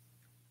easy.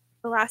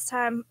 The last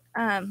time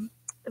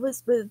it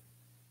was with,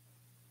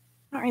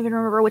 I don't even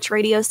remember which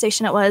radio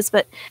station it was,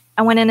 but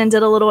I went in and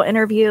did a little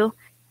interview,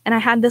 and I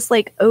had this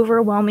like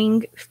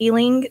overwhelming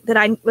feeling that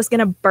I was going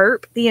to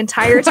burp the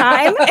entire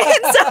time. And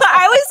so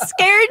I was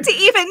scared to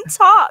even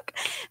talk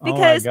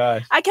because oh my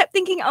gosh. I kept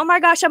thinking, oh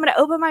my gosh, I'm going to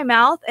open my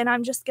mouth and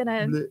I'm just going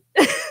to,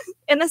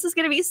 and this is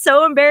going to be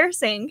so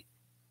embarrassing.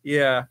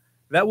 Yeah,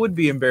 that would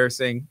be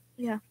embarrassing.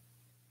 Yeah.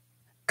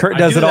 Kurt I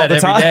does do it all that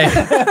the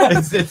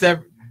every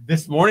time. day.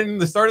 This morning,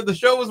 the start of the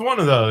show was one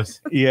of those.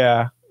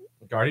 Yeah.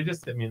 Gardy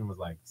just hit me and was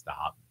like,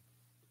 stop.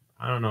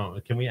 I don't know.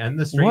 Can we end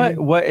the stream?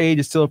 What age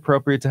is still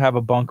appropriate to have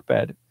a bunk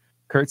bed?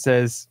 Kurt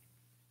says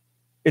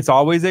it's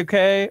always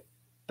okay.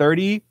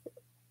 30.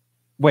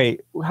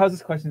 Wait, how's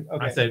this question?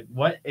 Okay. I said,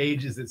 what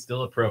age is it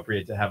still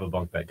appropriate to have a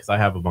bunk bed? Because I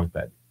have a bunk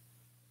bed.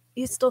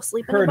 You still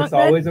sleep in Kurt, the it's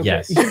bunk bed? always okay.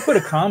 Yes. You should put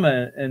a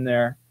comment in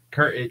there.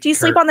 Kurt, Do you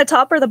sleep on the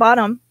top or the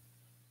bottom?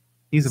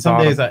 He's a some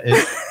bottom.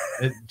 days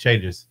it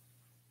changes.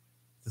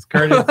 Says,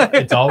 Kurt,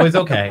 it's always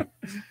okay.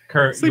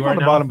 Kurt, Sleep you are on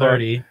the now bottom bunk.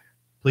 30.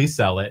 Please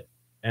sell it.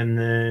 And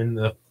then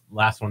the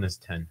last one is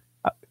 10.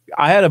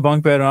 I had a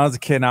bunk bed when I was a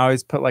kid, and I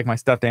always put like my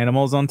stuffed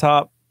animals on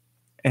top,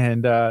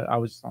 and I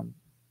was just on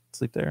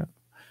sleep there.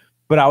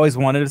 But I always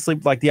wanted to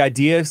sleep. Like the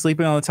idea of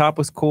sleeping on the top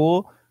was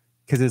cool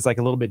because it's like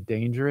a little bit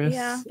dangerous.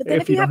 Yeah, but then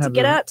if you have to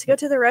get up to go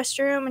to the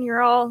restroom and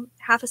you're all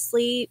half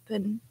asleep,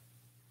 and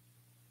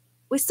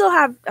we still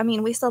have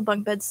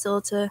bunk beds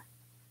still to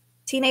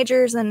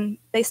teenagers, and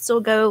they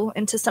still go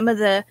into some of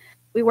the.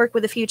 We work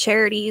with a few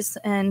charities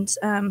and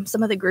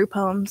some of the group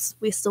homes.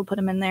 We still put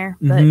them in there,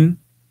 but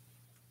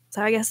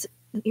so I guess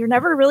you're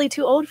never really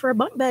too old for a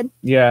bunk bed.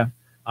 Yeah,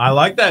 I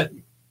like that.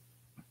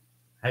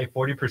 Hey,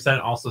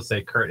 40% also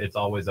say, Kurt, it's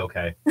always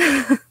okay.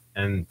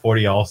 And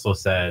 40 also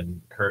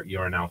said, Kurt, you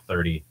are now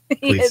 30.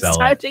 Please It's sell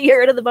time it. to get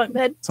rid of the bunk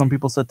bed. some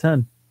people said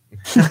 10.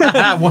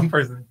 One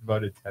person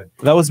voted 10.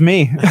 That was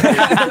me.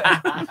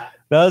 That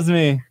was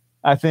me.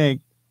 I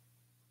think.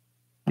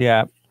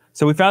 Yeah.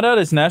 So we found out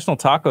it's National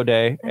Taco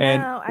Day,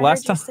 and I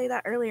last heard time you say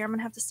that earlier. I'm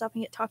gonna have to stop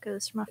and get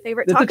tacos from my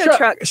favorite The taco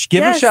truck.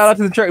 Give a Yes. shout out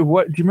to the truck.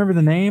 What do you remember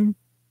the name?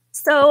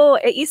 So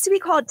it used to be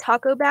called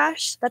Taco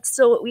Bash. That's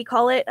still what we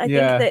call it. I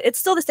Yeah. think that it's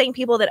still the same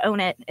people that own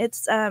it.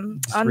 It's on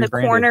the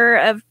rebranded. corner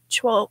of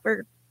 12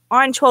 or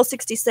on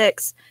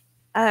 1266,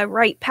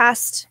 right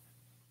past.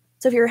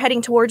 So if you're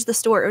heading towards the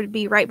store, it would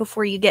be right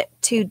before you get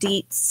to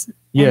Dietz.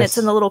 And it's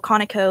in the little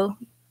Conoco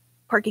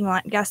parking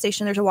lot gas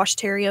station. There's a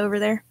Washteria over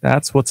there.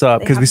 That's what's up,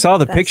 They because we have saw the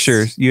the best-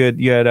 pictures.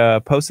 You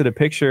had posted a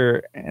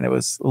picture, and it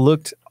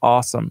looked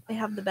awesome. They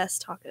have the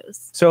best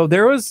tacos. So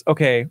there was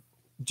okay.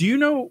 Do you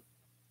know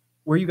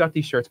where you got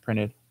these shirts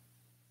printed?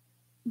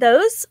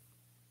 Those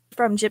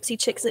from Gypsy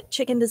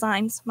Chicken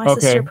Designs. My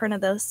Okay. sister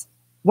printed those.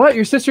 What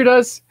your sister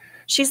does?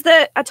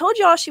 I told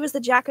y'all she was the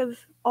jack of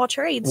all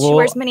trades. She Well,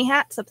 wears many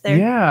hats up there.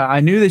 Yeah, I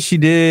knew that she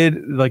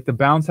did like the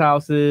bounce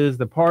houses,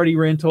 the party And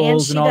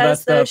rentals, she and all that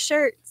does the stuff.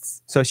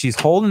 shirts. So she's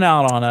holding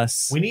out on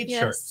us. We need Yes.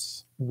 shirts.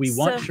 We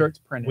want So- shirts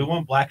printed. We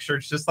want black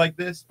shirts just like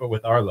this, but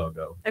with our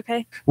logo.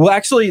 Okay. Well,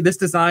 actually, this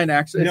design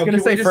it's You know, going to can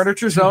we say just-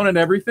 Furniture Zone and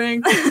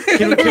everything.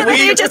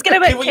 You're just gonna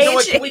put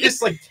Can we KG. just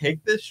like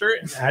take this shirt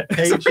and add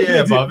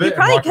KG above it? You and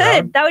probably walk could.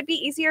 around? That would be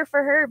easier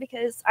for her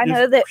because I Yes.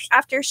 know that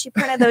after she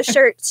printed those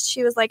shirts,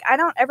 she was like, I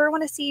don't ever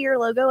want to see your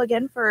logo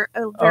again for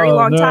a very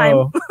long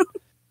time.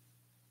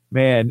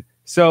 Man,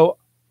 so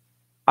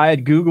I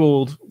had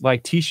Googled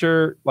like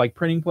t-shirt like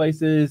printing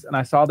places, and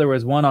I saw there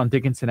was one on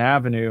Dickinson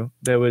Avenue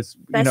that was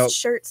Best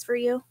shirts for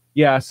you.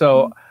 yeah.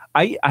 So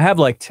I have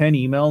like 10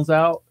 emails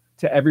out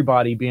to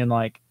everybody being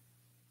like,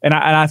 and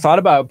I thought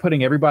about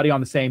putting everybody on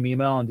the same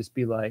email and just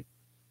be like,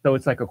 so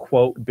it's like a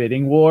quote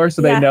bidding war,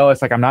 so Yeah. they know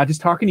it's like I'm not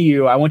just talking to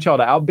you. I want y'all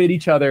to outbid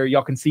each other.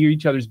 Y'all can see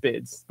each other's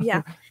bids.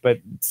 Yeah. But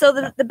So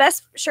the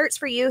best shirts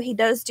for you, he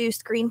does do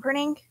screen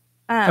printing.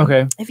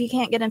 okay, If you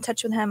can't get in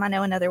touch with him, I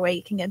know another way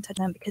you can get in touch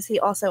with him because he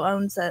also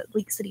owns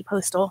Leak City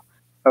Postal.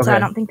 okay, So I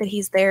don't think that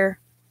he's there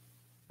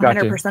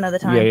Gotcha. 100% of the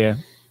time. yeah.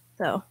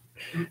 So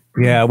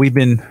Yeah, we've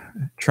been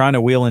trying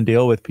to wheel and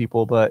deal with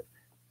people, but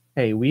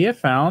hey, we have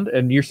found,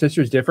 and your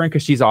sister's different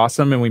because she's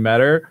awesome and we met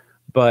her,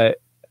 but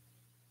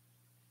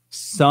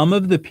some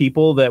of the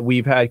people that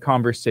we've had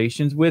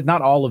conversations with,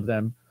 not all of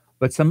them,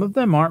 but some of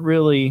them aren't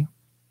really.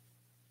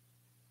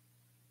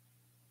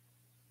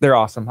 They're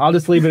awesome. I'll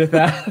just leave it at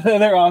that.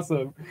 They're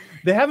awesome.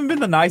 They haven't been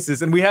the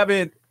nicest, and we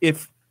haven't.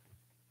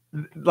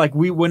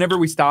 Whenever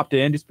we stopped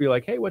in, just be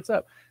like, "Hey, what's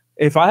up?"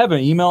 If I have an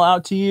email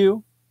out to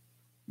you,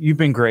 you've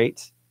been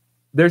great.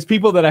 There's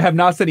people that I have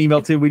not sent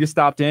email to. We just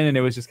stopped in, and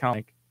it was just kind of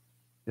like,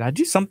 "Did I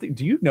do something?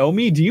 Do you know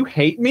me? Do you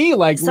hate me?"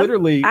 Like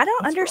literally. I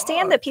don't what's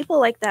understand wrong? that people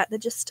like that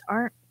just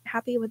aren't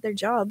happy with their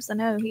jobs. I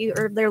know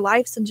or their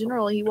lives in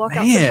general. You walk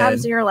out sometimes Man.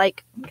 and you're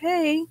like,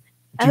 okay,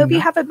 I Do hope you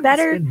not have a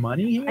better. spend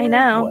money here? I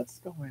know. What's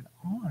going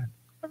on?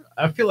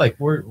 I feel like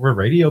we're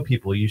radio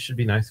people. You should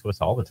be nice to us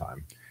all the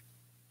time.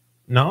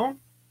 No,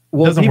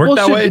 Well, Doesn't work people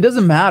that should- way? It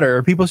doesn't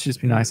matter. People should just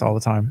be nice all the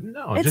time.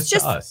 no, It's just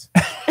just- to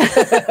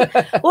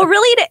us. Well,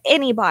 really to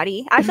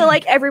anybody. I feel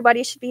like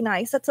everybody should be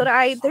nice. That's what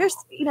I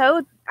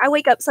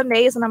wake up some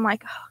days and I'm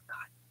like, oh,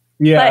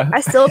 Yeah. but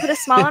I still put a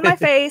smile on my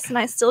face and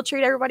I still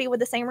treat everybody with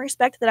the same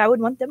respect that I would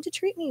want them to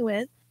treat me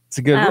with. It's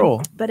a good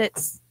rule. But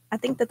I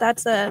think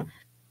that's a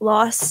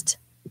lost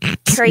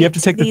trait. You have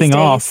to take the these thing days.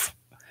 off.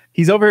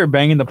 He's over here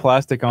banging the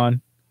plastic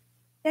on.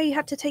 Yeah, you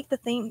have to take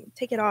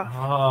it off.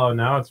 Oh,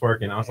 now it's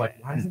working. I was like,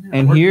 why isn't it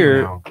And working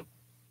here- now?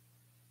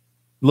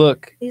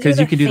 Look, These are because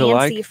you can do the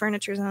fancy like.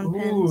 Furniture Zone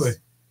Ooh. pins.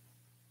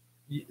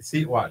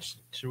 See, watch.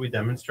 Should we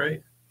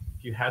demonstrate?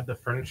 If you had the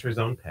Furniture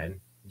Zone pen,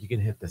 you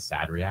can hit the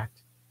sad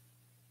react.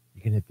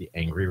 You can hit the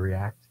angry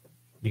react.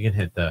 You can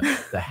hit the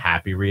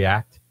happy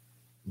react.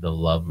 The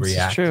love This is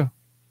react. true.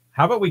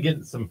 How about we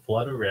get some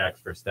flood reacts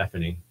for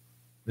Stephanie?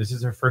 This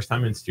is her first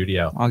time in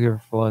studio. I'll give her a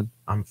flood.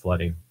 I'm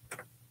flooding.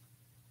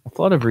 A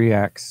flood of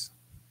reacts.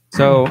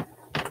 So,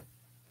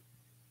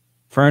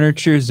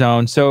 Furniture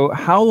Zone. So,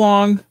 how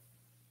long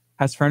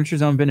has Furniture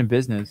Zone been in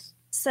business?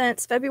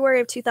 Since February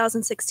of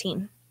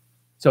 2016.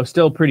 So,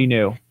 still pretty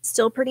new.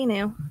 Still pretty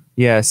new.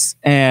 Yes.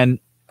 And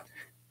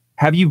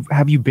Have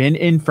you been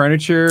in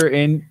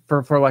furniture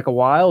for like a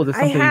while? Is this I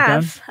something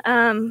you've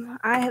done? have.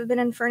 I have been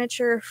in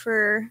furniture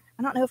for,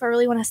 I don't know if I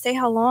really want to say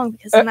how long,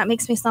 because then that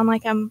makes me sound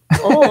like I'm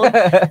old.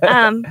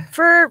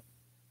 For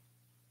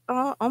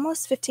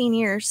almost 15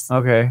 years.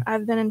 Okay.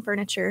 I've been in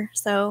furniture.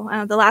 So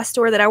the last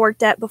store that I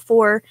worked at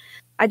before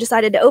I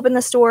decided to open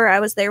the store, I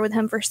was there with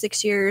him for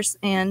 6 years,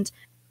 and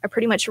I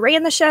pretty much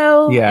ran the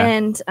show. Yeah.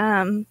 And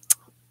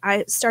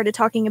I started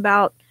talking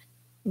about,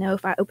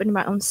 if I opened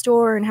my own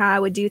store and how I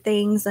would do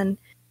things, and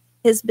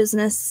his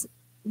business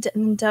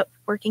didn't end up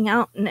working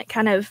out. And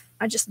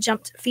I just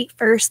jumped feet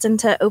first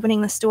into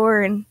opening the store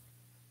and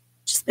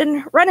just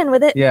been running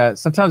with it. Yeah.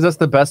 Sometimes that's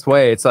the best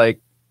way. It's like,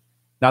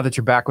 not that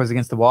your back was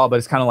against the wall, but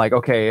it's kind of like,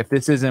 okay, if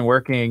this isn't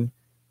working,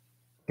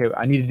 okay,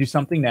 I need to do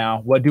something now.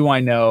 What do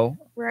I know?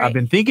 Right. I've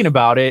been thinking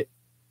about it.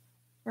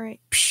 Right.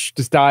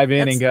 Just dive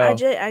in and go.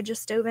 I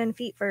just dove in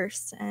feet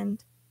first,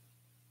 and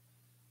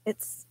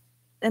it's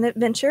an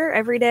adventure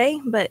every day,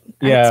 but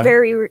it's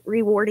very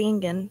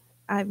rewarding, and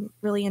I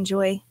really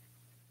enjoy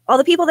all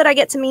the people that I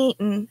get to meet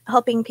and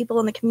helping people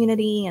in the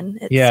community, and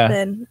it's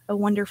been a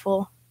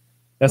wonderful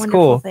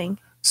cool thing.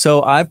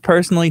 So I've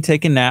personally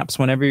taken naps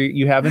whenever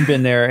you haven't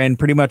been there, and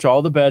pretty much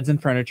all the beds in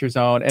Furniture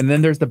Zone. And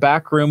then there's the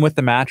back room with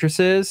the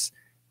mattresses,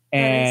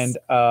 and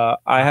I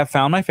have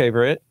found my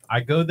favorite.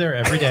 I go there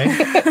every day.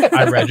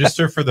 I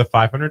register for the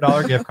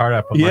 $500 gift card.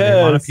 I put my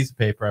name on a piece of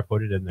paper. I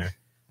put it in there.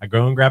 I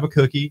go and grab a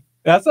cookie.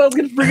 That's what I was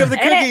going to bring up, the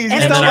cookies.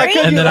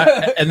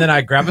 And then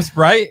I grab a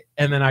Sprite,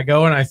 and then I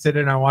go and I sit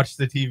and I watch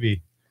the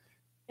TV.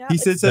 Yeah, he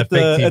sits at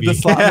the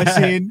slot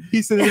machine.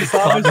 He sits at the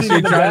slot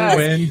machine trying to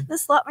win. The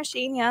slot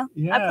machine, yeah.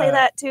 I play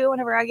that too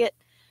whenever I get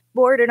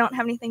bored or don't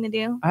have anything to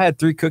do. I had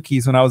 3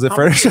 cookies when I was at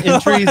Furniture Zone.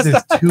 Entries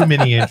is too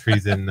many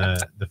entries in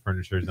the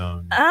Furniture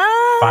Zone.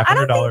 I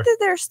don't think that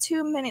there's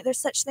too many. There's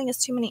such thing as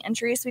too many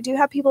entries. We do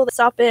have people that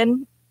stop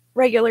in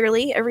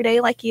regularly every day,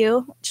 like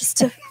you, just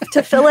to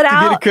fill it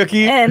out. Get a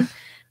cookie and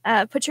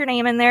put your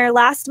name in there.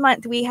 Last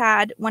month we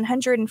had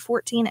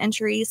 114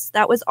 entries.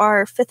 That was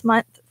our 5th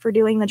month for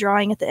doing the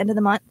drawing at the end of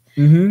the month,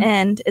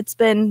 and it's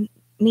been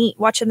neat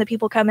watching the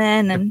people come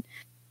in and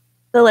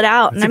fill it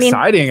out. It's and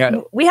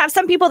exciting. We have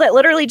some people that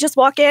literally just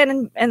walk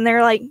in and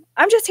they're like,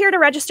 "I'm just here to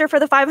register for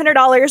the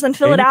 $500 and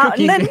fill it out,"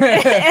 and then you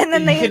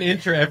can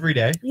enter every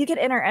day. You can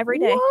enter every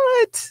day.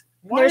 What?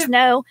 There's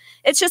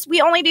it's just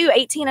we only do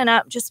 18 and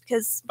up, just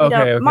because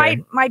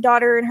my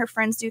daughter and her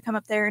friends do come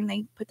up there and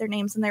they put their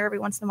names in there every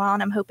once in a while,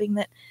 and I'm hoping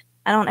that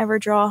I don't ever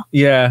draw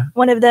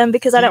one of them,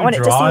 because I don't want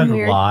it to seem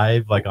weird.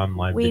 Live, like on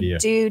live video. We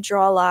do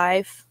draw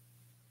live.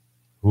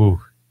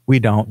 Ooh. We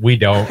don't. Well,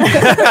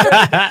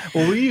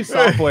 we use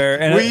software,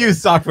 and we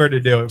use software to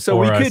do it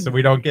for us, so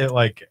we don't get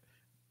like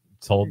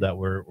told that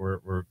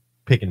we're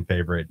picking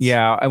favorites.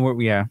 Yeah,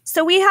 and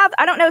So we have.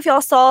 I don't know if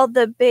y'all saw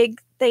the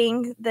big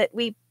thing that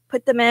we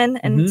put them in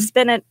and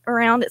spin it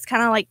around. It's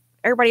kind of like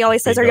everybody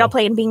always says, bingo. Are y'all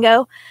playing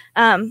bingo?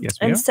 Yes,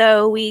 and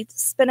so we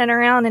spin it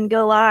around and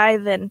go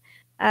live,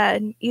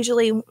 and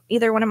usually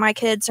either one of my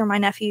kids or my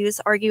nephews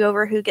argue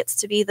over who gets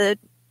to be the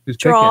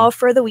draw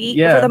for the week,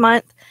 for the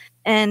month,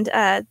 and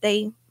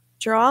they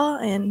draw,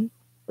 and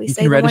we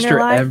say the winner live. You can register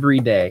every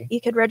day.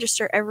 You could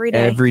register every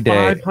day. Every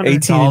day.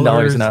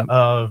 $18 and up.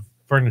 Of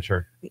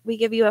furniture. We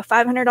give you a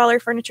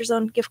 $500 Furniture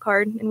Zone gift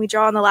card, and we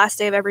draw on the last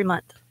day of every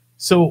month.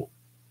 So,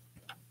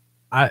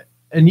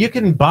 and you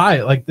can buy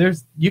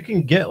you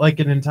can get like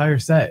an entire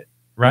set,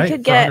 right? You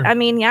could get.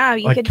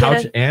 You could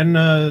couch get and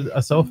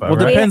a sofa. Well,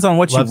 right? Depends on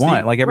what you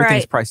want. Like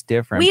everything's priced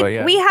different.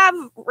 We have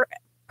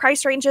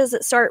price ranges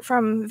that start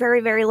from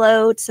very, very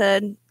low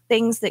to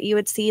things that you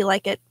would see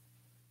like at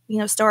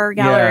Star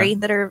Gallery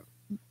that are.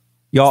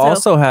 Y'all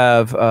also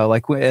have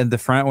like in the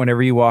front,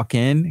 whenever you walk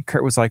in,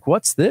 Kurt was like,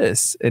 "What's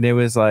this?" And it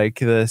was like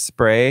the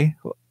spray.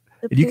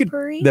 The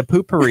poopery. The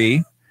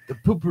poopery. The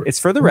poopery. It's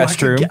for the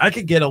restroom. I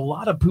could get a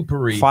lot of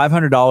poopery.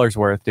 $500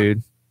 worth,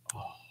 dude.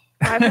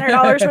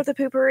 $500 worth of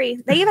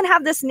poopery. They even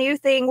have this new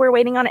thing. We're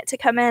waiting on it to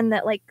come in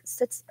that like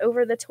sits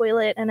over the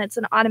toilet, and it's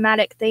an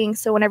automatic thing.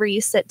 So whenever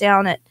you sit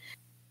down, it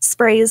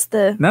sprays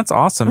the. That's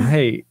awesome.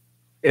 Hey.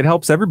 It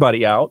helps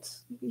everybody out.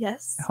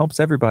 Yes. It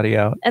helps everybody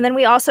out. And then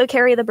we also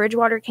carry the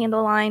Bridgewater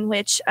candle line,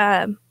 which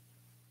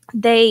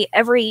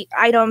every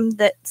item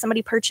that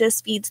somebody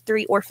purchased feeds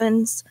 3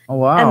 orphans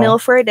a meal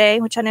for a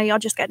day, which I know y'all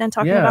just got done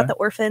talking about the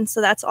orphans. So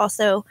that's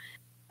also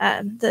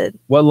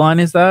what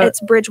line is that?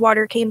 It's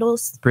Bridgewater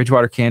Candles.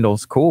 Bridgewater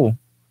Candles. Cool.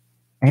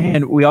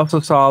 And we also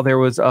saw there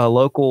was a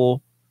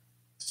local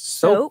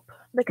soap.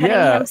 The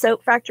Cunningham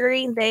Soap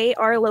Factory. They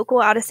are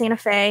local out of Santa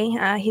Fe.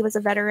 He was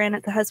a veteran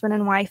at the husband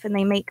and wife, and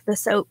they make the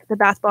soap, the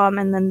bath bomb,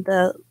 and then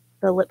the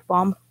lip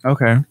balm.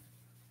 Okay.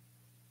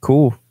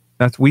 Cool.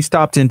 We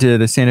stopped into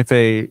the Santa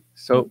Fe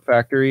Soap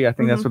Factory. I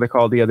think that's what they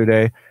called the other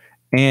day.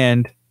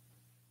 And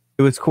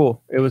it was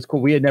cool.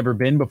 We had never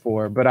been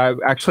before, but I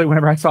actually,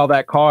 whenever I saw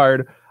that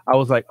card, I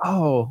was like,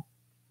 oh,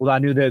 well, I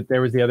knew that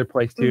there was the other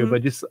place too,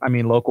 but just,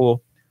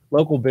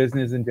 local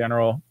business in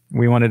general.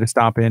 We wanted to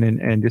stop in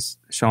and just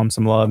show them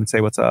some love and say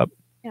what's up.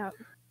 Yeah.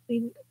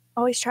 We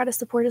always try to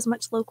support as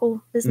much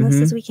local business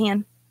as we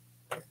can.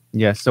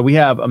 Yes. So we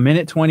have a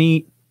minute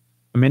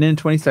and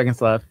 20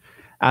 seconds left.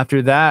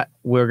 After that,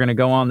 we're gonna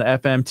go on the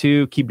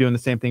FM2. Keep doing the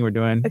same thing we're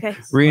doing. Okay.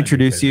 This is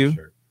Reintroduce my new you.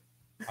 favorite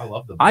shirt. I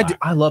love the black.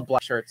 I love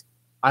black shirts.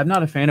 I'm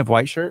not a fan of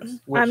white shirts.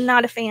 I'm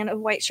not a fan of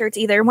white shirts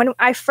either. When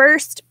I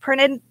first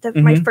printed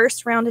my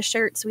first round of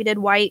shirts, we did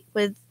white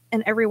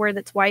and everywhere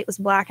that's white was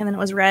black, and then it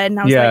was red. And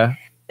I was like,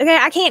 okay,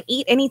 I can't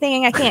eat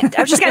anything. I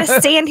was just gonna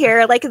stand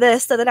here like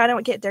this so that I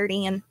don't get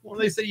dirty. And Well,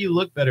 they say you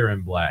look better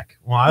in black.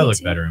 Well, I Me look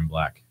too. better in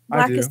black.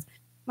 black do. is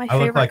my I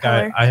look favorite like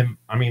color.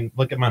 I mean,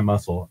 look at my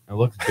muscle. It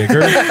looks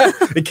bigger.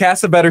 It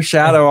casts a better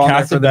shadow on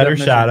Casts there a for the better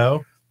definition.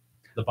 shadow.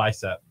 The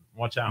bicep.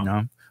 Watch out.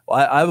 No. Well,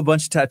 I have a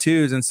bunch of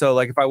tattoos, and so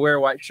like if I wear a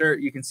white shirt,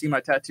 you can see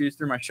my tattoos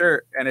through my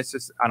shirt, and it's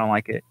just I don't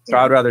like it. So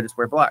Yeah. I'd rather just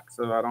wear black.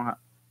 So I don't have.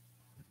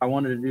 If I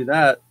wanted to do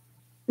that.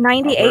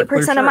 98%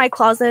 of shirt. my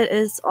closet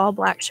is all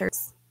black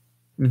shirts.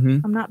 Mm-hmm.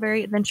 I'm not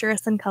very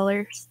adventurous in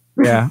colors.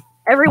 Yeah.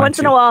 Every Mine once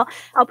in too. a while,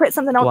 I'll put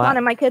something else Black. on,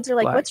 and my kids are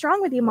like, Black. "What's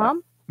wrong with you,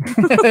 Mom?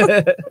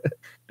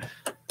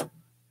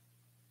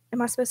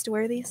 Am I supposed to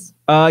wear these?"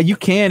 You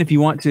can if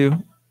you want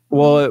to.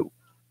 Well,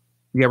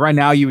 yeah. Right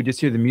now you would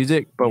just hear the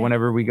music, but Yeah.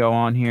 whenever we go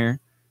on here,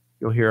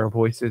 you'll hear our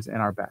voices and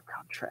our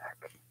background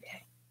track.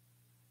 Okay.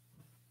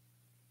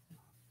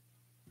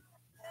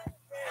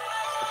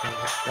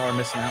 Y'all are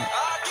missing out.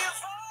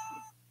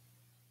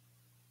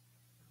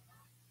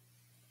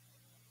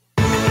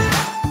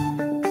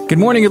 Good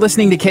morning. You're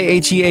listening to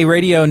KHEA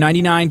Radio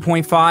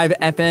 99.5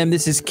 FM.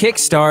 This is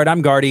Kickstart.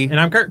 I'm Gardy. And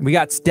I'm Kurt. We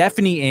got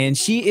Stephanie in.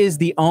 She is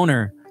the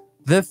owner,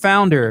 the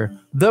founder,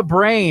 the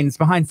brains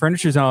behind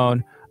Furniture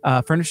Zone.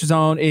 Furniture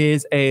Zone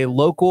is a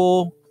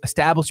local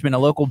establishment, a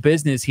local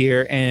business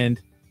here. And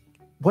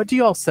what do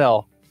y'all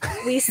sell?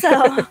 We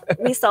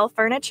sell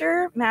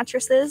furniture,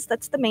 mattresses.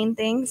 That's the main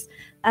things.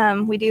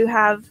 We do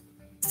have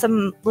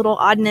some little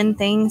odd and end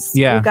things.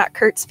 Yeah. We've got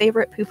Kurt's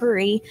favorite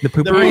poopery. The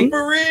The poopery?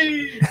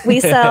 Poopery! We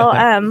sell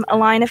a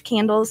line of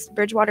candles,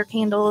 Bridgewater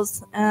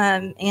candles,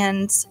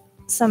 and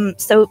some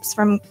soaps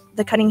from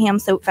the Cunningham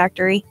Soap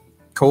Factory.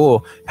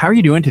 Cool. How are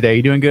you doing today?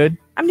 You doing good?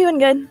 I'm doing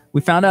good.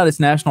 We found out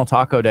it's National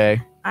Taco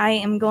Day. I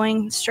am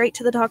going straight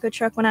to the taco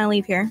truck when I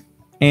leave here.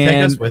 Take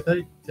us And with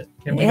it.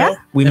 Can we Yeah. go?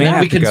 we And may then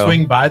have we to can go.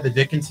 swing by the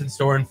Dickinson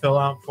store and fill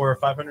out for a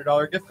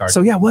 $500 gift card.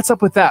 So yeah, what's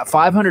up with that?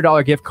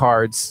 $500 gift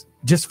cards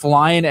just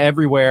flying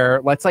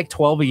everywhere. That's like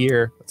 12 a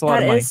year. That's a lot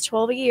That of money. is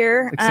 $12 a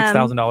year. Like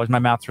 $6,000. My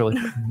math's really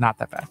not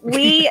that fast.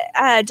 We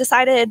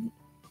decided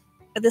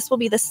this will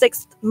be the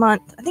 6th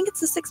month. I think it's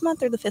the 6th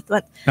month or the 5th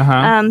month.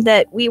 Uh-huh.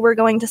 That we were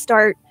going to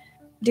start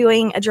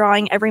doing a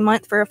drawing every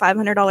month for a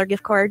 $500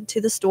 gift card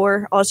to the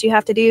store. All you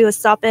have to do is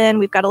stop in.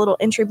 We've got a little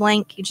entry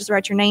blank. You just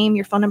write your name,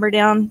 your phone number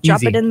down, drop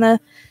Easy. it in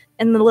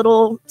the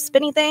little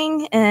spinny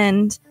thing,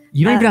 and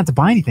You don't even have to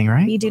buy anything,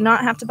 right? you do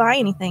not have to buy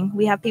anything.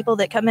 We have people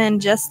that come in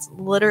just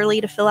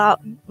literally to fill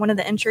out one of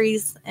the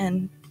entries,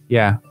 and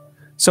Yeah.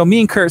 So me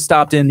and Kurt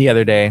stopped in the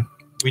other day,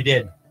 we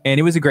did. and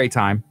it was a great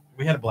time.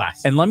 We had a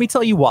blast. And let me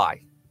tell you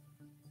why.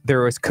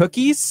 There was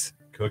cookies,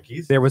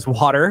 Cookies, there was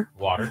water,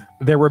 water,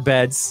 there were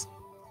beds,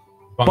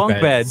 bunk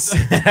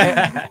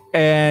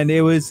and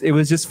it was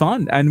just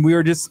fun. And we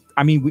were just,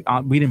 I mean,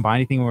 we didn't buy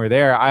anything when we were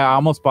there. I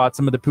almost bought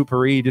some of the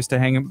poopery just to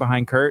hang it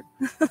behind Kurt.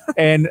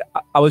 And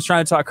I was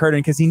trying to talk Kurt in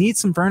because he needs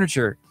some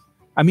furniture.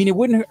 I mean, it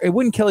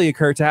wouldn't kill you,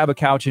 Kurt, to have a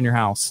couch in your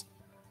house.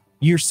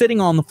 You're sitting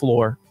on the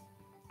floor.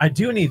 I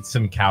do need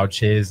some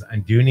couches. I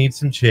do need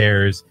some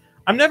chairs.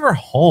 I'm never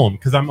home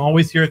because I'm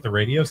always here at the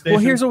radio station.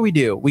 Well, here's what we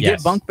do. We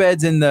Yes. get bunk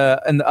beds in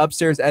the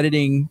upstairs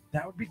editing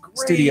that would be great.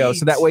 studio,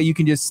 so that way you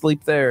can just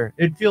sleep there.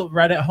 it'd feel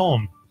right at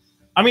home.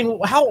 I mean,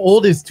 how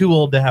old is too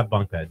old to have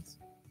bunk beds?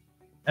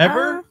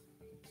 Ever?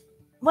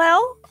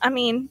 well, I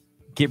mean,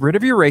 Get rid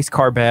of your race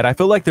car bed. I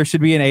feel like there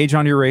should be an age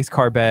on your race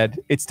car bed.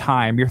 It's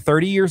time. You're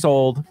 30 years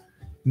old.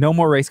 No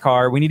more race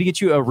car. We need to get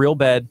you a real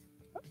bed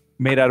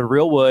made out of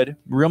real wood,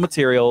 real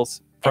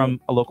materials from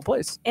a local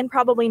place. and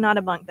probably not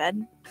a bunk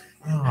bed.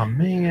 Oh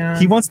man,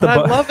 He wants the I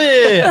bu- love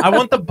it. I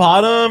want the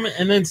bottom,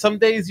 and then some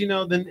days,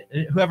 then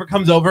whoever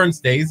comes over and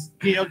stays,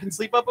 can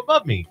sleep up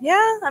above me.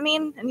 Yeah, I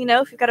mean, and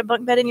if you've got a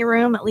bunk bed in your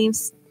room, it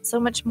leaves so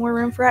much more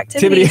room for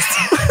activities.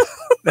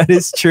 That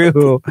is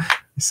true.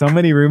 So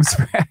many rooms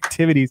for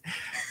activities.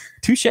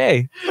 Touche.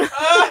 Touche.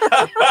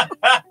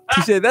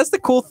 That's the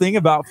cool thing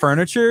about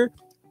furniture.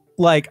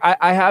 Like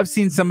I have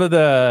seen some of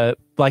the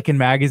like in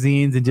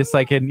magazines and just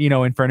like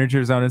in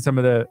Furniture Zone and some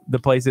of the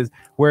places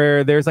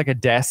where there's like a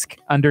desk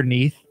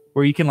underneath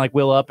where you can like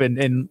wheel up and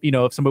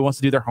if somebody wants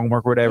to do their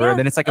homework or whatever, Yeah,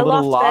 then it's like a a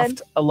little loft loft,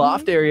 bed. a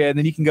loft area, and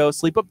then you can go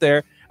sleep up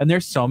there. And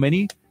there's so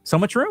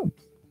much room.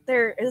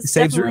 There It is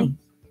saves definitely room.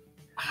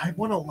 I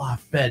want a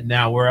loft bed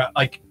now where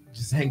it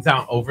just hangs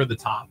out over the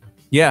top.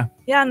 Yeah.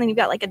 Yeah, and then you've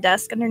got like a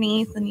desk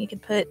underneath, and you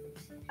could put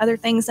other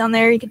things down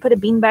there. You could put a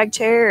beanbag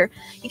chair.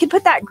 You could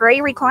put that gray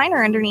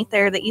recliner underneath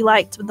there that you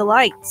liked with the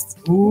lights.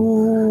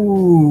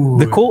 Ooh.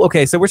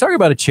 Okay, so we're talking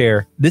about a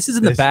chair. This is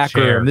in the This back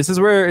chair. room. This is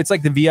where it's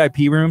like the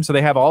VIP room. So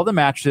they have all the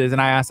mattresses.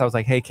 And I was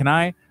like, hey, can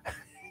I?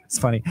 It's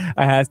funny.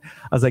 I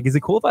was like, is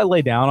it cool if I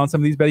lay down on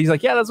some of these beds? He's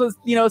like, yeah, that's what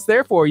it's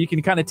there for. You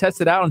can kind of test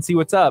it out and see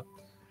what's up.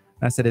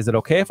 I said, "Is it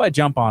okay if I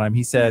jump on him?"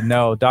 He said,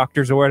 "No,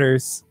 doctor's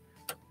orders."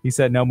 He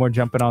said, "No more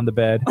jumping on the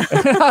bed."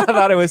 I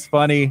thought it was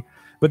funny.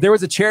 But there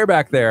was a chair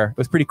back there. It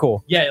was pretty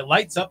cool. Yeah, it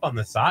lights up on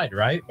the side,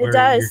 right? It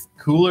does.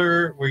 Your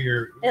cooler, where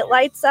you're. It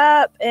lights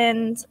up,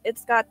 and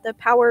it's got the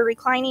power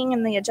reclining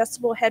and the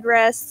adjustable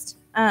headrest.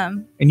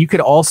 And you could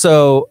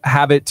also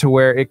have it to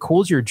where it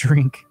cools your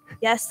drink.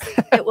 Yes,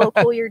 it will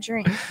cool your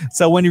drink.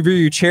 So whenever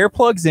your chair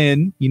plugs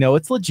in, you know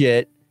it's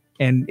legit,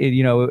 and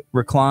it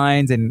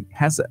reclines and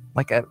has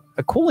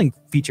a cooling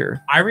feature.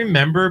 I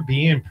remember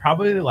being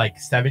probably like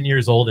 7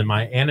 years old, and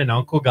my aunt and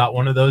uncle got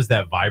one of those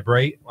that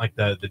vibrate, like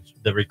the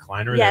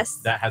recliner Yes.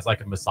 that has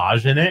like a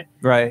massage in it.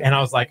 Right. And I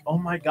was like, oh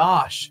my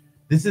gosh,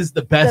 this is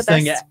the best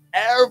thing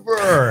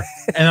ever.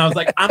 And I was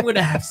like, I'm going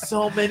to have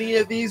so many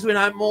of these when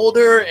I'm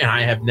older. And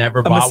I have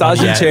never bought massaging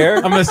one yet. chair?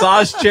 A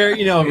massage chair,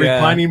 Yeah.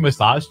 reclining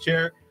massage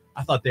chair.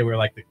 I thought they were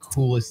like the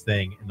coolest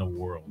thing in the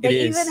world. It They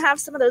is. even have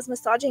some of those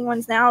massaging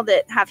ones now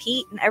that have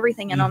heat and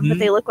everything in them, Mhm. but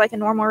they look like a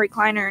normal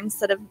recliner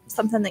instead of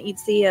something that you'd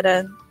see at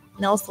a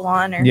nail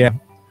salon. Or Yeah.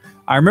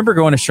 I remember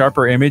going to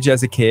Sharper Image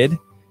as a kid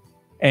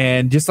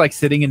and just like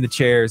sitting in the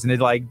chairs, and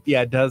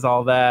it does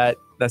all that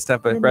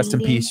stuff. But The rest in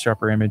kneading. peace,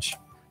 Sharper Image.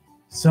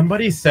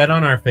 Somebody said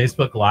on our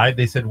Facebook Live,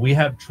 they said we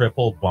have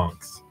triple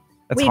bunks.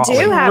 That's we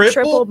Holly. do have Triple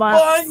triple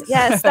bunks. bunks?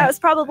 Yes, that was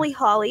probably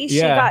Holly. She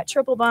Yeah. got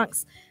triple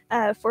bunks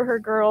for her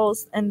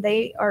girls, and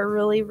they are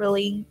really,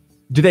 really.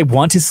 Do they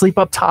want to sleep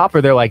up top,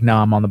 or they're like, no,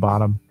 I'm on the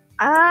bottom?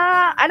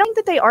 I don't think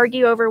that they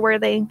argue over where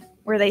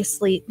they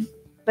sleep,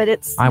 but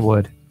it's I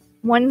would.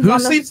 one's Who on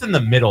the. sleeps in the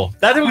middle?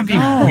 That would be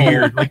know.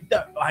 weird.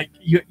 Like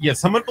you have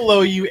someone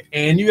below you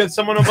and you have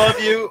someone above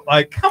you.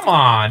 Like, come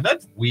on,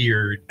 that's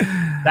weird.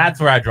 That's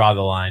where I draw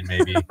the line.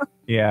 Maybe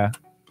Yeah.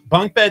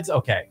 bunk beds,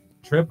 okay.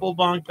 Triple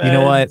bunk beds. You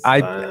know what?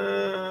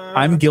 uh,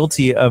 I'm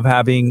guilty of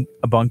having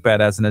a bunk bed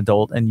as an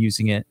adult and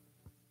using it.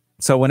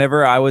 So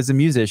whenever I was a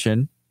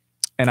musician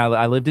and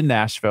I lived in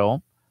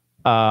Nashville,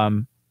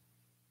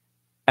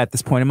 at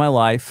this point in my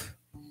life,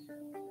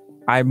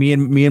 me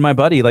and my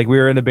buddy, like we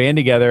were in a band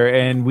together,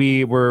 and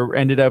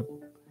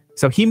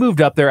so he moved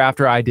up there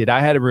after I did. I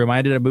had a room. I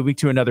ended up moving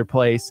to another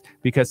place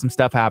because some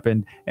stuff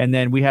happened. And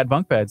then we had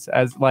bunk beds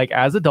as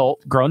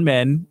adult grown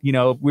men,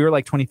 we were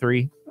like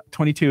 23,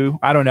 22.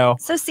 I don't know.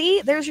 So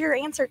see, there's your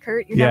answer,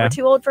 Kurt. You're Yeah. never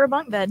too old for a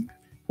bunk bed.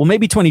 Well,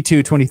 maybe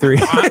 22, 23.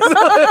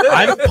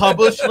 I'm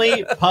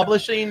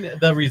publishing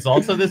the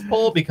results of this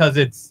poll because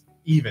it's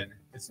even.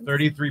 It's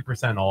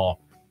 33% all.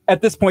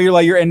 At this point,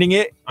 you're ending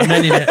it. I'm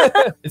ending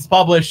it. It's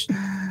published.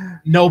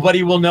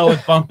 Nobody will know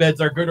if bunk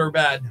beds are good or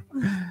bad.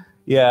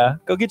 Yeah.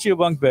 Go get you a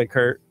bunk bed,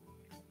 Kurt.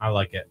 I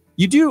like it.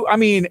 You do. I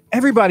mean,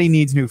 everybody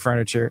needs new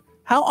furniture.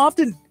 How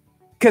often?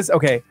 Because,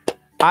 okay,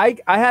 I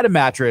had a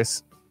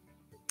mattress.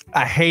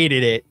 I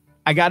hated it.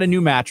 I got a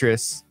new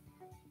mattress.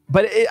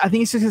 But I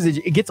think it's just because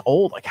it gets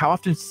old. Like, how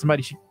often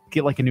somebody should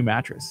get like a new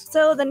mattress?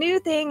 So the new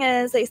thing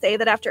is they say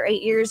that after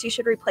 8 years you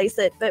should replace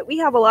it, but we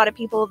have a lot of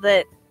people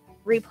that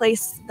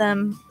replace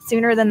them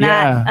sooner than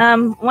that.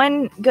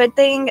 One good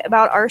thing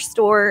about our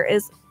store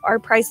is our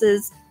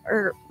prices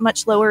are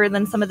much lower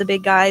than some of the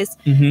big guys.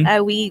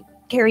 Mm-hmm. We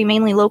carry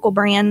mainly local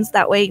brands.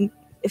 That way,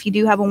 if you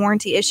do have a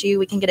warranty issue,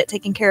 we can get it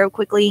taken care of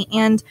quickly,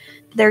 and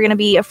they're going to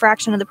be a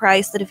fraction of the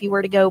price that if you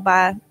were to go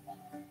buy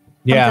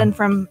Yeah. something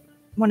from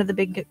one of the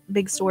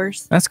big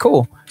stores. That's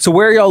cool. So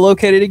where are y'all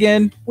located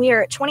again? We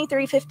are at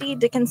 2350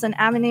 Dickinson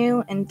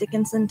Avenue in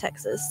Dickinson,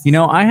 Texas.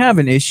 I have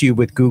an issue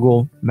with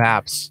Google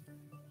Maps.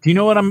 Do you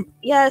know where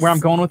I'm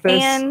going with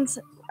this? And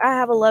I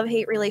have a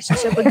love-hate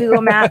relationship with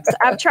Google Maps.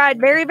 I've tried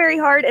very, very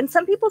hard. And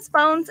some people's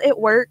phones, it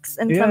works.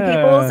 And some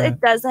people's, it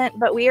doesn't.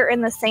 But we are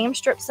in the same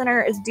strip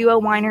center as Duo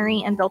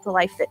Winery and Delta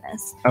Life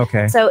Fitness.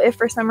 Okay. So if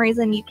for some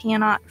reason you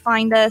cannot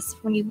find us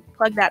when you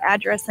plug that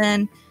address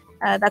in,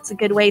 that's a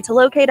good way to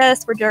locate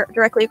us. We're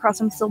directly across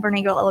from Silver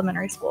Eagle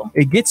Elementary School.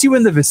 It gets you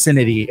in the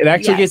vicinity. It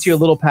actually gets Yes. you a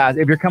little past.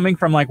 If you're coming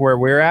from like where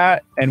we're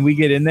at and we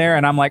get in there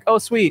and I'm like, oh,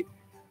 sweet.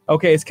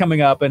 Okay, it's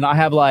coming up. And I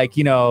have like,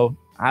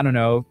 I don't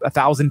know,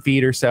 1,000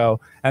 feet or so.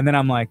 And then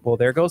I'm like, well,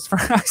 there goes I'm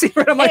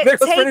like, there It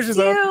goes takes Furniture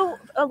Zone. you,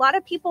 a lot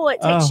of people,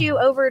 it takes you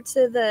over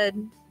to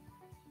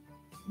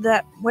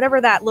that whatever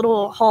that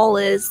little hall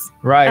is,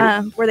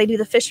 Right. where they do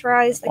the fish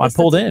fries. Well, I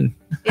pulled in.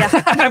 Yeah.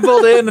 I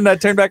pulled in and I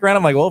turned back around.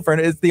 I'm like, well,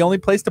 it's the only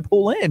place to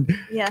pull in.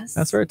 Yes.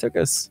 That's where it took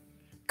us.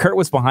 Kurt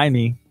was behind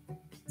me.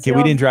 Okay, we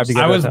So- didn't drive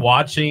together. I was that time.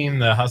 watching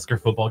the Husker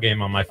football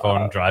game on my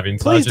phone driving,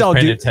 so I please was just don't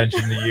paying do-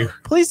 attention to you.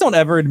 Please don't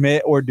ever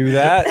admit or do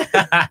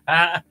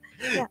that.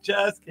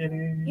 Just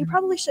kidding. You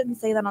probably shouldn't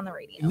say that on the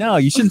radio. No,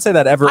 you shouldn't say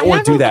that ever I or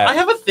have do a- that. I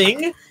have a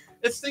thing.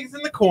 This thing's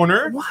in the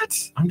corner. What?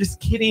 I'm just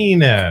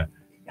kidding. I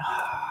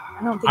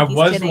don't think I he's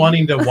was kidding.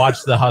 wanting to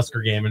watch the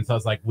Husker game, and so I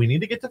was like, we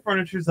need to get to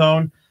Furniture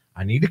Zone.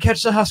 I need to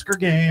catch the Husker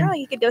game. No,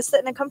 you could go sit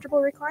in a comfortable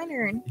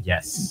recliner. And,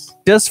 Yes.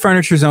 Does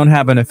Furniture Zone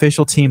have an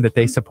official team that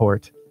they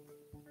support?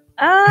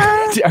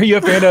 Are you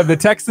a fan of the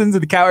Texans or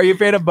the Cow? Are you a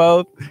fan of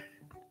both?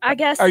 I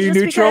guess Are you just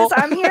neutral?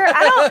 because I'm here,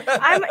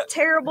 I'm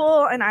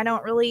terrible and I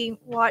don't really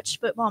watch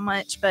football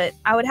much, but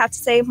I would have to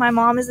say my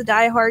mom is a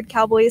diehard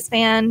Cowboys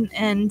fan,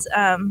 and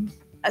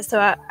So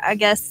I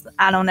guess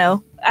I don't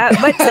know.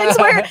 But since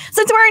we're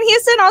in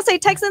Houston, I'll say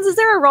Texans. Is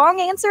there a wrong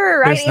answer or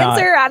right There's not.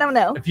 answer? I don't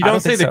know. If you I don't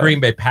don't say think the so. Green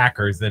Bay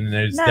Packers, then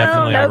there's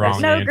definitely a wrong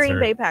no answer. Green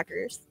Bay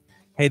Packers.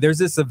 Hey, there's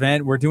this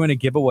event. We're doing a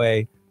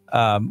giveaway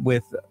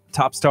with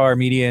Top Star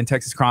Media and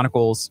Texas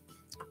Chronicles,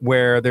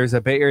 where there's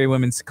a Bay Area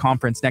Women's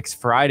Conference next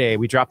Friday.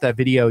 We dropped that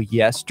video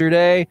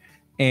yesterday,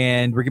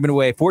 and we're giving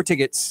away 4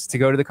 tickets to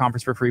go to the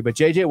conference for free. But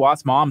JJ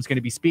Watt's mom's going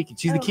to be speaking.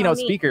 She's the Oh, keynote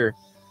how neat. speaker.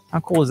 How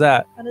cool is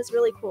that? That is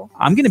really cool.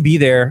 I'm going to be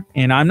there,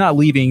 and I'm not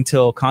leaving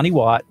till Connie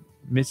Watt,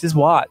 Mrs.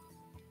 Watt,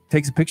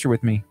 takes a picture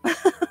with me.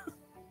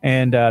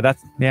 And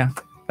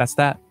that's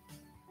that.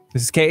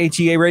 This is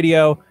KHEA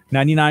Radio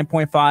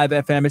 99.5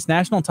 FM. It's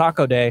National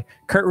Taco Day.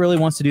 Kurt really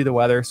wants to do the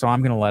weather, so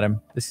I'm going to let him.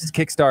 This is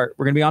Kickstart.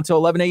 We're going to be on till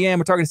 11 a.m.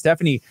 We're talking to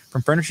Stephanie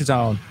from Furniture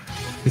Zone.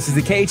 This is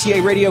the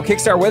KHEA Radio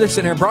Kickstart Weather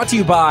Center, brought to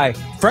you by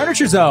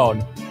Furniture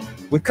Zone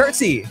with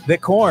Kurtzy, the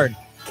Corn,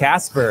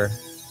 Casper.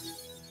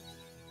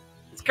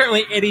 It's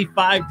currently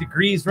 85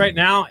 degrees right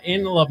now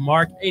in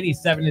Lamarck.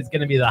 87 is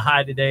going to be the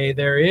high today.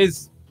 There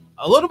is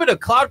a little bit of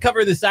cloud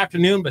cover this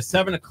afternoon, but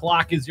 7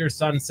 o'clock is your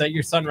sunset.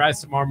 Your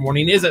sunrise tomorrow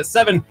morning is at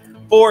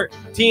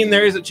 7:14.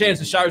 There is a chance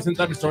of showers and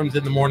thunderstorms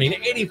in the morning.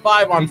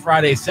 85 on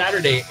Friday,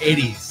 Saturday,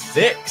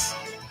 86.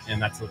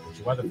 And that's your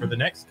weather for the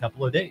next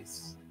couple of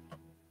days.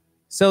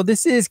 So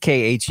this is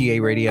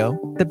KHEA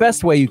Radio, the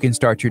best way you can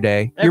start your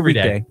day. Your Every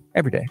day. weekday.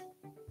 Every day.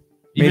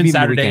 Even Maybe the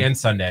Saturday weekend. and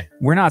Sunday.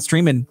 We're not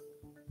streaming,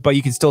 but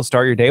you can still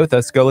start your day with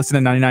us. Go listen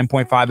to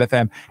 99.5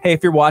 FM. Hey,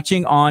 if you're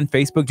watching on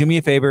Facebook, do me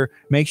a favor.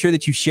 Make sure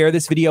that you share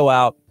this video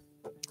out.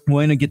 We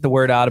want to get the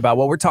word out about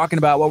what we're talking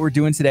about, what we're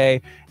doing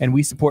today, and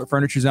we support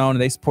Furniture Zone,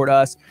 and they support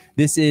us.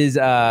 This is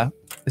a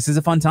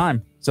fun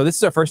time. So this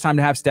is our first time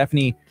to have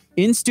Stephanie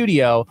in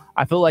studio.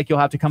 I feel like you'll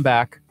have to come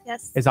back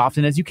Yes. as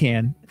often as you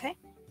can. Okay.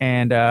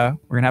 And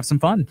we're gonna have some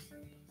fun.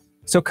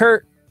 So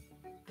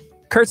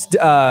Kurt's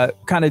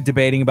kind of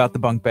debating about the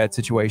bunk bed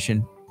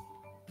situation.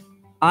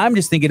 I'm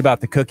just thinking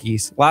about the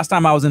cookies. Last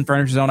time I was in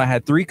Furniture Zone, I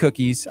had 3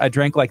 cookies. I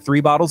drank like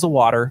 3 bottles of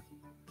water,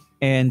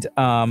 and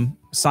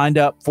signed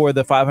up for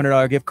the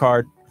 $500 gift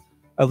card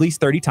at least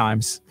 30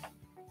 times.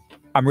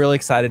 I'm really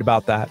excited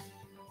about that.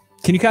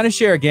 Can you kind of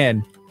share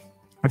again,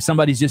 if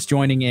somebody's just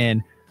joining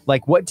in,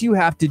 like what do you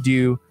have to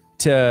do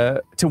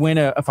to win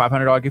a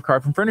 $500 gift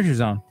card from Furniture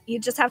Zone? You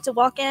just have to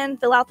walk in,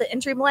 fill out the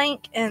entry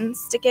blank, and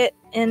stick it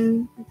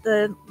in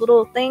the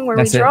little thing where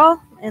That's we it. draw.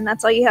 And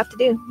that's all you have to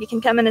do. You can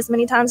come in as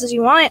many times as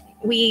you want.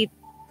 We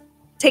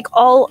take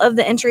all of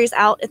the entries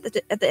out at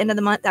the end of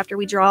the month after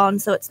we draw,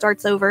 and so it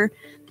starts over.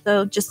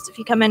 So just if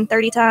you come in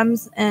 30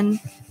 times in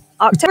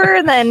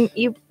October, then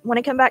you want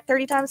to come back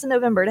 30 times in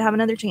November to have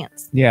another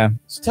chance. Yeah,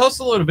 So tell us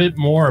a little bit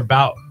more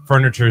about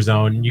Furniture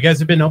Zone. You guys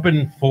have been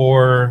open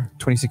for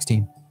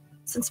 2016.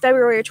 Since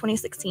February of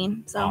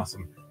 2016. So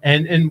awesome.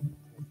 And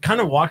kind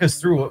of walk us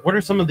through what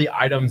are some of the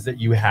items that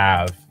you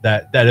have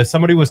that if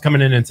somebody was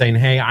coming in and saying,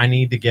 hey, I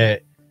need to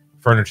get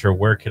furniture,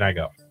 where can I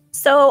go?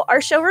 So our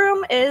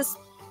showroom is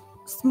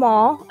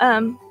small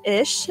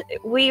ish.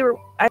 We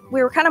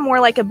were kind of more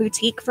like a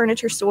boutique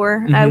furniture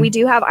store. Mhm. We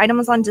do have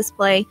items on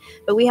display,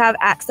 but we have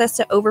access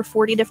to over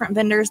 40 different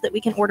vendors that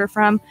we can order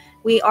from.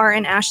 We are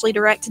an Ashley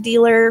direct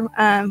dealer.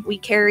 We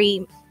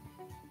carry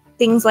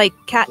things like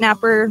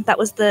Catnapper. That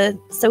was the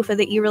sofa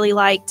that you really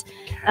liked.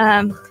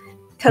 was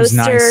Coaster,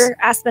 nice.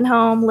 Aspen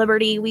Home,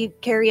 Liberty. We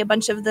carry a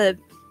bunch of the,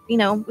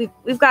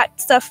 we've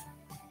got stuff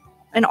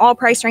in all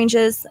price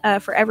ranges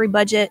for every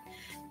budget.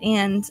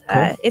 And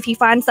Cool. if you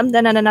find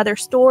something at another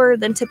store,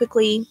 then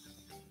typically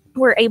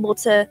we're able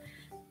to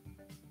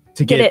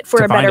get it for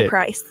to a find better it.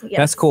 price. Yes.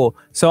 That's cool.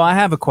 So I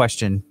have a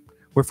question.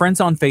 We're friends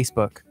on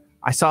Facebook.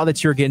 I saw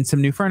that you're getting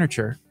some new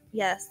furniture.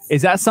 Yes.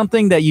 Is that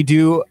something that you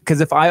do?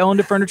 Because if I owned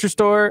a furniture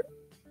store,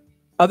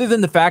 other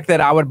than the fact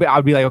that I would be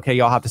like, okay,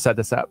 y'all have to set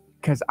this up.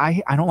 Because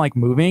I don't like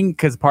moving.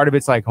 Because part of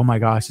it's like, oh my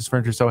gosh, this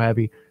furniture's so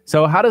heavy.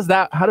 So how does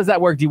that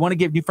work? Do you want to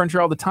get new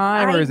furniture all the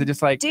time, or I is it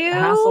just like do a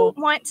hassle?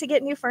 want to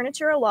get new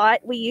furniture a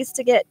lot. We used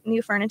to get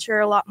new furniture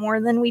a lot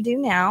more than we do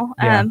now.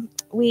 Yeah.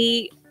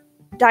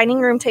 Dining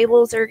room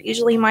tables are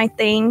usually my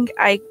thing.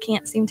 I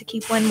can't seem to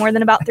keep one more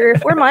than about 3 or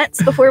 4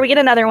 months before we get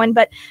another one.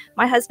 But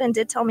my husband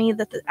did tell me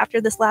that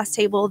after this last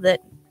table that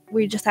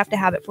we just have to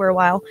have it for a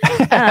while.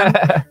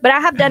 But I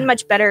have done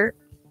much better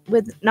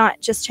with not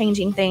just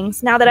changing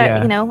things. Now that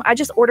Yeah. I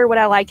just order what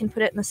I like and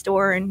put it in the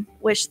store and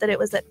wish that it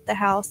was at the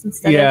house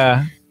instead of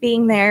Yeah.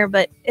 being there.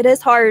 But it is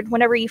hard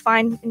whenever you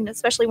find, and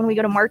especially when we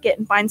go to market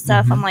and find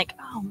stuff, Mhm. I'm like,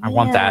 oh man, I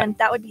want that.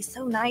 that would be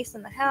so nice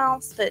in the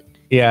house. But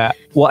Yeah.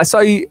 Well, I saw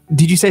you.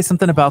 Did you say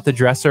something about the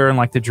dresser and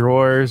like the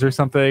drawers or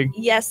something?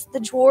 yes, the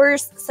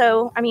drawers.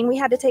 So, I mean, we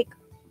had to take,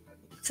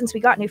 since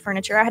we got new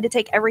furniture, I had to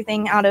take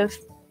everything out of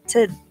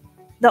to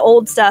the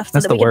old stuff so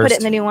That's that we the could put it worst.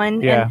 in the new one.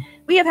 Yeah. And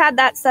we have had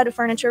that set of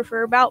furniture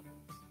for about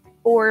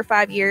 4 or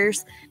 5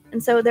 years.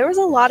 And so there was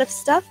a lot of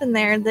stuff in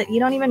there that you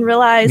don't even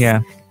realize. Yeah.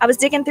 I was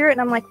digging through it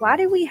and I'm like, why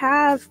do we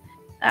have,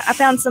 I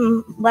found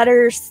some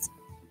letters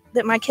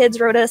that my kids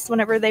wrote us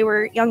whenever they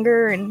were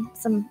younger and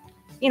some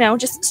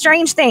just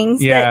strange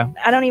things Yeah.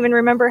 that I don't even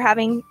remember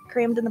having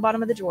crammed in the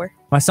bottom of the drawer.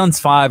 My son's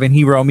 5 and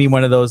he wrote me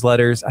one of those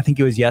letters. I think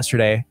it was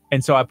yesterday.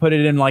 And so I put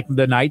it in like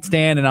the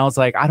nightstand and I was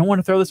like, I don't want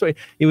to throw this away.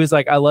 It was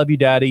like, I love you,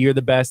 Daddy. You're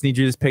the best. And he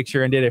drew this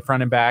picture and did it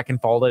front and back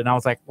and folded. And I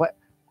was like, what?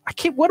 I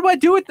can't, what do I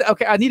do with it?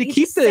 Okay, I need to You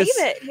keep just this.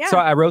 save it, yeah. So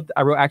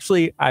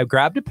I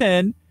grabbed a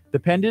pen. The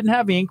pen didn't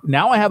have ink.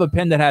 Now I have a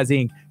pen that has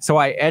ink. So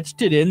I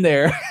etched it in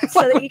there.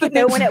 So that you could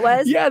know when it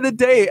was. Yeah, the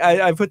date.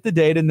 I put the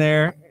date in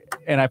there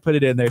and I put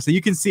it in there. So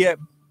you can see it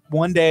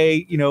one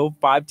day,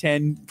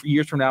 5-10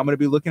 years from now, I'm going to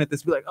be looking at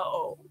this and be like,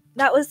 oh.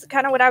 That was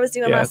kind of what I was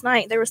doing Yeah. last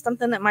night. There was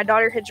something that my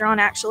daughter had drawn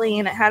actually,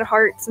 and it had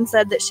hearts and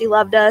said that she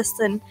loved us,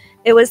 and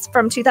it was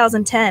from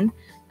 2010.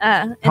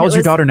 And How old's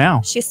your daughter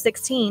now? She's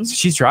 16.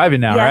 She's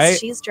driving now, Yes, right?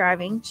 she's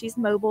driving. She's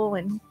mobile,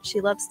 and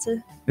she loves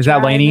to. Is that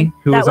drive, Lainey and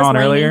who that was on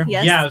Lainey, earlier?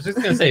 Yes. Yeah, I was just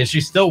gonna say, is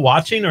she still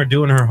watching or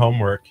doing her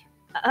homework?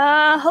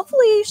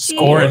 Hopefully she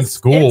Scoring is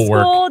schoolwork. in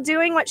school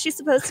doing what she's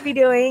supposed to be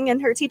doing,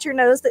 and her teacher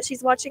knows that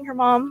she's watching her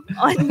mom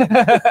on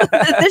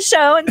the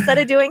show instead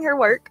of doing her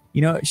work.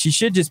 She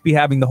should just be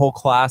having the whole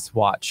class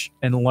watch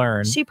and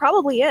learn. She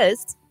probably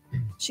is.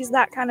 She's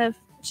that kind of.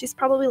 She's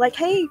probably like,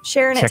 hey,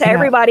 sharing it Check to it out.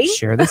 everybody.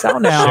 Share this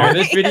out now. Share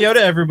this video to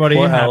everybody.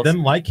 Or Have else.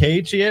 them like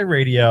KHEA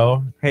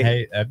Radio. Hey.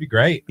 Hey, that'd be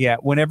great. Yeah,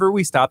 whenever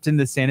we stopped in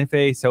the Santa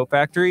Fe soap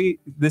factory,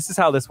 this is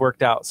how this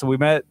worked out. So we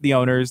met the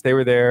owners; they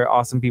were there,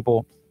 awesome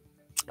people.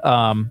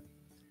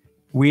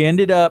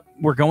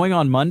 We're going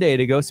on Monday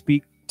to go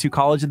speak to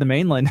College of the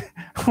Mainland.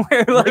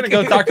 We're gonna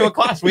go talk to a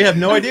class. We have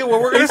no idea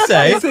what we're gonna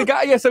say. It's the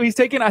guy, yeah. So I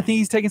think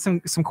he's taking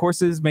some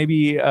courses,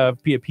 maybe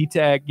be a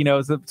P-Tech,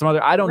 some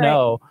other. I don't Right.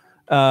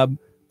 know.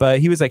 But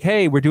he was like,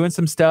 hey, we're doing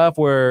some stuff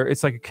where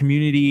it's like a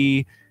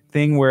community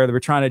thing where we're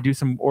trying to do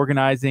some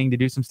organizing to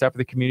do some stuff for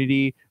the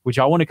community. Would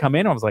y'all want to come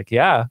in? I was like,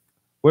 yeah.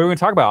 What are we going to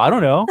talk about? I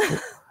don't know.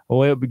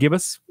 Well, give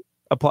us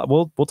a plot.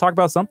 We'll talk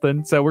about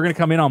something. So we're going to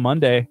come in on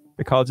Monday,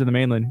 the College of the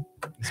Mainland.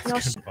 It's Y'all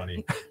kinda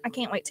funny. I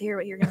can't wait to hear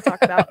what you're going to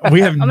talk about.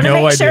 We have I'm going to no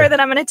make idea. sure that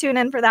I'm going to tune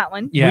in for that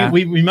one. Yeah,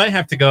 We might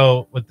have to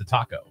go with the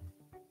taco.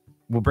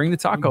 we'll bring the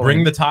taco. Bring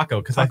in. the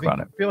taco because I Talk about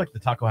it. feel like the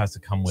taco has to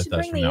come with Should us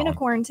bring from the now on.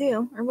 unicorn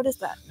too, or what is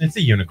that? It's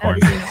a unicorn.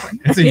 Oh, it's a unicorn.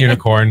 It's a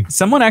unicorn.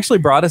 Someone actually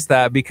brought us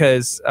that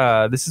because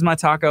this is my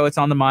taco. It's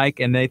on the mic,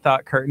 and they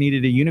thought Kurt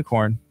needed a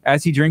unicorn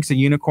as he drinks a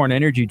unicorn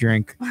energy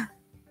drink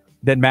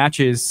that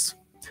matches.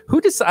 Who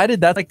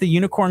decided that's like the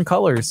unicorn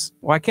colors?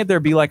 Why can't there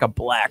be like a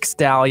black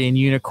stallion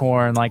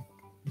unicorn? Like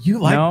You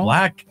like No.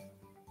 black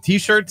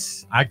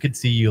t-shirts? I could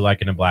see you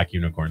liking a black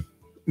unicorn.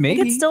 You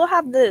maybe could still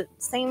have the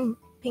same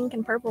pink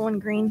and purple and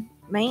green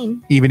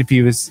mane. even if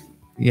he was,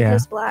 yeah,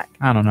 Just black.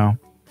 I don't know.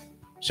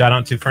 Shout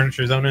out to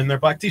Furniture Zone and their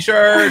black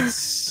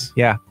t-shirts.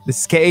 Yeah,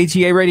 this is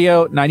KHEA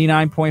Radio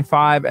 99.5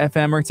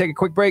 FM. We're gonna take a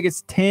quick break.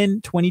 It's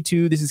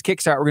 10:22. This is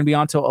Kickstart. We're gonna be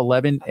on till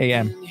 11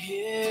 a.m.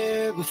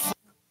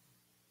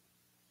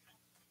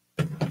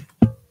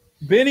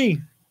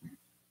 Benny.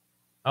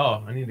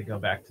 Oh, I need to go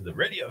back to the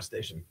radio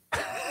station.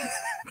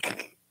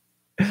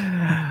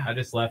 I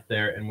just left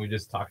there and we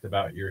just talked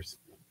about yours.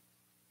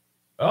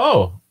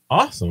 Oh,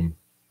 awesome.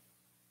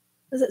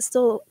 Is it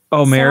still Oh,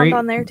 sound Mary.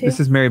 on there too?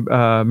 This is Mary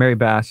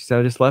Bass. She said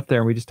I just left there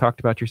and we just talked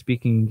about your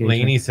speaking engagement.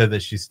 Lainey said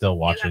that she's still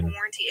You have a watching.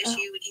 warranty issue,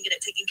 we can get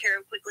it taken care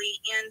of quickly,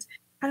 and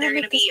I they're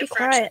don't gonna make this be be a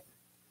fraction. quiet.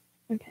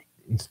 Okay.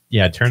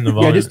 Yeah, turn the Yeah,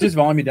 volume. just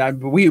volume it down.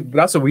 But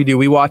that's what we do.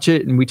 We watch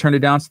it and we turn it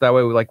down so that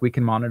way we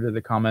can monitor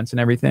the comments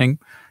and everything,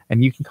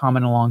 and you can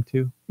comment along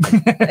too.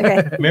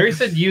 Okay. Mary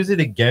said use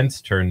it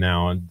against her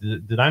now.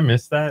 Did I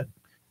miss that?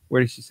 Where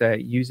did she say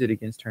use it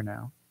against her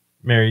now?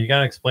 Mary, you got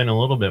to explain a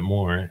little bit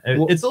more.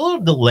 Well- It's a little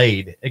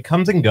delayed. It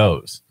comes and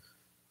goes.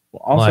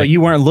 Also, Like-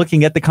 you weren't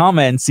looking at the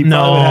comments. You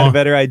probably No. had a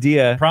better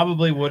idea.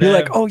 Probably would You're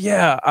have. like, oh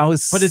yeah, I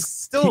was. but it's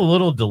still a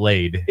little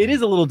delayed. It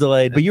is a little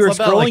delayed, but you were It's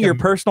about scrolling like your a-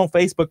 personal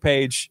Facebook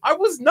page. I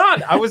was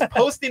not. I was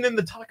posting in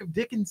the Talk of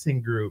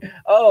Dickinson group.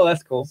 Oh,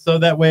 that's cool. So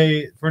that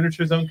way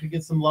Furniture Zone could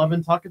get some love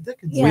and Talk of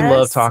Dickinson. Yeah. We love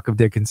Yes. Talk of We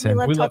Dickinson.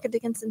 love We love- Talk of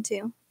Dickinson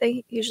too.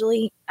 They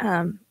usually,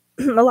 a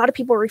lot of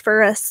people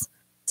refer us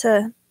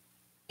to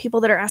people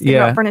that are asking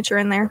Yeah. about furniture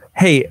in there.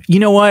 Hey, you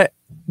know what?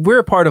 We're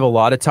a part of a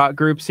lot of talk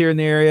groups here in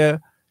the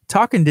area.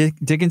 Talk and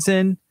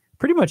Dickinson,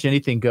 pretty much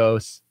anything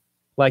goes.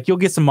 Like you'll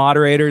get some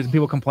moderators and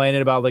people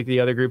complaining about like the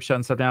other group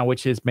shutting stuff down,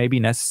 which is maybe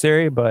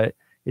necessary, but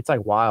it's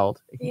like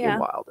wild. It can Yeah, get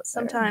wild up there.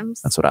 Sometimes.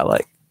 That's what I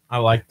like. I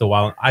like the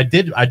wild. I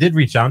did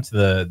reach out to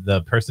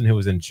the person who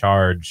was in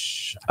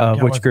charge I Of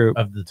forget which what- group?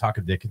 of the Talk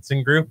of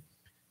Dickinson group,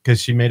 because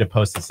she made a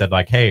post that said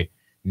like, "Hey,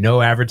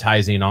 no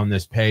advertising on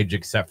this page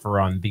except for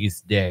on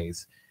these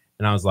days,"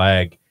 and I was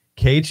like,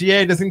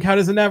 "KGA doesn't count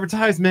as an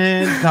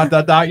advertisement."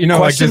 You know,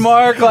 Question just-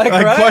 mark, like,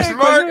 right? question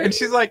mark, and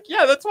she's like,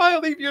 "Yeah, that's why I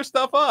leave your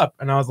stuff up."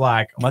 And I was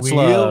like, Much "We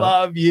love.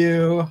 love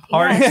you,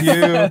 heart Yes.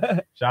 you."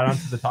 Shout out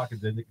to the Talk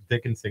of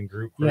Dickinson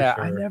group. For Yeah,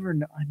 sure. I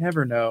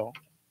never know.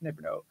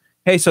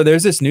 Hey, so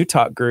there's this new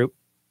talk group.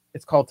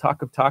 It's called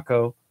Talk of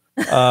Taco.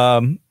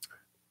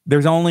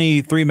 There's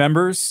only 3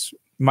 members: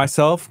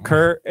 myself,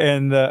 Kurt,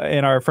 and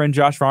our friend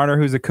Josh Varner,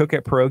 who's a cook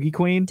at Pierogi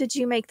Queen. Did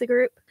you make the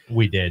group?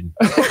 We did.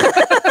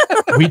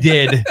 We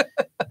did.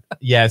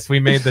 Yes, we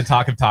made the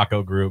Talk of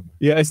Taco group.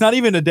 Yeah, it's not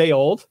even a day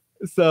old.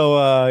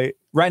 So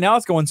right now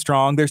it's going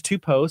strong. There's 2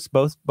 posts,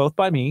 both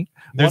by me.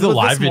 There's One a was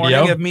live this morning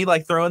video of me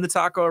like throwing the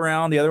taco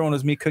around. The other one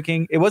was me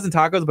cooking. It wasn't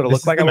tacos, but it This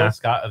looked is like the I was.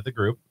 mascot of the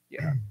group.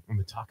 Yeah. On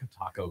the Talk of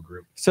Taco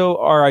group. So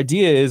our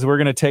idea is we're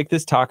gonna take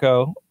this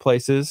taco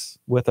places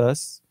with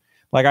us.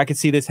 Like I could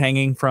see this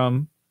hanging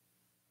from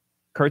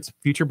Kurt's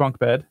future bunk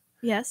bed,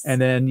 Yes. and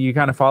then you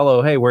kind of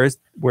follow. Hey, where's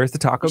the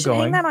taco you should hang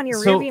going? that on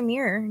your So- rearview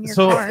mirror in your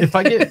So car. if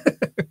I get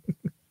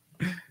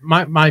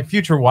my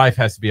future wife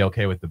has to be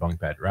okay with the bunk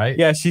bed, right?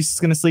 Yeah, she's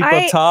gonna sleep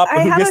I, up top.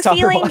 I Who have gets a top or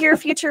feeling bottom? your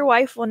future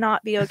wife will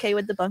not be okay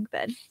with the bunk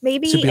bed.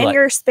 Maybe She'll be in like-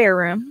 your spare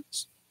room.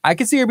 I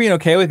could see her being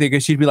okay with it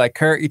because she'd be like,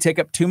 Kurt, you take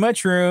up too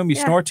much room. You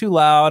Yeah. snore too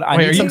loud. I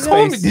Wait, need are some you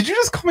calling me? space. Did you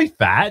just call me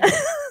fat?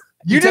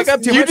 You just took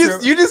up too you much just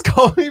room. you just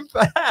called me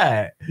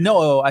fat.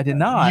 No, I did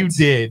not. You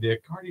did.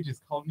 Cardi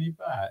just called me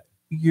fat.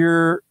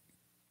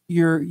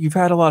 You've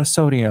had a lot of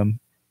sodium.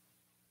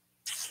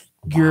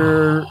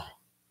 You're Wow.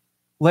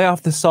 lay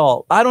off the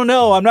salt. I don't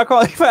know. I'm not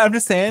calling you fat. I'm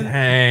just saying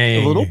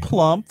Dang. a little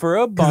plump for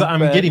a Because bunk I'm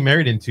bed. getting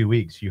married in 2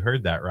 weeks. You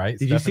heard that, right?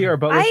 Did you see Stephanie? our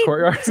Butler's I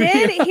Courtyard? did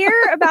video? hear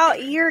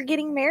about your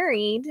getting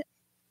married.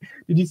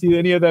 Did you see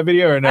any of that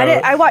video or no?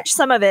 I watched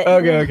some of it.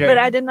 Okay. But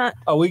I did not.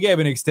 Oh, we gave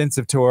an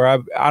extensive tour.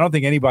 I don't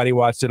think anybody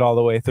watched it all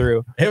the way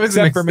through. It was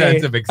Except for an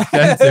me.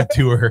 extensive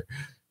tour.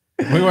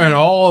 We went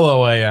all the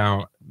way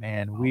out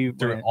Man, we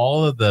through went,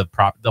 all of the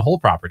whole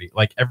property,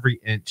 like every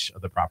inch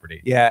of the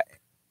property. yeah,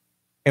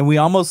 and we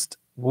almost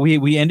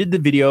we ended the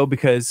video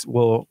because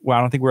well, I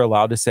don't think we're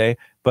allowed to say,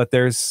 but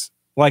there's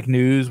like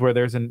news where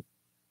there's an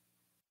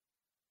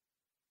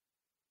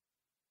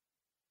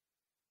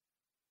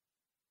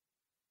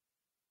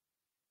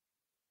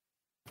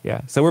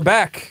yeah. So we're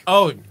back.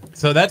 Oh,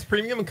 so that's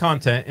premium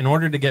content. In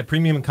order to get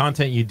premium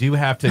content, you do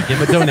have to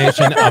give a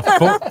donation of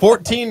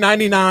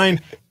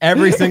 $14.99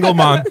 every single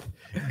month.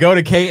 Go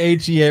to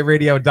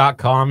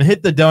khearadio.com,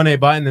 hit the donate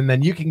button, and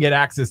then you can get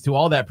access to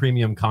all that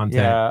premium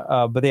content.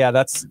 Yeah, but yeah,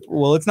 that's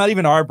well, it's not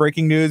even our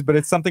breaking news, but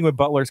it's something with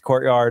Butler's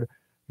Courtyard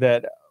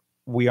that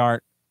we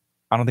aren't.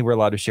 I don't think we're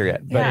allowed to share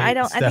yet. But Yeah, I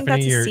don't. I think Stephanie,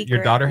 that's a your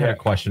secret. daughter had Yeah. a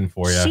question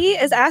for you. She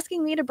is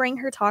asking me to bring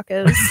her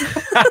tacos.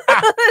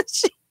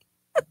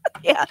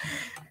 Yeah,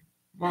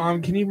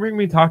 Mom, can you bring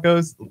me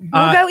tacos?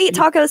 we'll go eat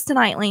tacos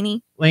tonight,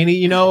 Lainey. Lainey,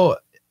 you know,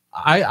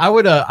 I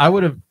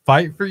would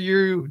fight for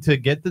you to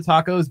get the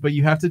tacos, but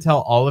you have to tell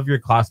all of your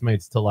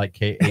classmates to like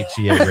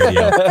KHEA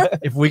Radio.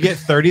 If we get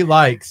 30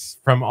 likes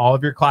from all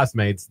of your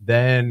classmates,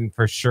 then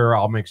for sure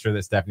I'll make sure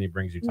that Stephanie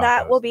brings you tacos.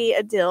 That will be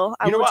a deal.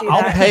 I You know will what? do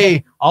I'll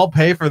that. I'll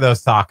pay for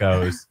those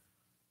tacos.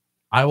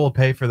 I will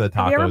pay for the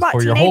Have you ever tacos bought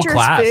for your whole teenagers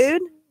class.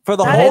 food? for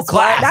the That whole is-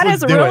 class, That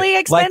let's is do it. really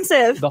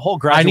expensive. the whole I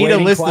graduating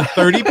need a list class. of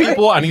 30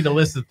 people. I need a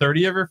list of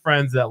 30 of your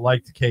friends that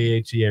liked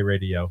KHEA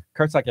Radio.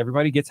 Kurt's like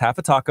everybody gets half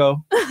a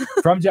taco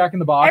from Jack in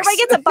the Box. Everybody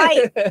gets a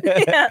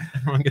bite. Yeah,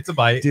 Everyone gets a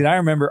bite. Dude, I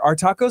remember our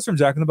tacos from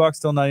Jack in the Box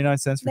still 99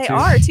 cents for they two.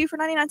 are 2 for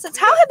 99 cents.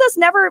 How have those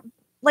never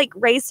like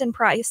raised in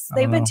price? I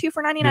They've don't been know. 2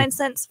 for 99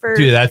 cents for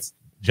Dude, that's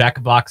Jack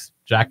in the Box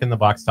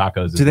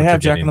tacos. is Do they what have you're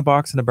Jack in getting. the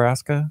Box in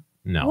Nebraska?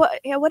 No. what?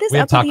 Yeah, what is We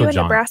have up with you Taco in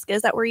John. Nebraska?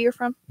 Is that where you're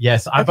from?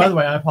 Yes. By Okay. the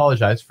way, I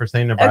apologize for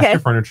saying Nebraska Okay.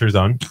 Furniture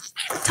Zone.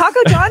 Taco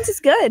John's is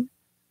good.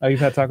 Oh, you've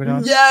had Taco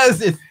John's? Yes,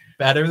 it's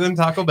better than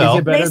Taco Is Bell.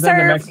 it better They than the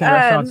serve, Mexican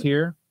restaurants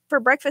here? For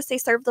breakfast, they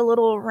serve the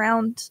little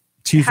round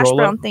Cheese hash roll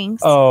brown up?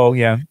 things. Oh,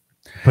 yeah.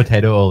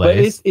 Potato But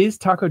olays. is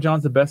Taco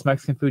John's the best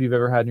Mexican food you've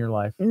ever had in your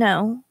life?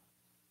 No,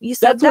 you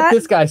said That's that. what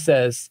this guy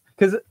says.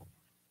 Because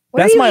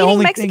Where that's are you my eating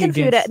only Mexican thing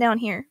food against- at down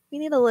here? We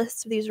need a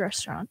list of these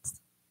restaurants.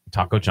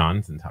 Taco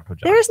John's and Taco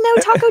John's. There's no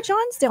Taco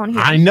John's down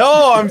here. I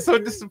know. I'm so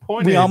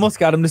disappointed. we almost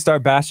got him to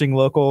start bashing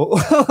local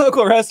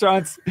local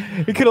restaurants.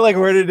 He could have like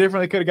worded it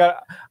differently. Could have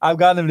got. I've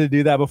gotten him to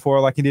do that before.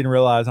 Like he didn't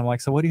realize. I'm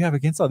like, so what do you have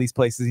against all these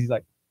places? He's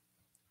like,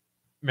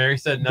 Mary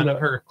said none of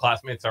her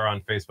classmates are on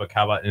Facebook.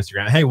 How about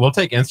Instagram? Hey, we'll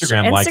take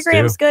Instagram likes too.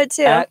 Instagram's good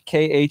too. at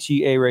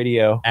KHEA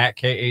Radio. At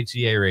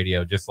KHEA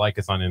Radio. Just like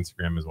us on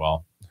Instagram as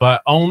well.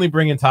 But only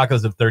bringing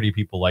tacos if 30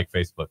 people like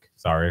Facebook.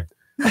 Sorry.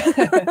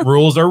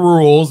 Rules are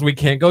rules. We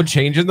can't go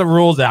changing the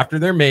rules after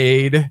they're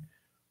made.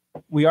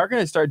 We are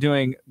going to start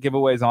doing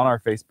giveaways on our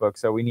Facebook.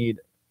 So we need.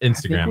 I think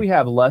Instagram. we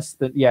have less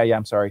than. Yeah.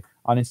 I'm sorry.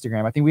 On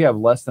Instagram, I think we have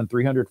less than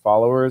 300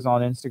 followers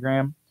on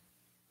Instagram,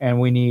 and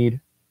we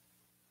need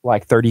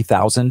like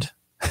 30,000.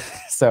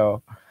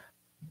 So,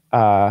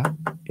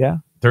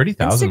 30,000. would be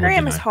Instagram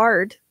is nice.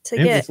 hard to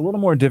It's get. it's a little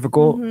more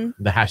difficult. Mhm.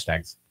 The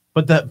hashtags.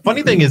 But the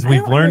funny thing is, I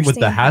we've don't learned with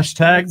the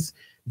understand hashtags,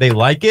 they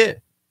like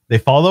it, they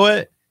follow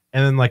it,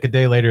 and then like a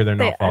day later, they're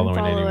They not following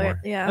unfollow it,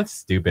 anymore. yeah. That's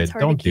stupid. It's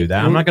hard to Don't do keep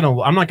that. I'm not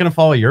gonna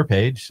follow your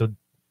page. So,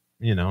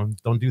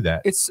 don't do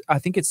that. I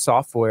think it's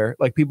software.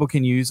 Like people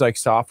can use like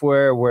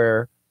software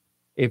where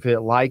if it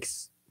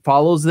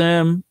follows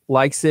them,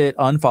 likes it,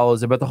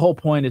 unfollows it. But the whole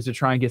point is to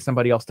try and get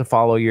somebody else to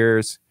follow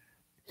yours.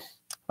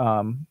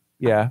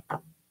 Yeah.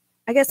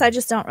 I guess I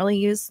just don't really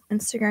use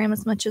Instagram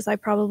as much as I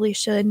probably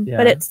should. Yeah.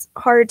 But it's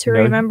hard to You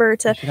know, remember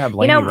to. You should have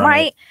You know, Lainey run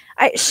it.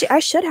 I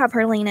should have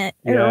her lean it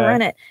or Yeah.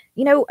 run it.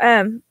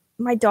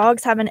 My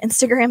dogs have an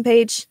Instagram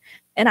page,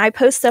 and I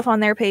post stuff on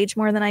their page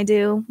more than I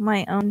do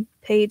my own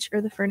page or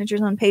the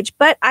furniture's own page.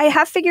 But I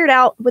have figured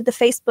out with the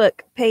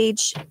Facebook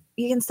page,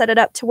 you can set it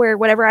up to where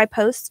whatever I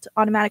post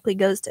automatically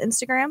goes to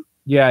Instagram.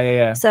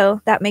 Yeah.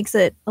 So that makes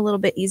it a little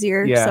bit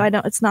easier. Yeah. So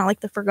it's not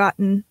like the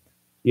forgotten.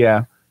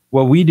 Yeah.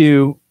 What we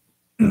do,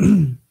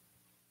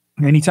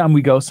 anytime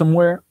we go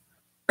somewhere,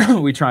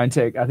 we try and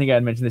take, I think I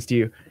had mentioned this to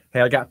you.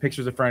 Hey, I got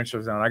pictures of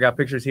Furniture Zone. I got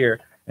pictures here.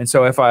 And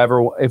so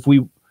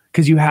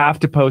because you have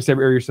to post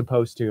or you're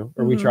supposed to,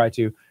 or we try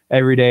to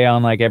every day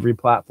on like every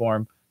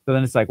platform. So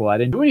then it's like, well, I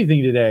didn't do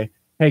anything today.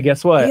 Hey,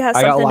 guess what? You have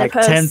I got something to like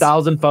post.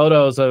 10,000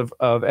 photos of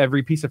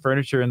every piece of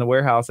furniture in the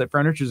warehouse at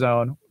Furniture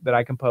Zone that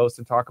I can post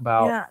and talk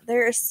about. Yeah,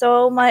 there is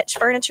so much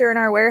furniture in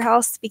our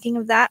warehouse. Speaking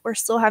of that, we're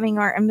still having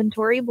our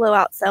inventory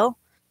blowout sale.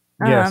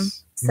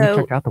 Yes. So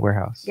check out the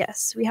warehouse.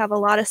 yes, we have a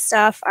lot of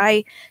stuff.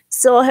 I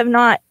still have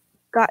not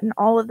gotten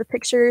all of the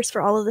pictures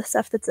for all of the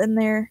stuff that's in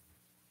there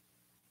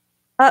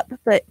up,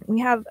 but we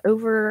have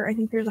I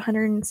think there's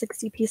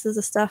 160 pieces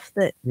of stuff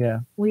that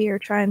we are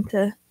trying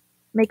to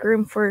make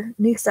room for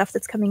new stuff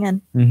that's coming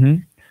in.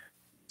 We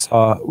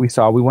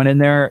went in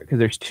there because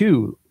there's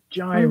 2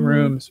 giant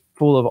rooms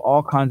full of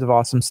all kinds of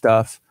awesome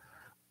stuff,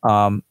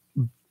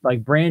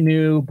 like brand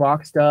new,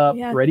 boxed up,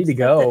 ready to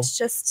go. It's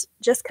just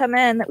come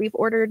in that we've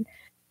ordered,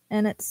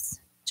 and it's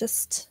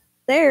just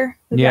there.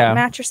 We've got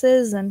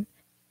mattresses and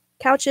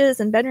couches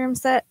and bedroom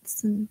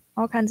sets and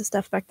all kinds of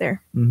stuff back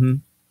there.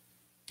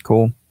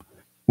 Cool.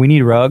 We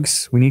need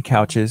rugs. We need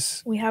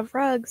couches. We have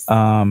rugs.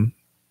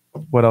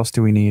 What else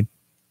do we need?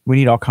 We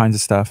need all kinds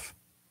of stuff.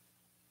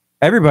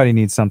 Everybody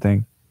needs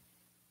something.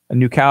 A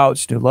new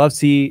couch, new love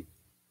seat.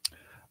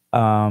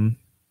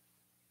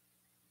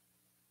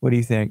 What do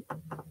you think?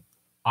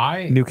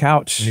 New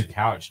couch. New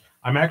couch.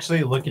 I'm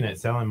actually looking at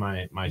selling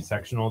my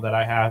sectional that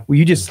I have. Well,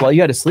 you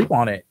had to sleep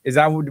on it. Is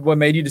that what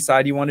made you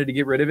decide you wanted to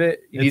get rid of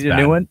it? You needed a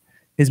new one?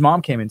 His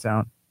mom came in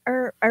town.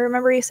 I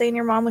remember you saying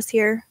your mom was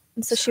here,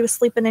 and so she was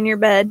sleeping in your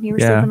bed. You were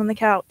sleeping on the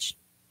couch.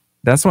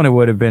 That's when it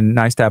would have been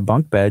nice to have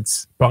bunk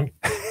beds.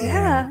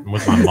 Yeah.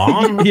 With my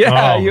mom?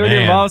 Yeah, Oh, you and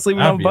your man. mom sleeping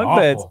That'd on be bunk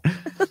awful.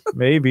 beds.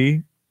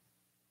 Maybe.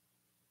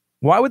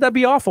 Why would that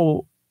be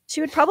awful? She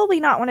would probably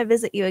not want to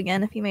visit you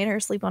again if you made her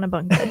sleep on a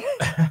bunk bed.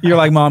 You're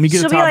like, Mom, you get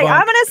She'll a be top like, bunk.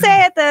 I'm going to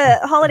stay at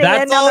the Holiday Inn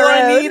That's down all the road.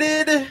 I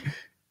needed.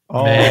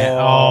 Man,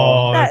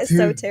 That is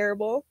so dude.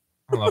 terrible.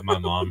 I love my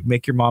mom.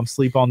 Make your mom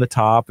sleep on the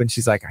top, and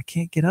she's like, I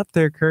can't get up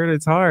there, Kurt.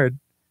 It's hard.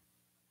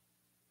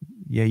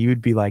 Yeah, you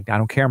would be like, I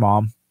don't care,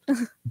 Mom. Do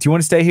you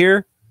want to stay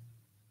here?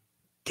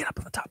 Get up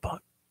on the top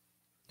bunk.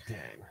 Dang.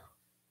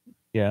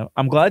 Yeah,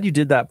 I'm glad you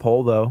did that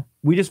poll, though.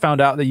 We just found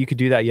out that you could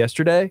do that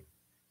yesterday.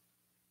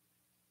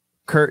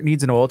 Kurt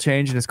needs an oil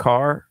change in his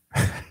car.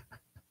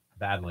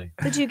 Badly.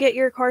 Did you get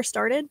your car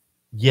started?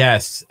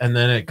 Yes, and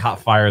then it caught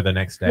fire the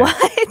next day. What?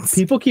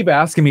 People keep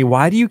asking me,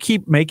 why do you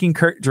keep making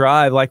Kurt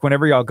drive like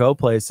whenever y'all go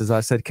places? I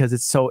said, because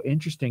it's so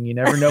interesting. You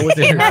never know what's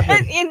going to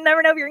happen. You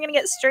never know if you're going to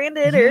get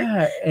stranded or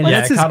and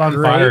Yeah, this it is caught on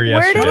great. fire where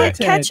did yesterday. it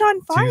catch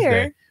on fire?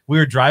 Tuesday. We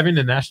were driving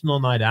to National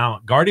Night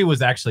Out. Guardy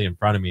was actually in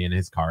front of me in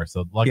his car,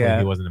 so luckily Yeah.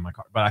 he wasn't in my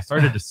car. But I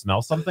started to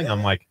smell something.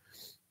 I'm like,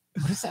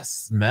 what is that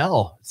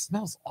smell? It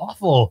smells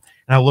awful.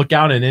 And I look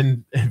out, and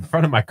in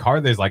front of my car,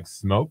 there's like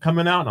smoke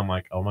coming out. And I'm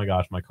like, oh my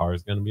gosh, my car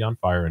is going to be on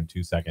fire in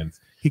 2 seconds.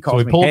 He calls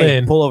we me, pulled "Hey,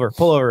 in. pull over,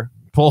 pull over.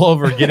 Pull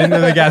over, get into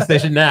the gas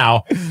station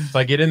now. So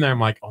I get in there. I'm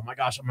like, oh my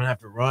gosh, I'm going to have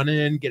to run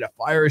in, get a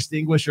fire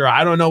extinguisher.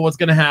 I don't know what's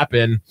going to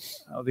happen.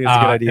 I don't think it's a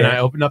good idea. And I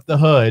opened up the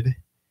hood,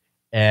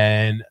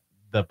 and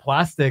the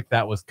plastic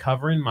that was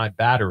covering my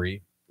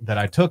battery that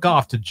I took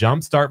off to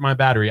jumpstart my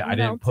battery, I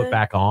didn't put Melted.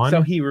 back on.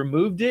 So he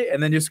removed it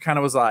and then just kind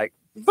of was like,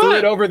 threw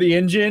it over the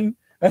engine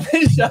and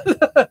then shut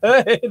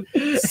the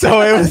hood.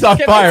 So it was on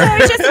fire.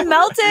 So it just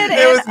melted.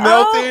 It was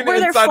melting. were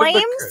there inside of the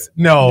flames?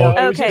 No, No,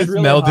 it was Okay. just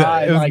really melted.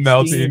 high, It was like,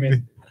 melting. steam and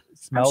I'm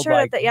smelled sure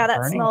like that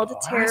burning smelled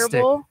plastic.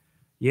 terrible.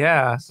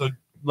 Yeah. So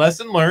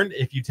lesson learned: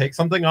 if you take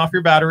something off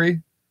your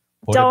battery,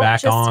 put Don't it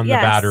back just- on yes. the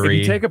If battery.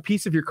 you take a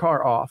piece of your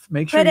car off,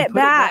 make sure Put you it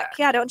back.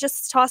 Yeah, don't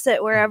just toss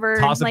it wherever.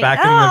 Toss it like, back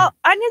in oh,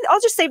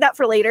 I'll just save that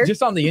for later.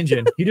 just on the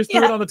engine. He just threw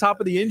Yeah. it on the top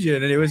of the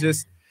engine, and it was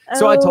just.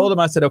 So I told him,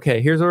 I said,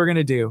 okay, here's what we're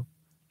gonna do.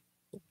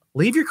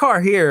 Leave your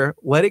car here,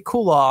 let it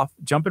cool off,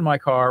 jump in my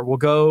car. We'll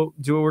go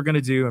do what we're gonna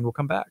do, and we'll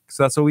come back.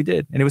 So that's what we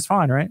did, and it was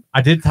fine, right?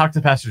 I did talk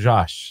to Pastor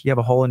Josh. You have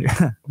a hole in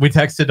your. We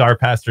texted our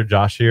pastor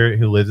Josh here,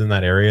 who lives in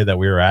that area that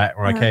we were at.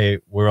 We're like, Uh-huh. hey,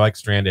 we're like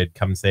stranded.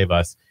 Come save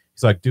us.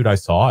 He's like, dude, I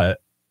saw it.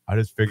 I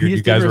just figured He you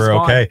just guys didn't were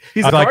respond. okay.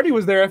 He's I was like, like, Artie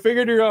was there. I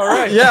figured you're all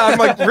right. yeah. I'm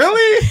like,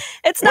 really?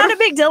 It's not a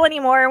big deal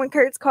anymore when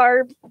Kurt's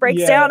car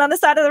breaks Yeah. down on the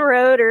side of the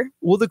road or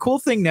Well, the cool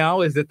thing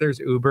now is that there's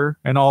Uber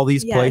and all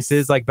these Yes.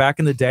 places. Like back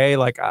in the day,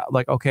 like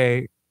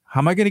okay, how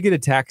am I gonna get a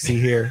taxi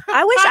here?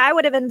 I wish I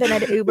would have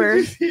invented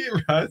Uber.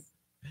 Russ,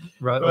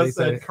 Right, Russ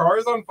said,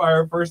 car's on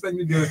fire. First thing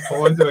to do is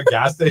pull into a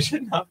gas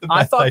station. Not the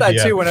I best thought idea.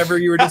 that too. Whenever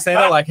you were just saying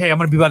that, like, "Hey, I'm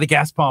gonna be by the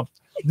gas pump.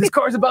 This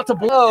car's about to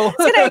blow.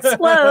 It's gonna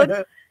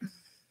explode.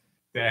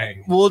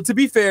 Dang. Well, to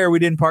be fair, we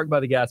didn't park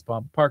by the gas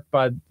pump. Parked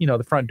by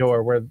the front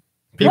door where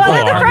People well,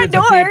 at the are. front Hundreds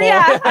of door, people.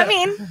 yeah. I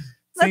mean,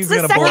 thing's the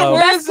gonna second blow.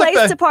 Where best is the place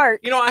best- to park.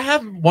 You know, I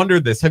have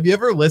wondered this. Have you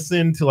ever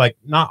listened to like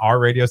not our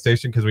radio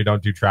station because we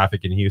don't do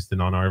traffic in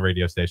Houston on our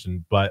radio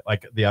station, but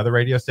like the other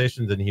radio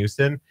stations in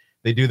Houston,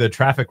 they do the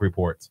traffic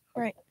reports.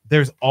 Right.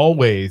 There's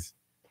always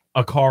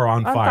a car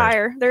on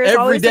fire. There is Every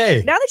always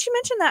day. now that you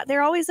mention that,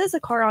 there always is a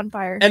car on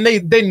fire. And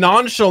they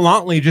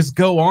nonchalantly just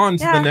go on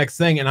to Yeah. the next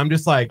thing. And I'm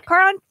just like, a car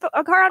on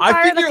I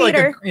fire in the figure like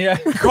theater. Yeah,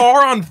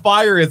 car on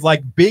fire is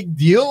like big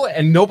deal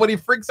and nobody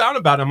freaks out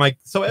about it. I'm like,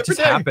 so it every just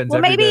day. happens. Well,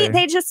 every maybe day.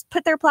 they just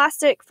put their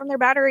plastic from their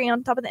battery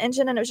on top of the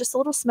engine and it was just a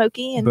little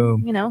smoky. And,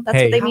 Boom. you know, that's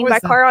Hey, what they how mean is by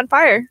that? car on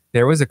fire.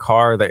 There was a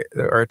car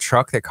or a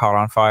truck that caught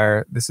on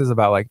fire. This is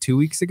about like 2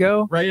 weeks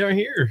ago. Right out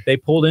here. They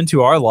pulled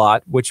into our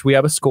lot, which we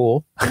have a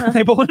school.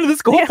 They pulled into the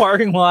school Yeah.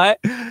 parking lot.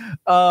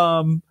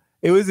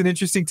 It was an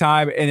interesting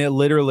time, and it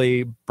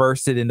literally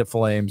bursted into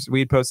flames. We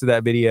had posted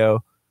that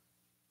video.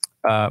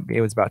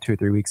 It was about 2 or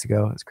 3 weeks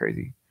ago. It was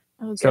crazy.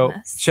 Oh, So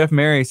goodness. Chef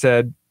Mary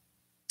said,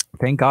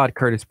 "Thank God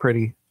Kurt is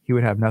pretty. He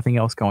would have nothing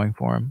else going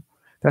for him.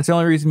 That's the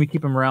only reason we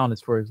keep him around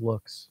is for his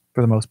looks,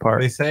 for the most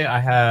part. They say I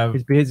have.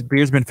 His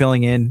beard's been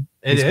filling in.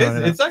 It He's is.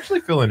 growing it It's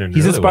actually filling in.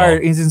 He's really inspired.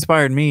 well. He's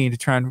inspired me to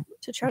try and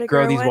to try to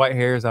grow these one. white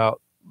hairs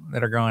out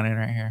that are growing in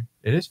right here.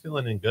 It is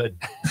filling in good.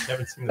 I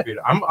haven't seen the beard.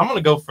 I'm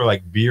gonna go for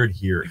like beard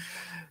here.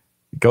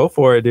 Go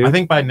for it, dude. I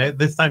think by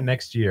this time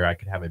next year I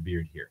could have a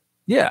beard here.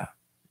 yeah.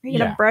 Are you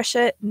gonna Yeah. brush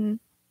it? And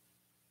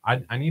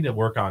I need to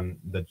work on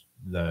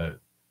the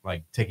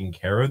like taking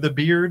care of the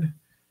beard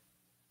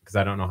because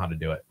I don't know how to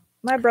do it.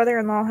 my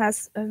brother-in-law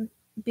has a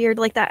beard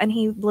like that, and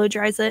he blow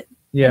dries it, and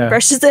Yeah.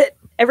 brushes it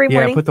every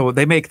Yeah. morning.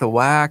 They make the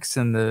wax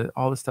and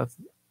all the stuff.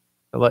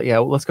 Yeah.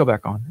 Let's go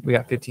back on. We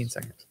got 15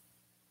 seconds.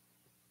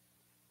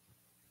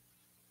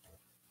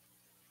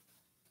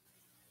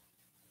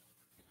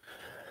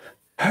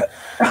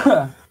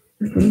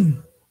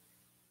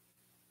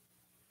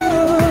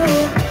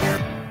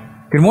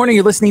 Good morning.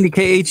 You're listening to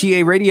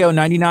KHEA Radio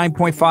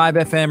 99.5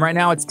 FM. Right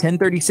now it's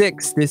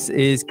 10:36. This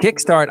is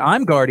Kickstart.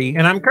 I'm Gardy,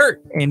 And I'm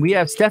Kurt. and we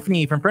have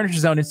Stephanie from Furniture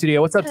Zone in studio.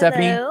 What's up,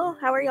 Stephanie? Hello,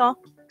 how are y'all?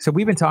 So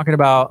we've been talking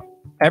about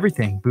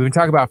everything. We've been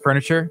talking about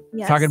furniture,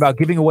 Yes. talking about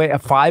giving away a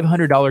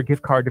 $500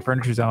 gift card to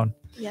Furniture Zone,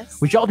 Yes.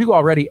 which y'all do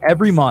already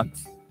every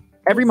month.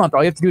 Every month,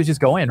 all you have to do is just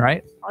go in,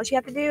 right? All you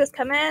have to do is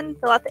come in,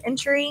 fill out the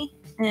entry,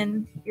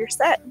 and you're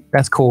set.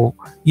 That's cool.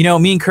 You know,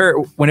 me and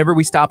Kurt, whenever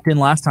we stopped in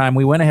last time,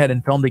 we went ahead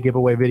and filmed a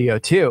giveaway video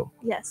too.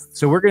 Yes.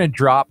 So we're going to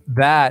drop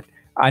that.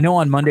 I know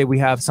on Monday we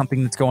have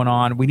something that's going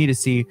on. We need to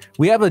see.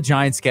 We have a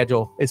giant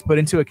schedule. It's put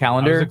into a I was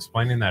calendar.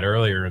 explaining that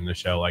earlier in the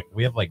show. Like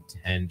we have like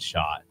 10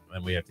 shot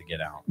and we have to get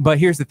out. But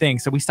here's the thing.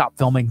 So we stopped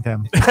filming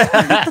them.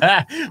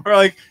 We're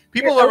like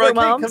people You're are like, hey,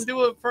 overwhelmed. come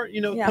do a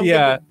Yeah.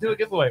 Yeah. do a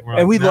giveaway. We're And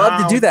like, we'd love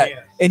to "No, do that." we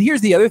can't." And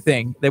here's the other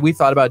thing that we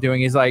thought about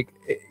doing is like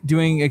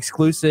doing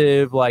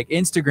exclusive like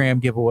Instagram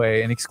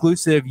giveaway and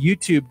exclusive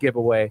YouTube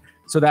giveaway.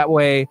 So that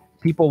way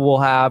people will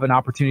have an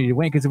opportunity to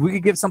win. Because if we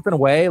could give something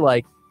away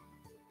like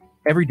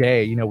every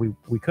day, you know,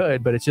 we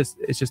could, but it's just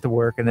the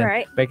work and then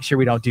Right. making sure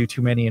we don't do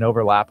too many and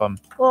overlap them.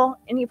 Well,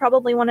 and you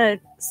probably want to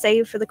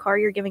save for the car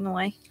you're giving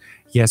away.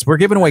 Yes, we're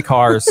giving away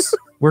cars.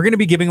 We're going to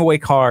be giving away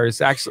cars.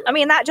 Actually, I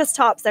mean, that just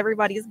tops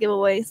everybody's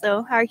giveaway.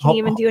 So how can you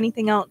even do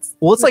anything else?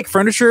 well, it's like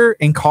furniture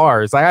and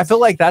cars. I feel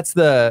like that's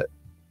the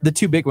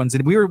two big ones.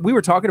 And we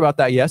were talking about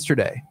that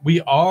yesterday. We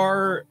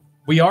are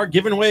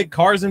giving away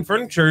cars and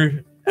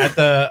furniture at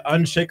the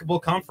Unshakable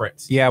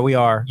Conference. Yeah, we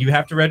are. You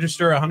have to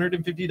register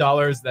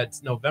 $150.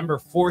 That's November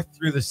 4th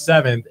through the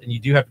 7th, and you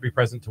do have to be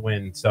present to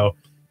win. So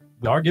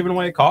we are giving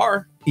away a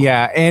car.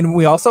 Yeah, and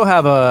we also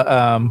have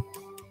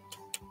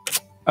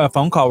a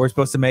phone call we're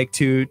supposed to make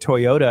to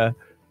Toyota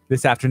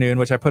this afternoon,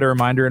 which I put a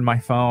reminder in my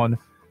phone,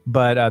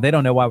 but they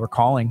don't know why we're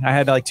calling. I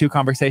had like 2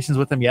 conversations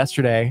with them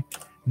yesterday,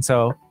 and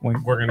so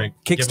when We're gonna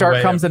give Kickstart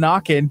away comes a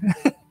knocking,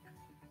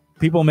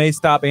 people may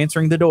stop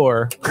answering the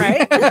door.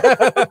 Right.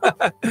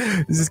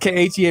 This is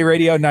KHEA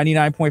Radio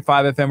 99.5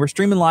 FM. We're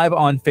streaming live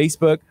on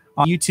Facebook,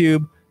 on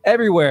YouTube,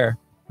 everywhere.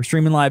 We're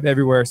streaming live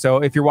everywhere. So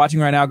if you're watching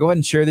right now, go ahead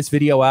and share this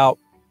video out.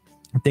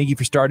 Thank you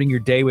for starting your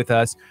day with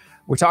us.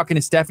 We're talking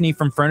to Stephanie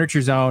from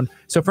Furniture Zone.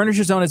 So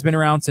Furniture Zone has been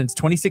around since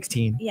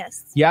 2016.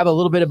 Yes. You have a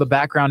little bit of a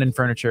background in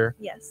furniture.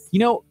 Yes. You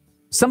know,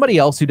 somebody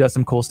else who does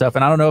some cool stuff,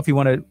 and I don't know if you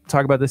want to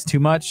talk about this too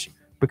much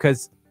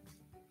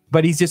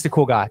but he's just a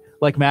cool guy,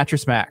 like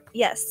Mattress Mac.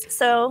 Yes.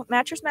 So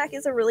Mattress Mac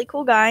is a really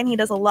cool guy, and he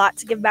does a lot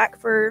to give back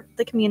for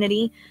the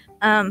community.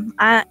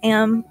 I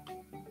am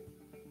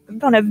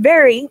on a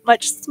very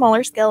much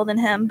smaller scale than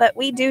him, but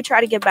we do try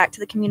to give back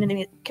to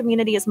the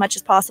community as much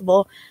as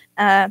possible.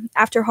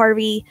 After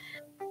Harvey,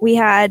 we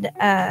had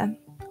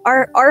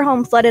our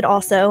home flooded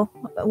also.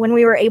 When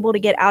we were able to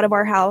get out of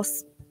our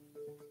house,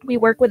 we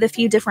work with a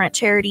few different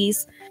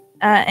charities,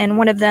 and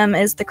one of them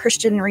is the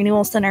Christian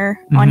Renewal Center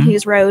on Mhm.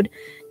 Hughes Road.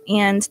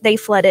 And they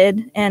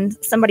flooded, and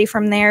somebody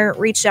from there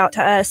reached out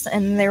to us,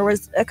 and there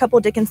was a couple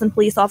Dickinson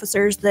police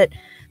officers that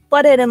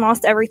flooded and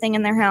lost everything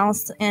in their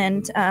house.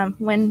 And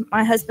when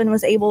my husband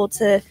was able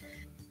to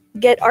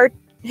get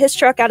his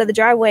truck out of the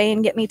driveway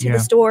and get me to Yeah. the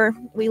store,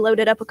 we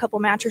loaded up a couple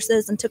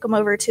mattresses and took them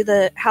over to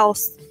the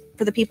house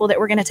for the people that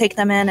were going to take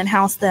them in and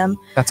house them.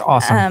 That's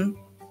awesome.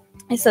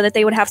 So that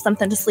they would have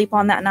something to sleep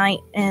on that night.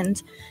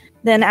 And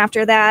then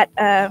after that,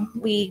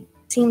 we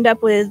teamed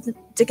up with the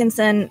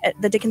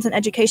Dickinson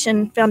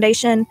Education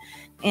Foundation,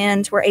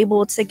 and were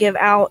able to give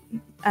out,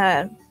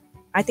 I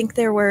think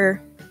there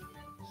were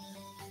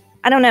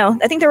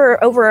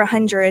over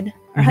 100 or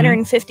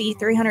 150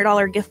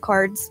 $300 gift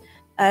cards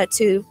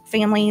to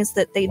families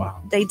that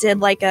they did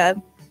like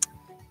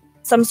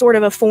some sort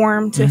of a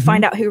form to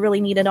find out who really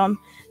needed them.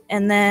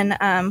 And then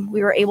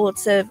we were able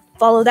to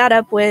follow that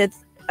up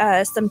with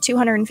some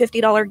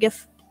 $250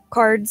 gift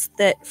cards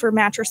for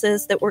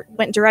mattresses that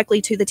went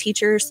directly to the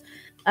teachers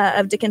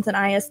of Dickinson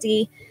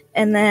ISD.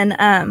 And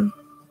then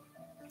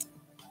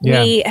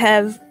we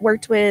have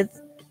worked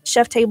with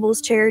Chef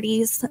Tables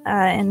Charities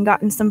and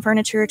gotten some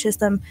furniture to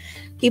some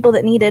people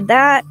that needed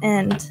that.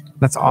 And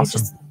that's awesome.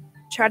 We just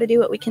try to do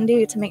what we can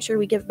do to make sure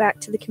we give back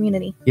to the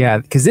community. Yeah,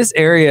 because this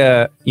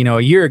area, a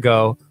year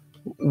ago,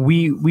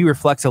 we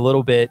reflect a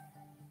little bit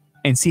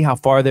and see how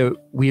far that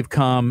we've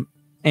come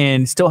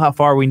and still how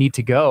far we need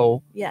to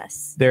go.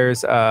 Yes.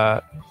 There's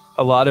a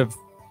lot of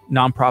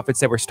nonprofits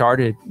that were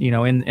started,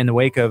 in the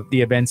wake of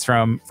the events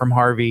from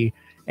Harvey,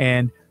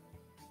 and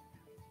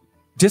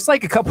just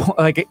like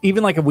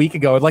even a week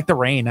ago, like the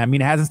rain. I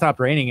mean, it hasn't stopped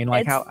raining, and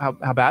like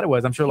how bad it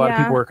was. I'm sure a lot of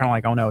people were kind of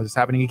like, "Oh no, is this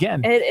happening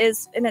again?" It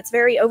is, and it's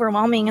very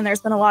overwhelming. And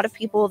there's been a lot of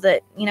people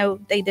that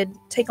they did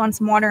take on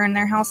some water in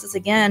their houses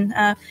again.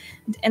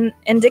 And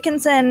in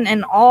Dickinson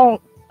and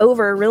all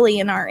over really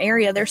in our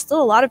area, there's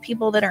still a lot of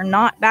people that are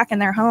not back in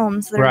their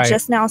homes, that are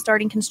just now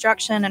starting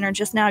construction and are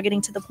just now getting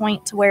to the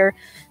point to where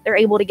they're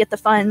able to get the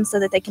funds so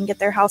that they can get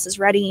their houses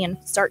ready and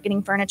start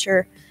getting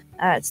furniture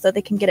so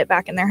they can get it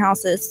back in their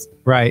houses.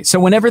 Right. So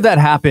whenever that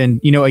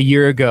happened, a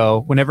year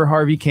ago, whenever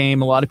Harvey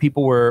came, a lot of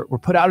people were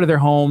put out of their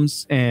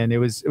homes, and it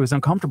was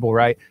uncomfortable,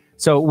 right?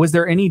 So was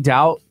there any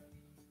doubt,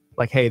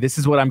 like, hey, this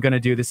is what I'm going to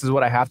do, this is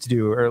what I have to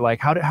do, or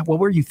like what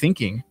were you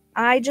thinking?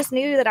 I just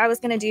knew that I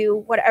was going to do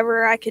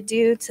whatever I could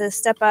do to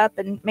step up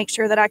and make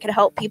sure that I could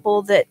help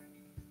people that,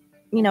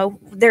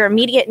 their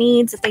immediate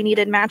needs, if they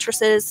needed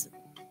mattresses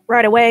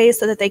right away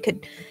so that they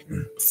could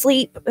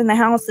sleep in the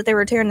house that they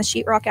were tearing the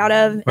sheetrock out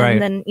of.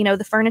 Right. And then,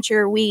 the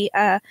furniture, we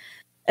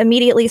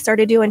immediately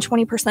started doing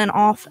 20%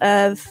 off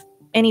of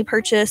any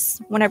purchase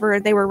whenever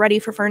they were ready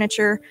for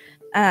furniture.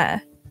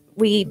 Like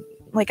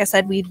I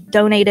said, we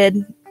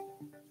donated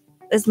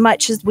as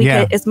much as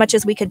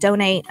we could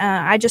donate.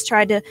 I just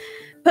tried to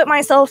put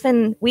myself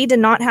in. We did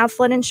not have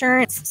flood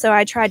insurance, so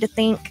I tried to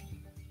think,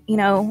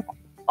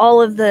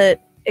 all of the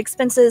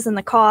expenses and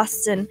the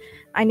costs, and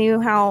I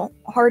knew how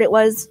hard it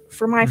was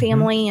for my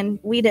family, and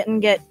we didn't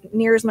get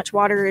near as much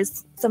water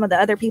as some of the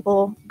other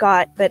people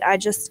got. But I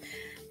just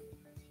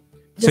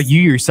so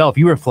you yourself,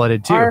 you were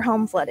flooded too. Our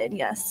home flooded,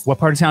 yes. What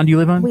part of town do you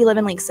live in? We live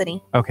in Lake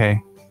City.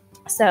 Okay.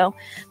 So,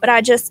 but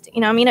I just,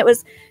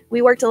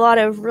 we worked a lot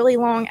of really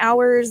long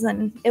hours,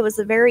 and it was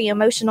a very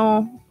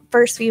emotional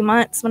first few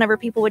months whenever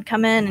people would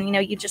come in,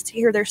 and, you just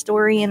hear their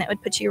story, and it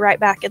would put you right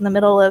back in the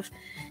middle of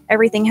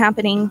everything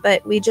happening.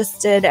 But we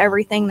just did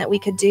everything that we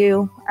could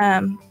do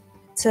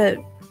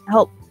to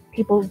help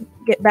people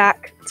get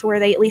back to where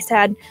they at least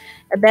had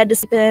a bed to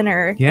sleep in,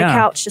 or a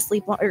couch to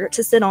sleep on, or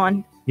to sit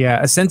on.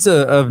 Yeah. A sense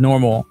of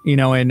normal,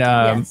 and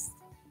yes.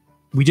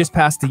 We just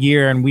passed the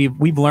year, and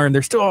we've learned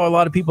there's still a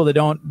lot of people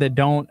that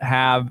don't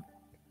have,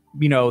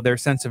 their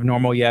sense of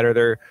normal yet,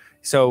 or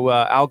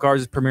Al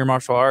Garza's Premier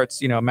Martial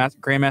Arts,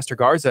 Grandmaster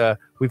Garza,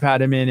 we've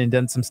had him in and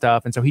done some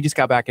stuff. And so he just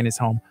got back in his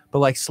home, but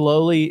like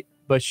slowly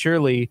but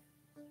surely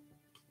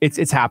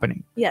it's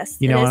happening. Yes,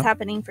 it is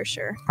happening for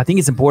sure. I think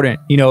it's important,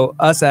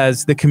 us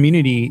as the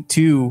community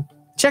to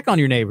check on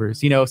your neighbors,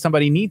 if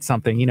somebody needs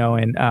something,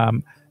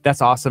 and that's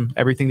awesome.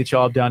 Everything that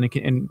y'all have done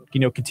and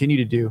continue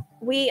to do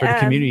for the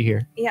community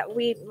here. Yeah,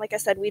 like I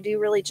said, we do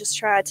really just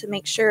try to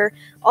make sure.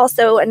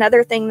 Also,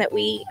 another thing that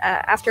we,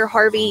 after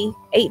Harvey,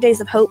 8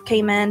 Days of Hope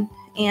came in,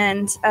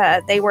 and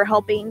they were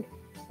helping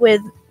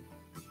with,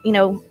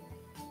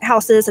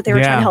 houses that they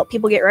were trying to help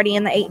people get ready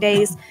in the 8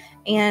 days.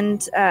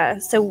 And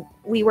so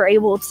we were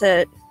able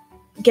to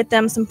get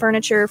them some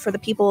furniture for the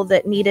people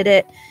that needed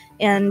it.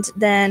 And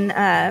then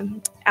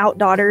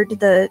Outdaughtered,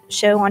 the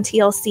show on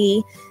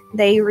TLC,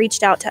 they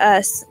reached out to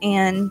us,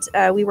 and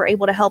we were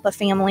able to help a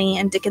family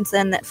in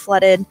Dickinson that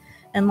flooded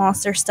and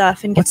lost their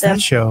stuff and get What's them.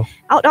 That show?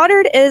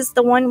 Outdaughtered is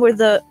the one with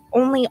the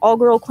only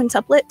all-girl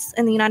quintuplets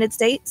in the United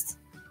States,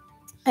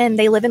 and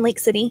they live in Lake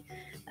City.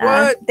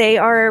 They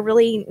are a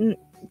really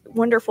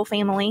wonderful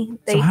family.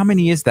 So how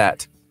many is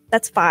that?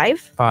 That's 5.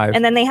 5.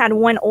 And then they had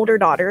one older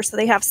daughter, so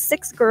they have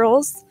 6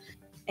 girls.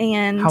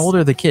 And how old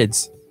are the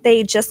kids?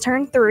 They just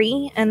turned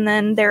 3, and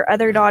then their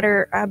other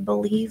daughter, I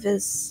believe,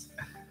 is...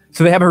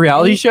 So they have a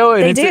reality show?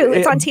 And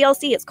it's on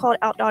TLC. It's called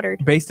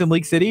Outdaughtered. Based in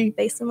Lake City?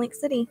 Based in Lake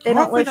City. They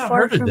don't live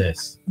far from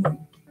this.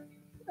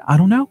 I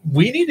don't know.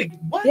 We need to...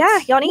 What? Yeah,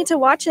 y'all need to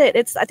watch it.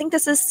 I think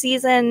this is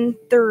season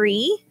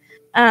 3.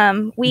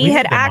 We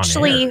had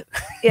actually...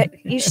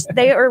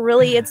 they are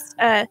really...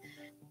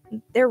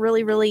 they're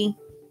really, really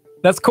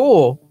That's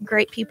cool.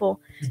 Great people.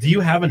 Do you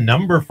have a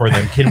number for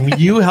them? Can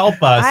you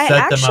help us I set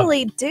them up?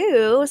 actually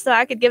do, so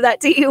I could give that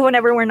to you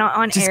whenever we're not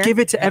on Just air. give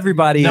it to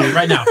everybody. No,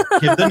 right now.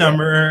 Give the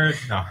number.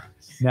 No.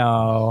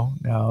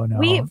 No.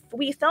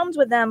 We filmed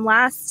with them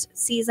last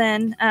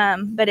season,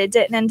 but it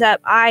didn't end up.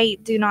 I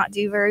do not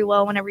do very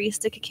well whenever you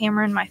stick a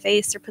camera in my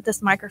face or put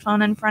this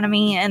microphone in front of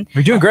me, and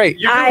You're doing great.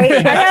 You're I doing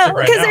fantastic know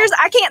right because now.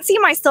 I can't see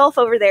myself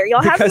over there.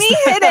 Y'all have Because- me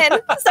hidden,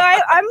 so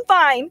I'm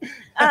fine.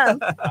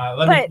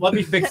 Let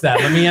me fix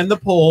that. Let me end the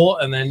poll,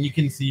 and then you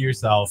can see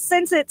yourself.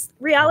 Since it's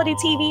reality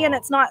TV and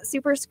it's not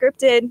super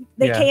scripted,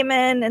 they Yeah. came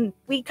in and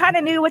we kind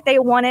of knew what they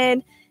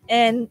wanted.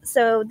 And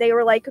so they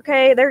were like,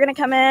 okay, they're going to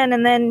come in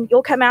and then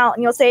you'll come out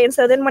and you'll say, and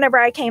so then whenever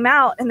I came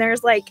out and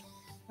there's like,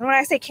 and when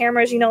I say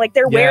cameras, like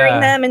they're Yeah. wearing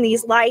them in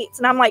these lights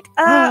and I'm like,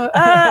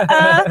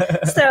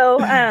 So,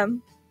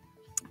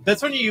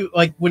 That's when you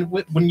like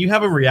when you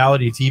have a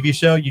reality TV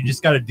show, you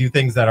just got to do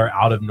things that are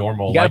out of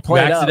normal. You gotta like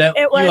play it up. accident,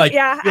 It was- you like,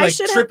 yeah, you I like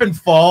should've- trip and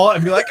fall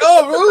and be like,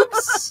 oh,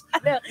 oops.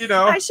 I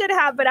know. I should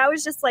have, but I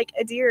was just like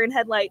a deer in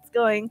headlights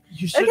going,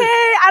 You okay, should.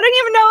 I don't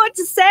even know what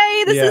to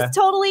say. This Yeah. is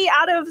totally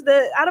out of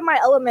my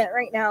element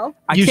right now.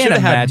 I You can't should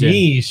have had imagine.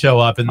 me show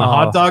up in the Oh.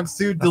 hot dog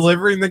suit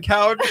delivering the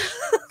couch.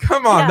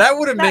 Come on, Yeah, that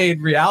would have that-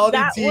 made reality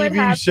That would TV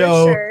have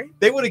show. for sure.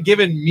 They would have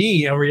given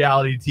me a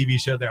reality TV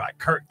show. They're like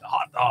Kurt the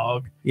hot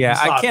dog. Yeah, You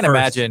saw I it can't first.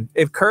 imagine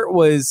if Kurt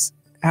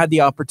had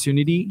the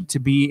opportunity to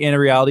be in a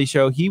reality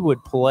show, he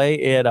would play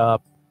it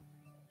up.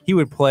 It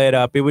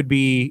would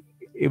be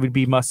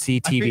must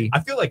see TV. I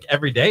feel like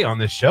every day on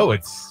this show,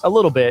 it's A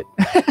little bit.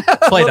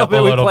 Played up a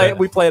little bit.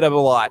 We played up a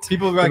lot.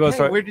 people are like, goes hey,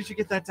 for- where did you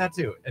get that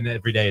tattoo? And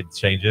every day it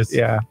changes.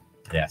 Yeah.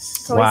 Yes.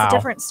 It's always Wow. a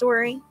different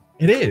story.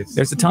 It is.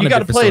 There's a ton you of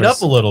gotta different play it up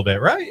stories. a little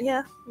bit, right?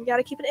 Yeah, you got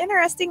to keep it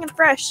interesting and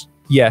fresh.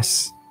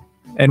 Yes.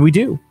 And we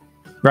do.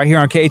 Right here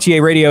on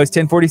KHEA Radio, it's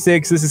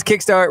 1046. This is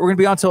Kickstart. We're going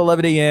to be on till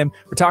 11 a.m.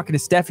 We're talking to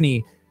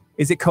Stephanie.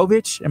 Is it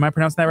Kovich? Am I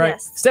pronouncing that right?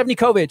 Yes. Stephanie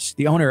Kovich,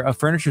 the owner of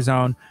Furniture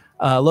Zone,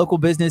 local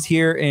business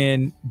here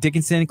in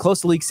Dickinson, close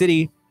to League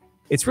City.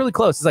 It's really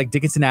close. It's like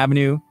Dickinson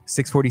Avenue,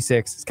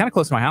 646. It's kind of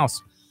close to my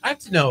house. I have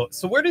to know.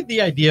 So where did the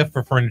idea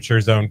for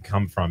Furniture Zone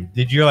come from?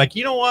 Did you like,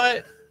 you know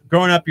what?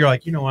 Growing up, you're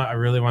like, you know what? I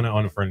really want to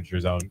own a Furniture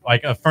Zone,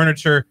 like a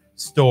furniture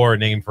store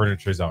named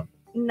Furniture Zone.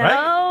 No,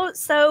 Right?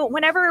 so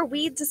whenever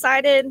we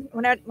decided,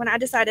 when I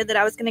decided that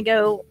I was going to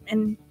go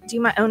and do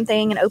my own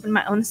thing and open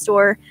my own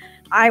store,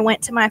 I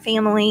went to my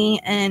family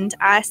and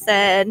I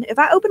said, if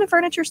I open a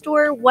furniture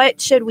store,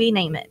 what should we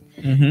name it?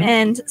 Mm-hmm.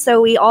 And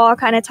so we all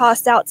kind of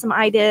tossed out some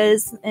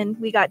ideas and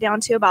we got down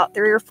to about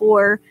 3 or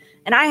 4.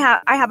 And I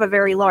have a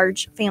very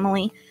large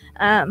family.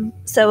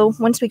 So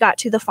once we got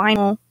to the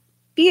final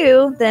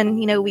few, then,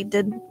 we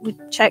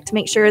checked to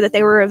make sure that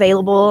they were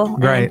available.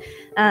 Right.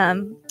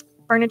 And,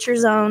 Furniture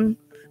Zone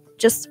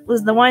just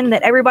was the one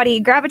that everybody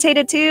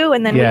gravitated to.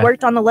 And then Yeah. we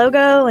worked on the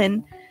logo.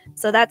 And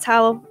so that's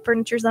how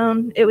Furniture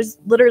Zone, it was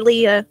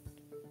literally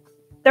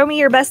throw me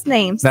your best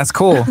names. That's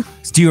cool.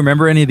 Do you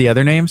remember any of the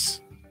other names?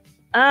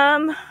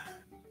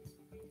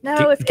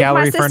 No, if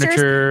Gallery my sister's,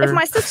 Furniture. if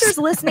my sister's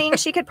listening,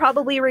 she could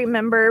probably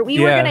remember. We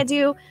were Yeah. gonna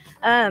do,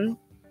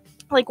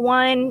 like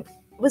one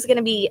was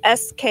gonna be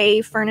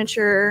SK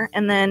Furniture,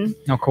 and then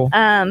Oh, cool.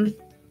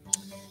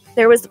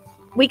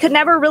 we could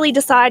never really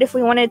decide if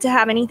we wanted to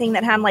have anything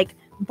that had like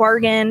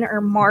bargain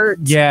or mart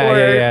Yeah, or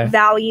yeah, yeah.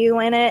 value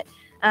in it.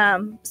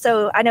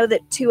 So I know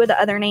that 2 of the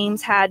other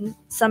names had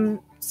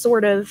some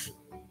sort of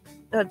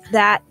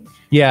that.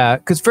 Yeah,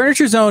 because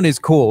Furniture Zone is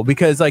cool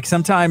because like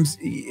sometimes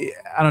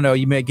I don't know,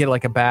 you may get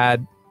like a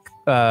bad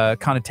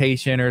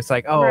connotation or it's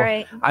like, oh,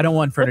 Right. I don't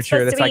want furniture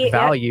supposed that's to like be-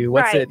 value.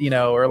 What's right, it,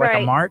 or like a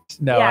right. mart?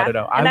 No, I Yeah, don't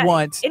know. and I that-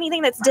 want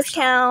Anything that's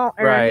discount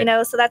or,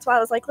 Right. so that's why I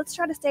was like, let's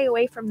try to stay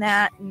away from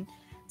that. And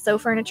so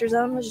Furniture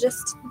Zone was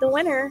just the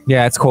winner.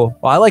 Yeah, it's cool.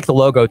 Well, I like the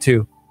logo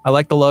too. I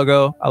like the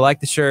logo. I like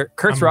the shirt.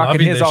 Kurt's I'm rocking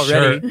loving his this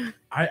already. shirt.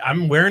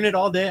 I'm wearing it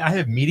all day. I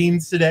have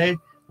meetings today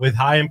with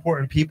high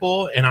important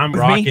people, and I'm With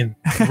me?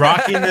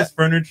 rocking this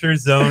Furniture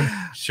Zone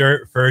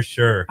shirt for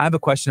sure. I have a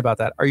question about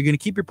that. Are you going to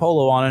keep your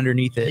polo on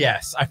underneath it?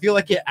 Yes, I feel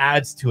like it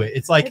adds to it.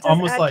 It's like It does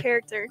almost add like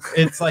character.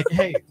 it's like,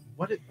 hey,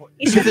 what? You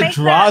should Because it make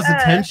draws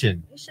that,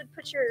 attention. You should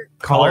put your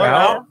Collar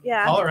out?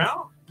 Yeah. Collar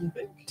out. You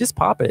think? Just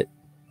pop it.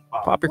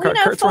 Pop your Well,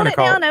 Kurt's fold wearing a it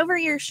collar. down over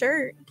your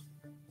shirt.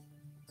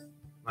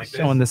 Like this?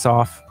 Showing this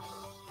off.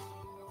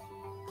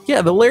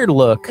 Yeah, the layered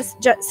look.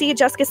 See,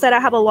 Jessica said I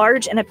have a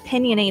large and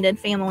opinionated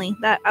family.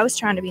 That I was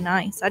trying to be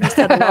nice. I just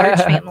said a large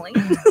family.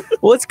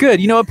 Well, it's good.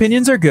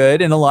 Opinions are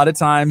good, and a lot of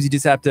times you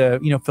just have to,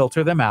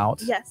 filter them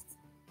out. Yes.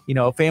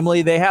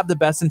 Family, they have the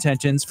best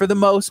intentions for the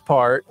most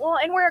part. Well,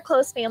 and we're a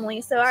close family,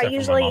 so Except for I my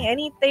usually mom.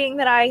 anything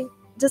that I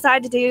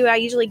decide to do, I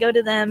usually go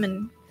to them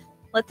and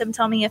let them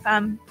tell me if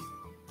I'm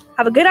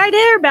have a good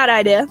idea or bad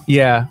idea.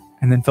 Yeah,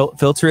 and then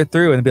filter it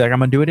through and be like, I'm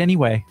gonna do it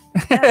anyway.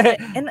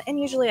 and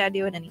usually I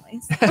do it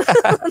anyways.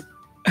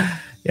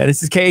 Yeah,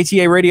 this is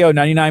KHEA Radio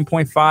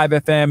 99.5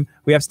 FM.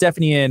 We have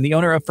Stephanie in, the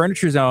owner of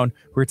Furniture Zone.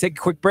 We're gonna take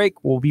a quick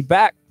break. We'll be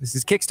back. This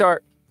is Kickstart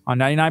on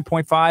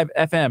 99.5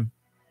 FM.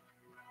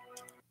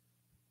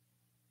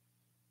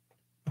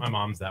 My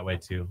mom's that way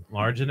too.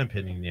 Large and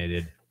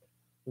opinionated.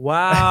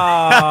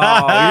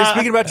 Wow. You're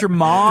speaking about your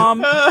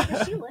mom?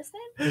 Does she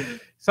listen?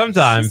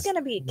 Sometimes. She's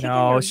gonna be kicking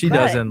No, your she butt.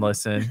 doesn't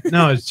listen.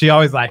 No, she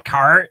always like,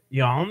 Cart,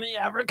 you only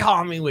ever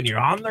call me when you're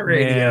on the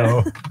radio.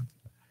 Is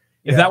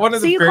Yeah. that one of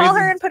So the you phrases? call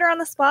her and put her on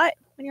the spot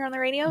when you're on the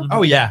radio?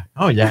 Oh yeah.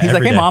 Oh yeah. He's like,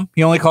 every hey, day. mom.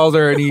 He only calls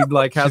her and he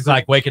like has She's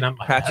like waking up,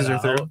 like, patches her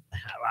hello, through.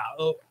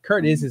 hello.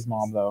 Kurt is his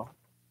mom, though.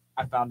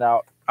 I found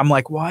out. I'm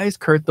like, why is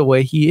Kurt the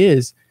way he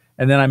is?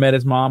 And then I met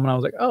his mom and I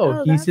was like,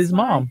 oh, he's that's his why.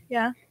 mom.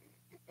 Yeah.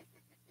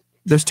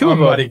 There's two of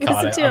Somebody them.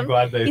 caught Listen it. to I'm him.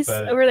 glad they He's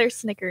said it. over there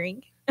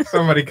snickering.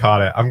 Somebody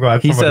caught it. I'm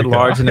glad He said somebody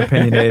large caught and it.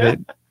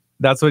 opinionated.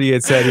 That's what he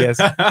had said, yes.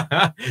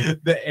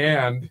 The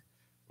and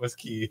was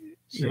key.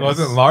 She Yes.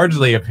 wasn't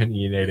largely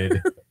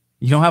opinionated.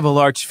 You don't have a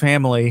large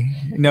family.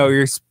 No,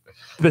 you're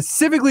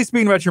specifically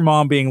speaking about your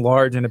mom being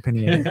large and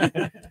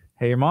opinionated.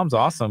 Hey, your mom's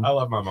awesome. I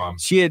love my mom.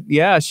 She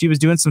was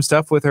doing some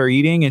stuff with her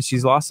eating and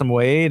she's lost some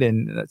weight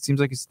and that seems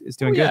like it's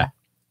doing yeah.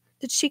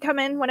 Did she come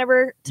in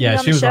whenever? to be Yeah, on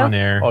she the was show? on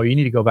air. good. Oh, you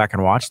need to go back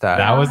and watch that.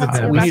 That was an I'll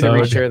have to we need to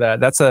episode. reshare that.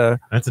 That's a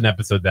That's an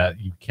episode that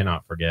you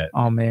cannot forget.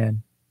 oh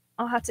man.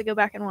 I'll have to go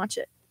back and watch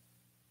it.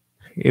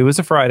 It was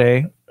a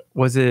Friday.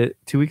 Was it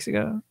 2 weeks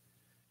ago?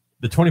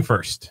 The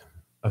 21st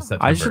of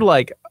September. I should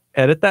like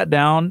edit that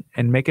down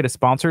and make it a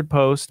sponsored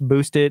post,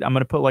 boost it. I'm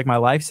gonna put like my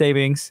life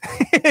savings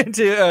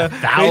into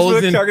Facebook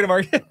 1,000 target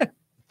market.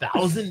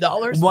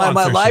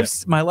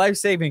 $1,000. my life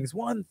savings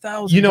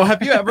 1,000. You know,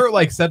 have you ever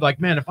like said like,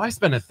 man, if I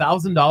spend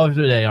 $1,000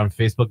 a day on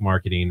Facebook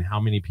marketing, how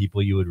many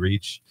people you would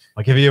reach?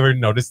 Like, have you ever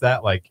noticed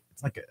that? Like,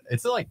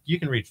 it's like you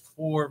can reach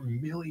 4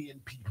 million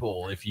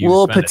people if you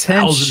Well, spend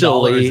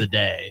potentially. $1,000 a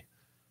day.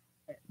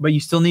 But you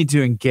still need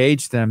to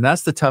engage them.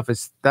 That's the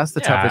toughest. That's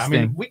the toughest I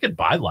mean, thing. we could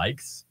buy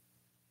likes,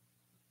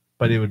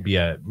 but it would be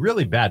a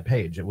really bad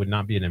page. It would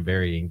not be a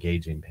very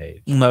engaging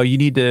page. No, you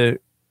need to.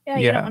 Yeah,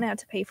 you Yeah. don't want to have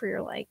to pay for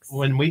your likes.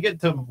 When we get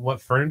to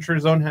what Furniture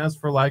Zone has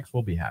for likes,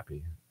 we'll be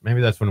happy.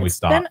 Maybe that's when we It's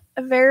stop. been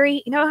a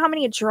very, you know how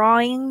many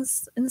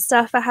drawings and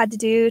stuff I had to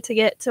do to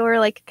get to where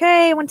like,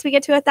 okay, once we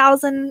get to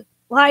 1,000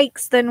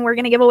 likes, then we're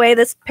gonna give away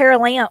this pair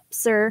of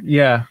lamps or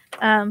Yeah.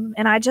 and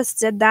I just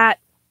did that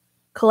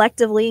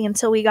collectively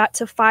until we got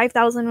to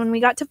 5,000. When we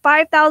got to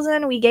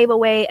 5,000, we gave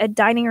away a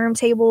dining room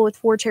table with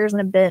 4 chairs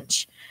and a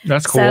bench.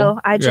 That's cool. So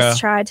I just Yeah.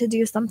 tried to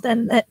do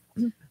something that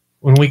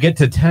When we get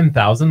to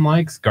 10,000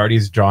 likes,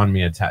 Guardy's drawn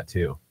me a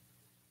tattoo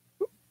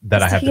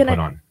that I Is have he to gonna- put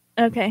on.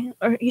 okay,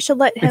 or you should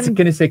let It's him.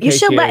 gonna say You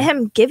should KTA. let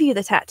him give you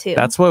the tattoo.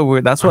 That's what I I'm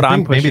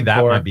think pushing maybe that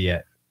for. might be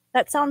it.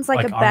 that sounds like,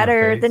 like a on the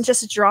better than face.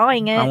 just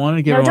drawing it. I want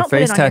to give No, him a don't put it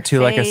face on your tattoo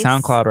like a face.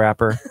 SoundCloud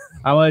rapper.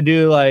 I want to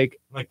do like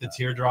Like the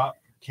teardrop,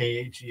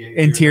 KHEA.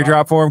 in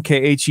teardrop form,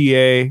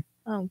 KHEA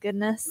Oh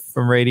goodness.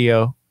 from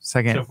radio.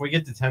 Second. So if we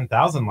get to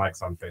 10,000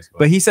 likes on Facebook,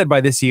 But he said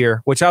by this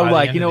year, which I By would the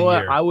like, end you of know the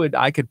what?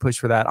 year. I could push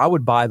for that. I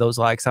would buy those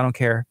likes. I don't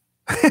care.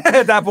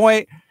 At that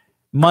point,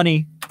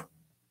 money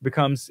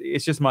becomes,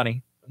 it's just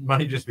money.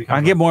 money just becomes.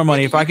 I get more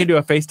money. If I can do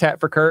a face tat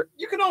for Kurt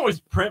You can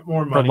always print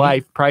more for money.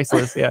 life,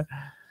 priceless. Yeah.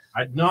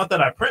 Not that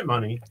I print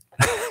money.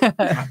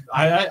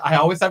 I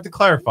always have to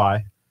clarify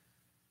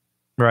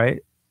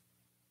Right.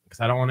 because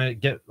I don't want to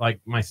get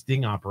like my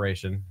sting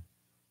operation.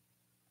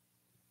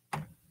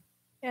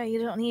 Yeah, you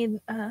don't need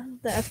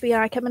the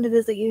FBI coming to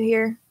visit you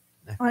here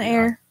on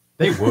air.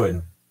 They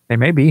would. They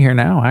may be here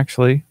now,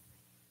 actually.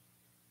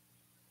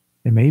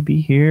 They may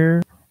be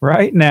here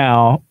right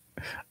now.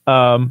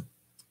 Cool.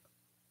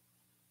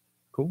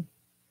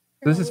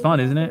 This is fun,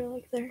 isn't it?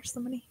 Like there's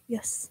somebody.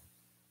 Yes.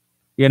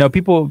 You know,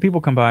 people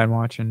come by and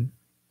watch, and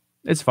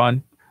it's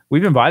fun.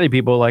 We've invited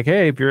people like,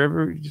 hey, if you're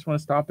ever you just want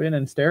to stop in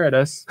and stare at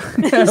us,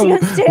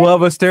 we'll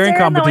have a staring Stare in the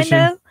competition.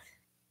 window.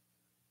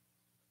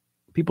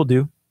 People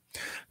do.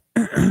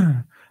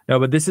 No,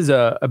 but this is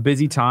a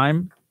busy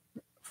time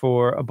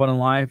for Abundant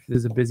Life. This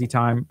is a busy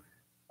time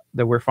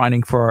that we're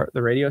finding for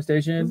the radio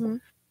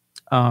station.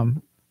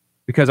 Mhm.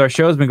 Because our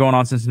show's been going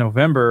on since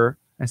November,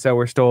 and so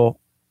we're still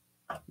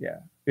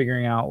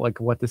figuring out like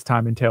what this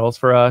time entails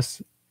for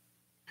us.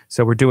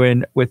 So we're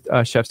doing with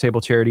Chef's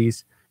Table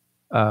Charities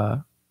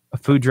a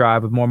food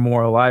drive with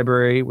Memorial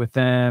Library with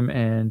them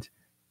and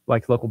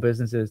like local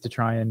businesses to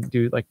try and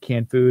do like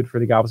canned food for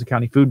the Galveston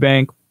County Food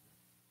Bank.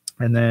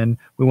 And then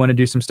we want to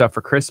do some stuff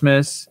for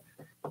Christmas,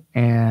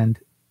 and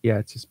yeah,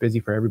 it's just busy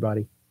for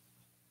everybody.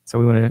 So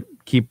we want to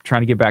keep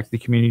trying to get back to the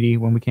community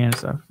when we can and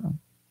stuff.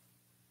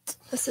 So.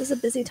 This is a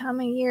busy time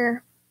of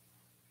year.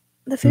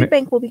 The food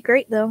bank will be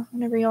great though.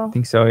 Whenever y'all. I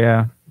think so,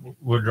 yeah.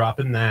 We're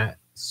dropping that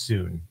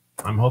soon.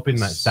 I'm hoping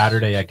that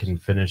Saturday I can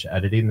finish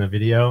editing the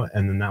video,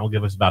 and then that will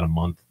give us about a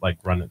month, like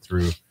run it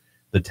through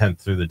the 10th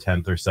through the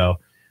 10th or so,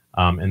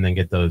 and then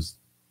get those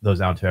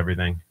out to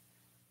everything.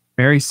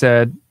 Mary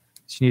said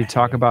she needed to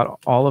talk about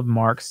all of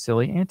Mark's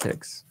silly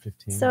antics.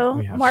 15. So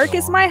We have Mark to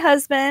is go my on.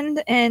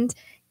 husband, and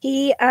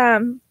he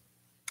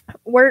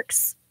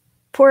works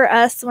for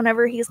us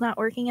whenever he's not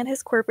working at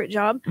his corporate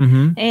job.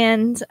 Mm-hmm.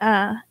 And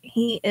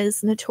he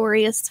is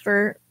notorious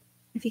for,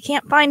 if you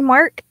can't find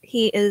Mark,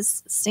 he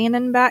is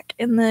standing back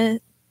in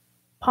the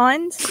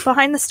pond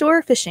behind the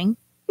store fishing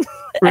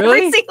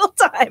Really? every single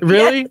time.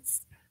 Really?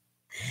 Yes.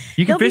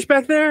 You can He'll be- fish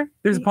back there?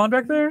 There's a pond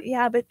back there?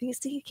 Yeah, but you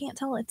see, you can't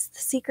tell. It's the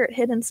secret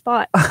hidden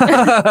spot.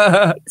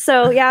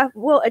 So yeah,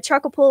 well, a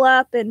truck will pull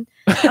up, and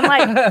I'm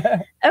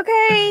like,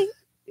 okay,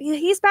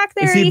 he's back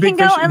there. Is he a You big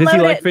can go fish- unload Does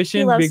he like it. fishing?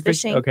 He loves Big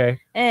fish? fishing. Okay.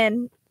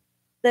 And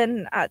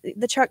then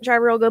the truck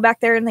driver will go back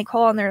there, and they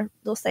call, and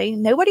they'll say,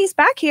 "Nobody's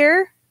back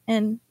here,"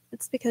 and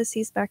it's because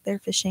he's back there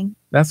fishing.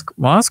 That's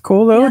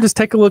cool though. Yeah. Just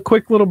take a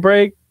quick little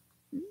break,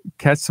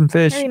 catch some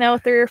fish. Or, a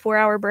 3 or 4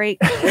 hour break.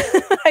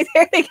 Like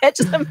there to catch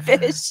some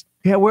fish.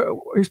 Yeah,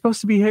 we're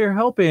supposed to be here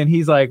helping.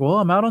 He's like, well,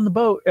 I'm out on the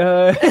boat.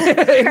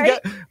 Right?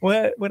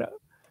 What?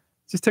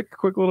 Just took a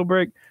quick little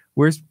break.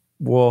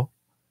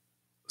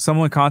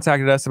 Someone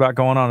contacted us about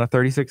going on a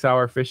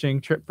 36-hour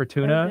fishing trip for Oh,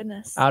 tuna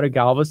goodness. out of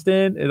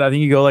Galveston. And I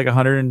think you go like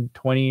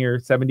 120 or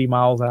 70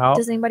 miles out.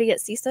 Does anybody get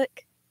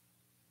seasick?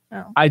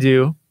 Oh, I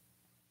do,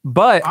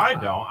 but I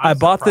don't. I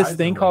bought this surprised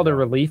thing them called a though.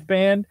 relief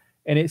band,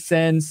 and it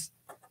sends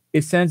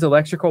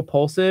electrical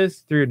pulses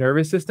through your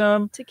nervous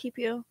system, to keep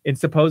you. and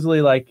supposedly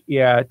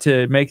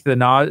to make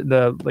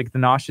the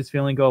nauseous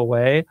feeling go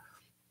away.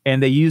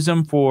 And they use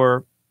them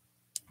for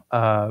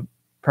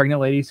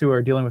pregnant ladies who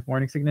are dealing with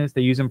morning sickness.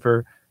 They use them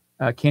for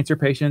cancer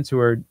patients who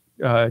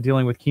are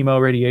dealing with chemo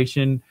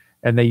radiation,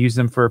 and they use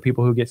them for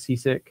people who get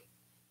seasick.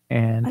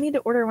 And I need to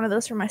order one of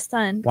those for my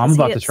son. Well, I'm 'cause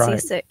he about to gets try it.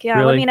 seasick. Yeah,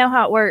 Really? let me know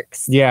how it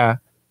works. yeah,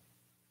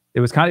 it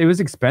was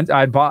expensive.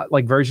 I bought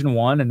like version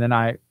 1, and then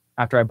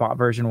after I bought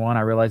version 1,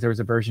 I realized there was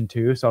a version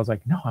 2. So I was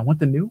like, no, I want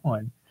the new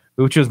one,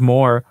 which was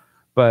more.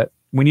 But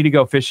we need to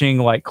go fishing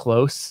like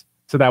close,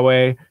 so that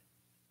way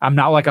I'm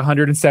not like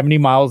 170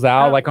 miles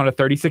out, Oh. like on a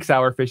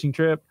 36-hour fishing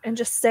trip. And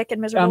just sick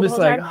and miserable. I'm the just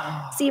whole like,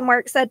 time. See,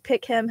 Mark said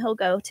pick him. He'll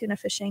go tuna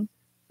fishing.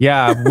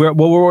 yeah. What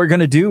we're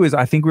gonna do is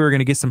I think we were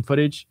gonna get some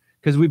footage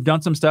because we've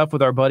done some stuff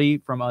with our buddy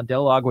from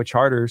Del Agua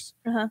Charters,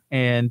 Uh-huh.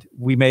 and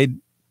we made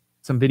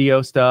some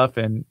video stuff.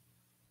 And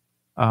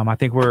I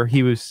think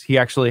he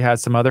actually had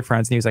some other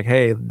friends, and he was like,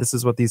 hey, this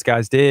is what these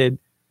guys did.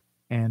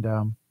 And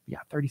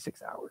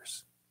 36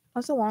 hours.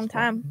 That's a long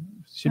time.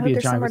 Should I be hope a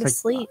there's giant. somewhere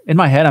It's to like, sleep. in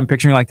my head, I'm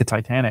picturing like the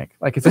Titanic.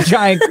 Like it's a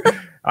giant.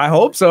 I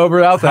hope so,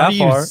 but out How that do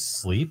you far.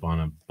 sleep on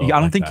a boat I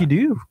don't like think you that?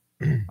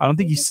 do. I don't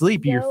think you just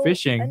sleep. You're go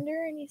fishing.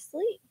 under and you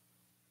sleep.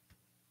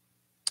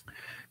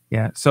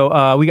 Yeah.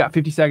 So we got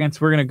 50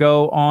 seconds. We're gonna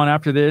go on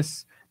after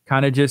this.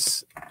 Kind of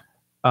just,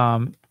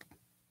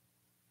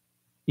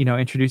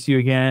 introduce you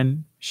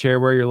again. Share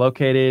where you're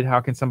located. How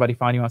can somebody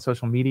find you on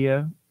social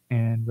media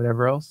and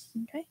whatever else?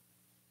 Okay.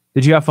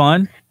 Did you have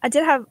fun? I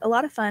did have a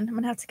lot of fun. I'm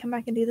gonna have to come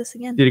back and do this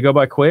again. Did it go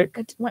by quick?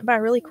 It went by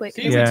really quick.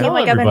 See, It doesn't yeah. seem tell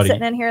like I've been everybody.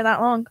 sitting in here that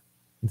long.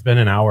 It's been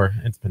an hour.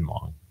 It's been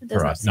long It does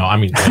for not us. seem No, I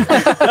mean,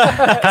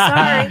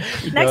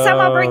 Sorry. Next time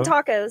I'll bring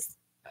tacos.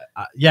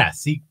 yeah.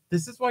 See,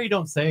 this is why you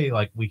don't say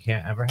like we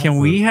can't ever. Have Can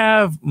food. we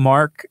have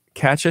Mark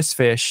catch us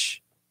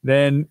fish?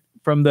 Then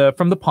from the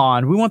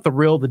pond, we want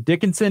the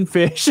Dickinson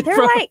fish. They're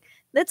from- like,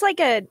 that's like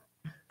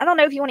I don't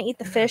know if you want to eat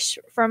the fish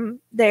from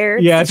there.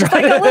 Yeah, It's that's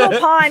just like right. a little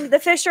pond. The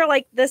fish are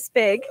like this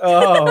big.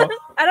 Oh.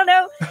 I don't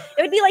know.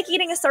 It would be like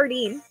eating a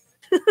sardine.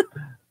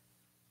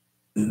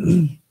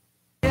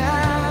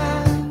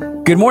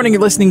 Good morning.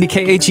 You're listening to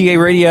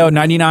KHEA Radio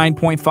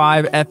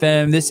 99.5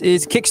 FM. This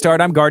is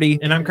Kickstart. I'm Gardy.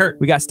 And I'm Kurt.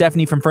 We got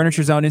Stephanie from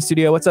Furniture Zone in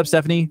studio. What's up,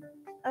 Stephanie?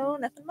 Oh,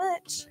 nothing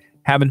much.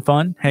 Having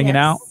fun, hanging Yes.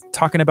 out,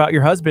 talking about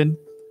your husband.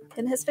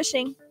 And his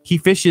fishing. He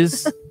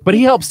fishes, but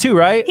he helps too,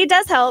 right? He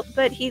does help,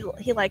 but he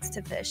likes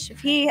to fish.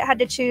 If he had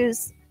to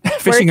choose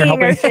Fishing or working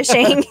helping. or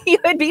fishing, he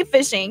would be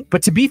fishing.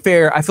 But to be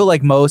fair, I feel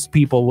like most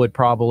people would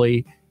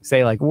probably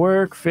say like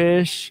work,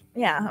 fish.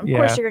 Yeah, of Yeah.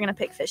 course you're gonna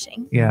pick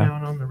fishing. Yeah.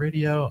 Down on the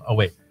radio. Oh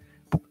wait,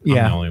 I'm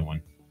Yeah. the only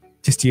one.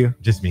 Just you.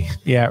 Just me.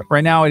 Yeah.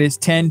 Right now it is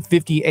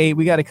 10:58.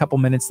 We got a couple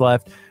minutes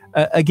left.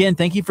 Again,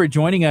 thank you for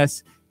joining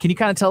us. Can you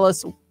kind of tell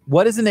us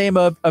what is the name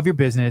of your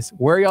business?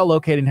 Where are y'all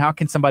located? And how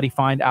can somebody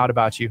find out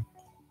about you?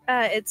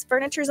 It's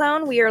Furniture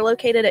Zone. We are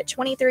located at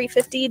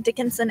 2350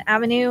 Dickinson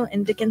Avenue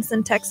in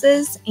Dickinson,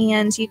 Texas.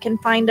 And you can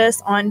find us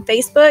on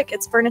Facebook.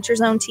 It's Furniture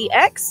Zone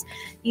TX.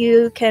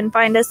 You can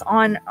find us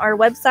on our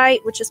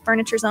website, which is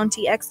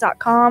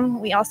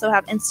FurnitureZoneTX.com. We also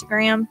have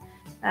Instagram.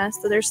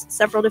 So there's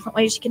several different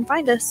ways you can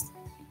find us.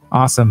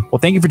 Awesome. Well,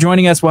 thank you for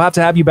joining us. We'll have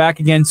to have you back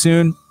again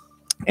soon.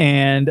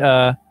 And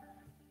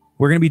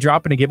we're going to be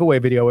dropping a giveaway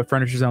video with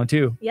Furniture Zone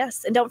too.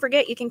 Yes. And don't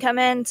forget, you can come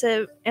in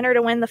to enter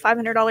to win the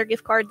 $500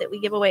 gift card that we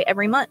give away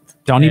every month.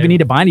 Don't even need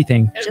to buy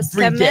anything. Just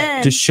Every come day.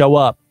 in. Just show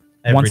up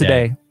Every once a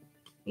day. day,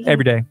 You can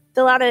every day,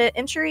 fill out an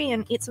entry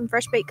and eat some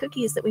fresh baked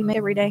cookies that we make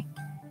every day.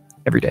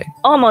 every day.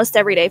 Almost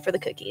every day for the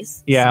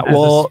cookies. Yeah. As a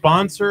Well,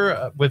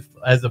 sponsor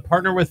as a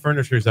partner with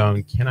Furniture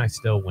Zone, can I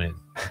still win?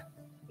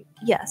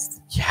 Yes.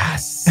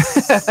 Yes.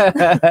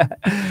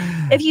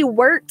 If you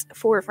worked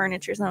for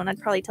Furniture Zone, I'd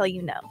probably tell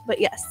you no. But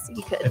yes,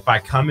 you could. If I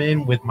come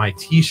in with my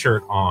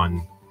T-shirt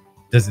on,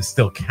 does it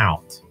still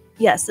count?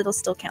 Yes, it'll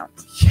still count.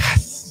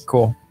 Yes.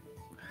 cool.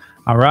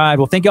 All right.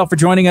 Well, thank y'all for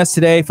joining us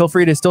today. Feel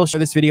free to still share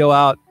this video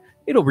out.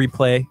 It'll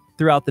replay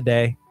throughout the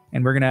day.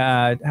 And we're going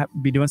to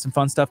be doing some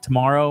fun stuff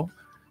tomorrow.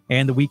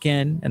 and the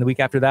weekend and the week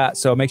after that.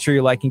 So make sure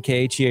you're liking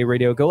KHEA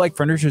Radio. Go like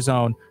Furniture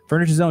Zone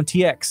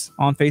TX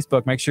on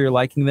Facebook. Make sure you're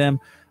liking them.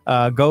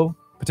 Go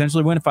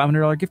potentially win a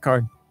 $500 gift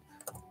card.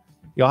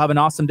 Y'all have an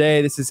awesome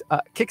day. This is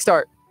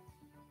Kickstart.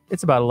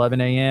 It's about 11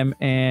 a.m.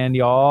 and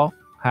y'all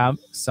have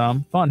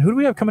some fun. Who do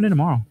we have coming in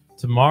tomorrow?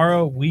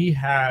 Tomorrow we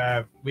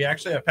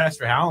actually have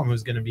Pastor Hallam,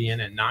 who's going to be in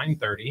at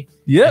 9:30.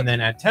 Yeah. And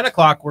then at 10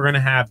 o'clock, we're going to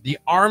have the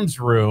Arms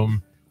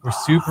Room. We're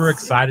super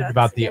excited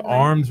about the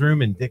Arms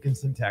Room in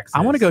Dickinson, Texas.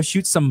 I want to go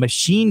shoot some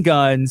machine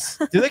guns.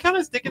 Do they count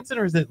as Dickinson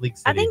or is it Leak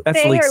City? I think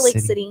That's they Lake are Lake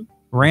City. City.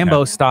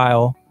 Rambo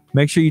style.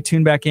 Make sure you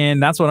tune back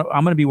in. That's what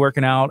I'm going to be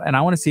working out. And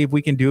I want to see if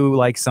we can do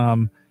like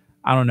some,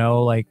 I don't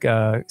know, like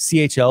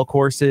CHL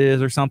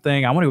courses or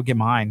something. I want to go get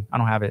mine. I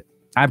don't have it.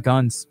 I have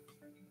guns.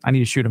 I need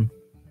to shoot them.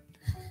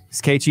 It's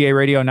KHEA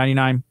Radio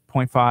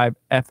 99.5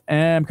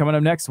 FM. Coming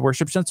up next,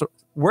 Worship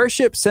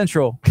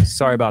Central.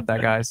 Sorry about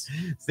that, guys.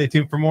 Stay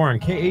tuned for more on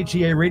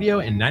KHEA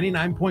Radio and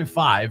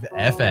 99.5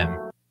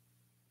 FM.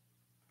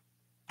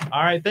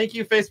 All right. Thank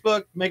you,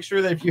 Facebook. Make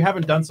sure that if you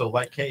haven't done so,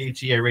 like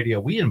KHEA Radio.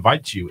 We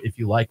invite you, if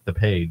you like the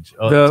page,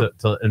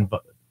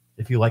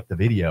 if you like the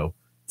video.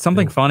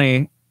 Something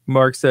funny.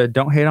 Mark said,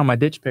 don't hate on my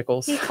ditch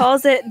pickles. He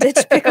calls it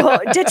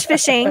ditch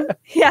fishing.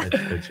 Yeah.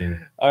 Pitching.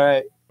 All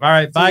right. All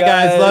right. Bye, you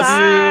guys. guys. Love you.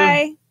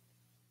 Bye.